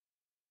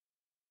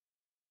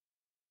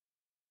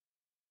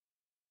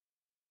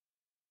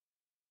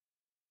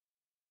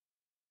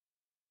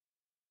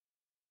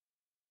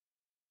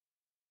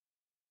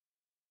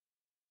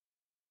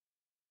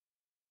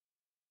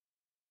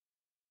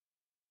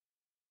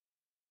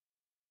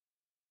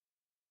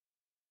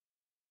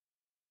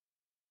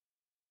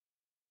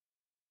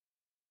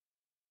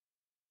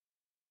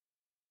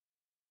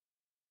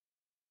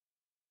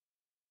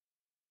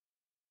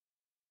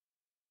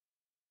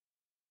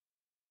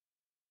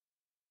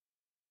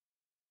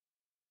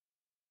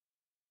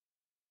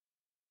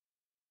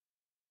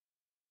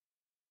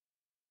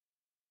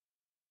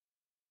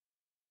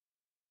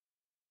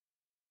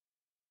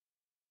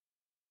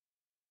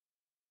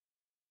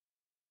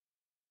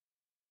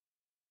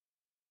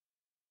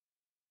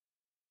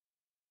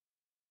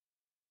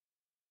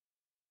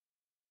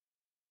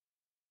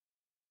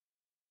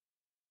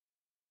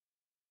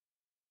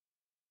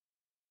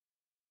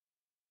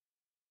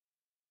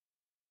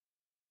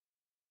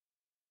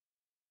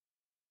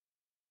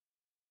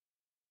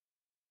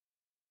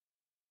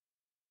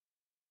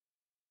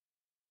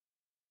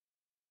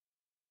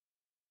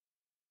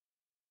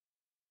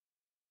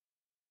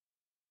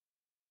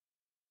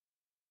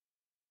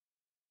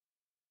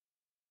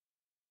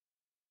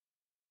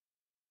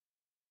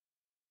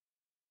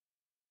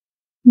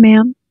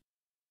 Ma'am?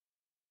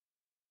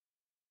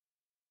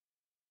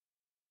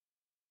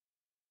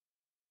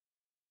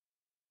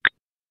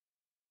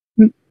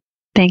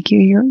 Thank you.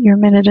 Your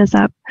minute is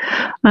up.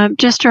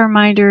 Just a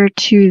reminder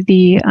to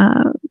the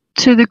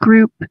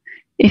group,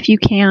 if you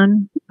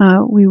can,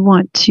 we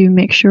want to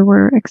make sure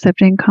we're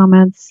accepting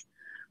comments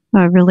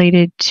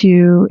related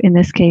to, in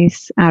this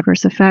case,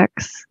 adverse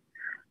effects,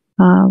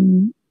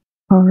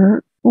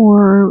 or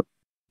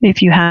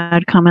if you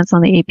had comments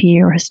on the AP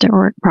or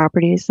historic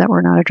properties that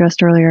were not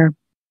addressed earlier.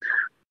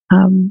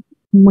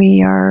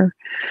 We are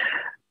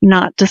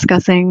not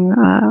discussing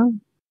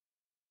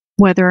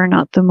whether or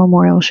not the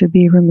memorial should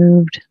be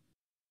removed.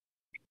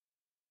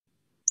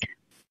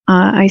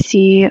 I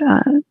see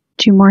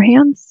 2 more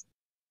hands.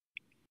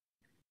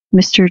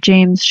 Mr.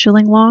 James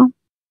Shillinglaw.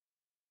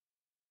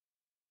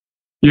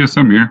 Yes,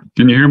 I'm here.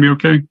 Can you hear me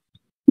okay?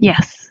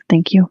 Yes,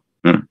 thank you.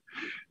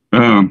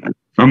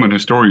 I'm an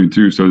historian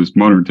too, so this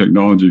modern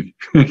technology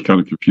kind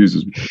of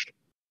confuses me.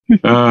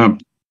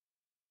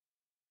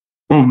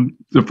 Well,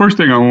 the first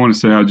thing I want to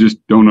say, I just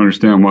don't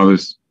understand why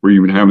we're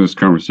even having this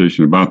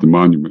conversation about the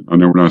monument. I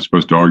know we're not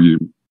supposed to argue,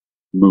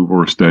 move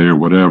or stay or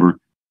whatever.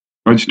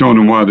 I just don't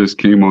know why this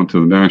came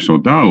onto the national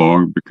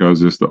dialogue,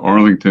 because it's the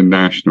Arlington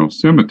National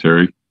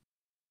Cemetery,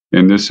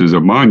 and this is a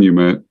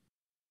monument,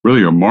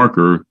 really a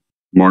marker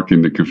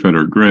marking the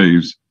Confederate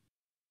graves.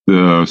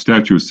 The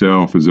statue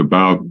itself is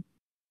about,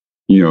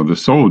 the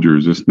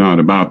soldiers. It's not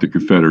about the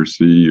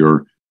Confederacy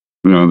or,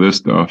 this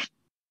stuff.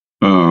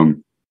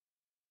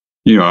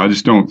 I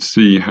just don't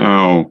see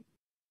how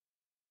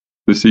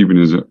this even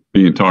is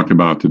being talked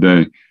about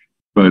today.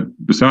 But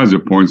besides the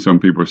point, some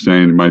people are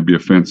saying it might be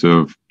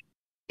offensive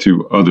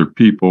to other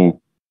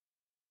people.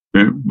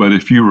 But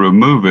if you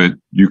remove it,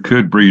 you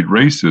could breed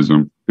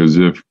racism, because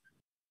if,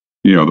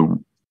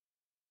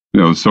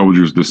 the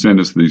soldiers,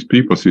 descendants of these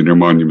people see their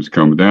monuments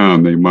come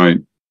down, they might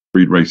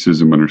breed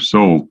racism in their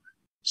soul.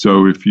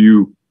 So if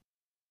you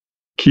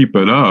keep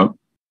it up,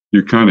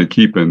 you're kind of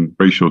keeping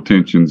racial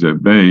tensions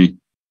at bay.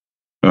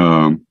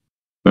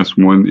 That's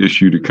one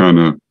issue to kind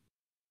of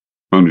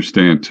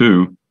understand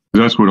too.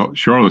 That's what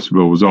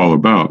Charlottesville was all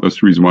about. That's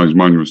the reason why these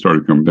monuments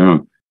started coming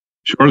down.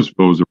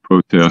 Charlottesville was a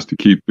protest to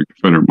keep the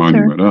Confederate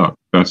monument up.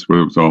 That's what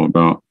it was all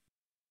about.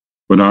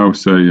 But I would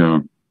say,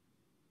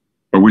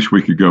 I wish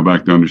we could go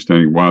back to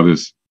understanding why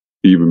this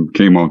even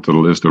came onto the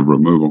list of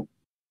removal.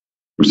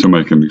 If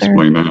somebody can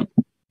explain that.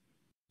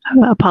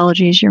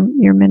 Apologies,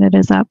 your minute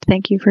is up.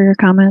 Thank you for your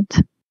comment.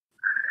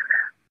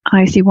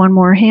 I see one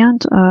more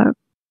hand.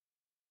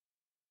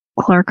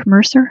 Clark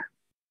Mercer.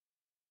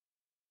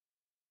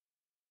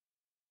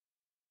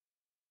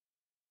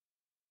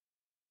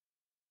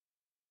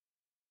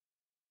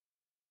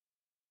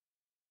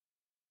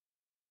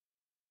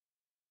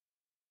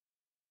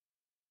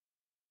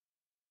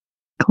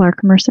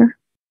 Clark Mercer.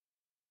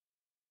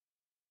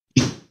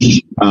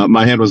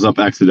 My hand was up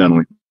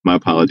accidentally. My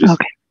apologies.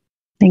 Okay.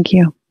 Thank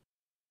you.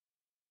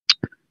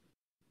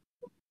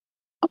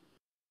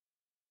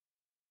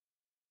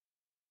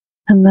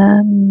 And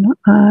then,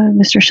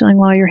 Mr.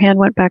 Schillinglaw, your hand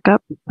went back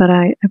up, but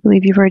I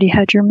believe you've already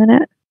had your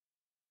minute.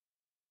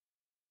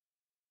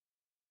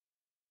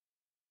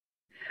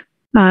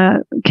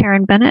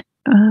 Karen Bennett,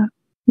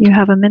 you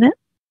have a minute.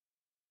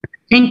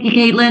 Thank you,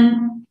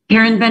 Caitlin.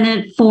 Karen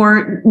Bennett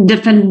for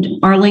Defend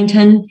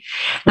Arlington.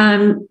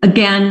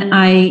 Again,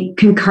 I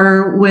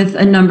concur with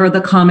a number of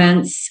the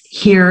comments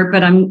here,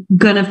 but I'm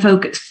going to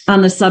focus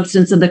on the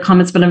substance of the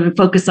comments, but I'm going to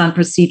focus on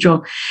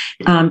procedural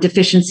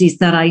deficiencies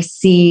that I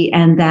see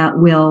and that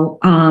will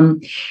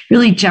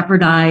really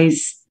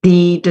jeopardize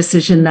the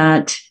decision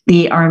that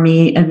the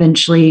Army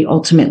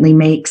ultimately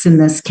makes in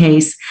this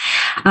case.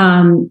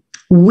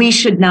 We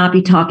should not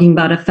be talking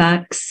about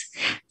effects.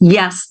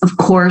 Yes, of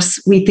course,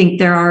 we think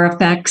there are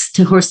effects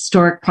to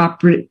historic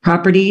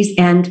properties.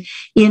 And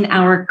in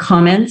our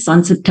comments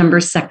on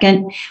September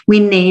 2nd, we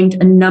named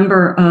a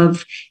number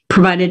of,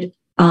 provided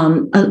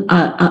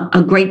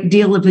a great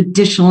deal of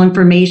additional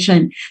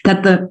information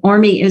that the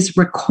Army is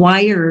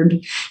required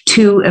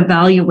to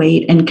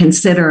evaluate and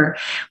consider.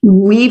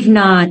 We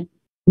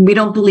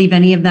don't believe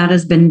any of that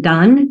has been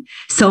done.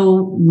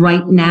 So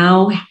right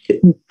now,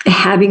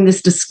 having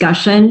this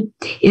discussion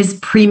is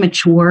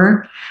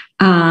premature.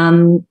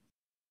 You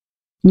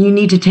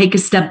need to take a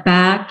step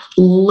back,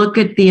 look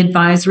at the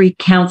Advisory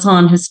Council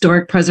on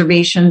Historic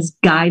Preservation's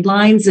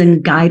guidelines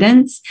and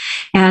guidance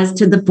as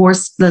to the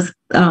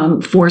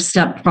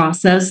four-step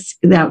process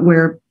that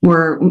we're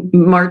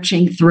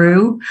marching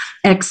through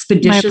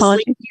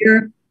expeditiously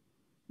here.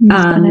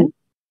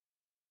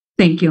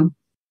 Thank you.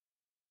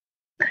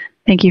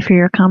 Thank you for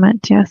your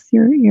comment. Yes,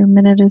 your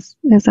minute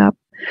is up.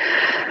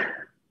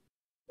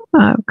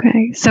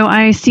 Okay, so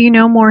I see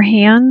no more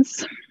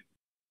hands.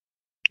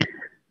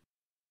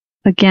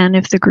 Again,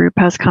 if the group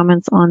has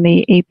comments on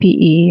the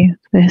APE,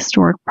 the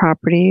historic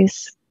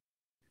properties,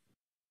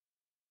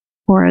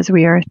 or as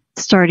we are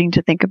starting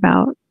to think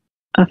about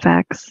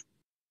effects,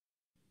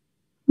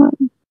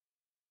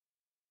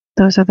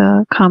 those are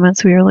the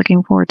comments we are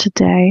looking for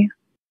today.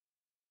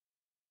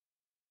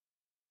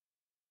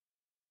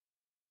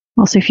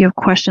 Also, if you have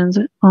questions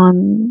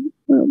on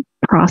the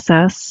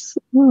process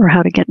or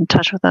how to get in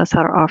touch with us,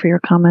 how to offer your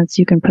comments,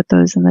 you can put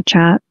those in the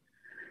chat.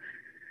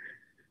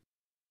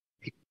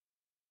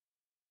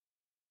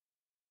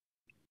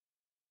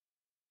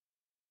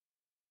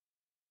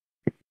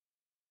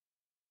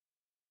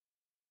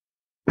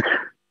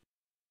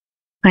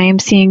 I am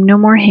seeing no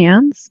more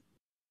hands.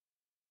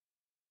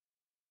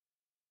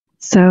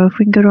 So if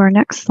we can go to our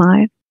next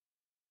slide.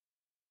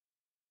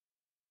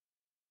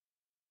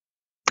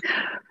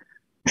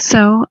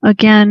 So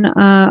again,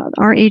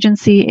 our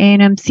agency,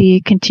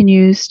 ANMC,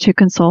 continues to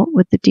consult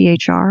with the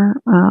DHR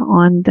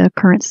on the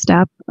current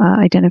step,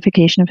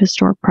 identification of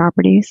historic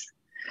properties.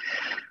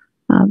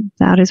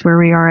 That is where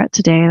we are at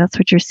today. That's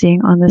what you're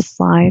seeing on this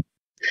slide.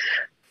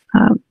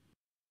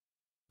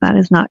 That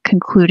is not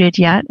concluded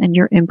yet, and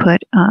your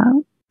input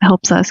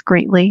helps us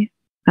greatly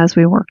as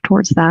we work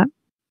towards that.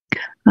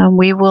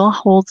 We will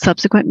hold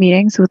subsequent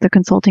meetings with the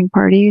consulting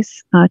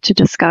parties to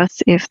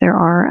discuss if there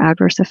are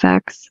adverse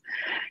effects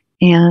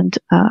and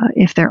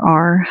if there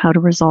are, how to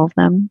resolve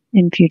them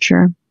in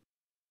future.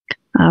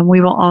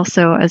 We will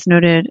also, as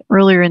noted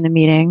earlier in the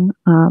meeting,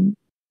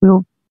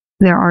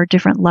 there are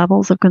different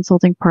levels of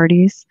consulting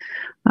parties.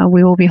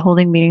 We will be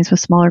holding meetings with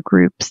smaller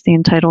groups, the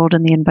entitled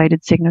and the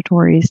invited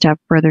signatories, to have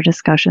further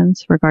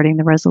discussions regarding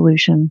the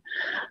resolution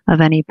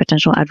of any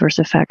potential adverse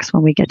effects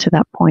when we get to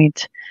that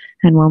point,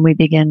 and when we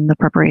begin the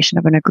preparation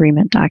of an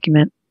agreement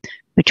document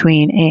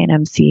between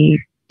ANMC,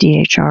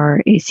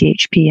 DHR,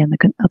 ACHP, and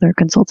the other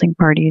consulting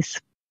parties.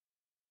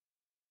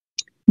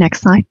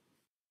 Next slide.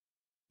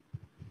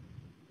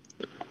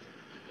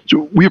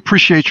 So we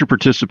appreciate your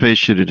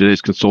participation in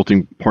today's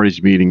consulting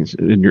parties meetings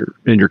and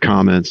your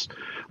comments.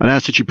 I'd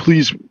ask that you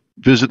please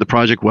visit the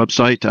project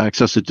website to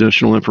access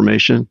additional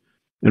information,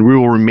 and we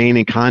will remain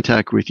in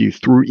contact with you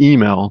through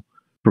email,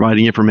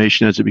 providing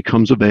information as it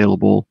becomes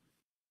available,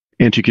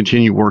 and to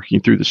continue working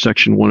through the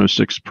Section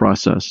 106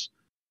 process.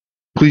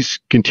 Please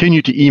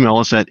continue to email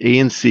us at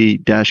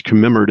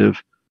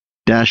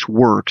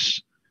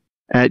anc-commemorative-works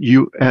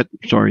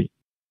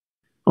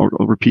I'll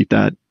repeat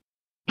that.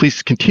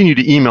 Please continue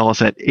to email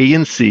us at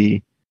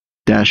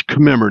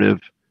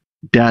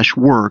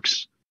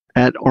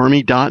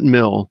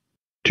anc-commemorative-works@army.mil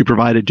to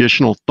provide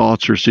additional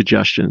thoughts or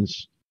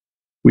suggestions.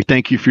 We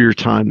thank you for your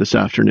time this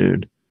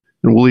afternoon,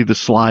 and we'll leave the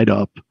slide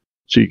up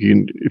so you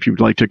can, if you'd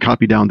like to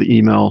copy down the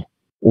email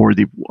or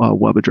the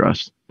web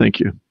address.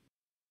 Thank you.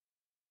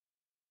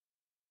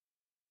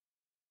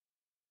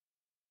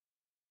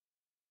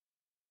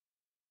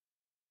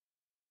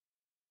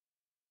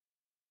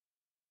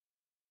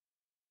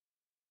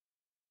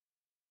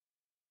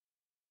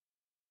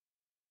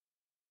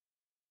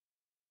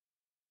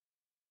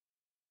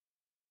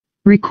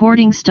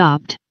 Recording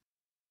stopped.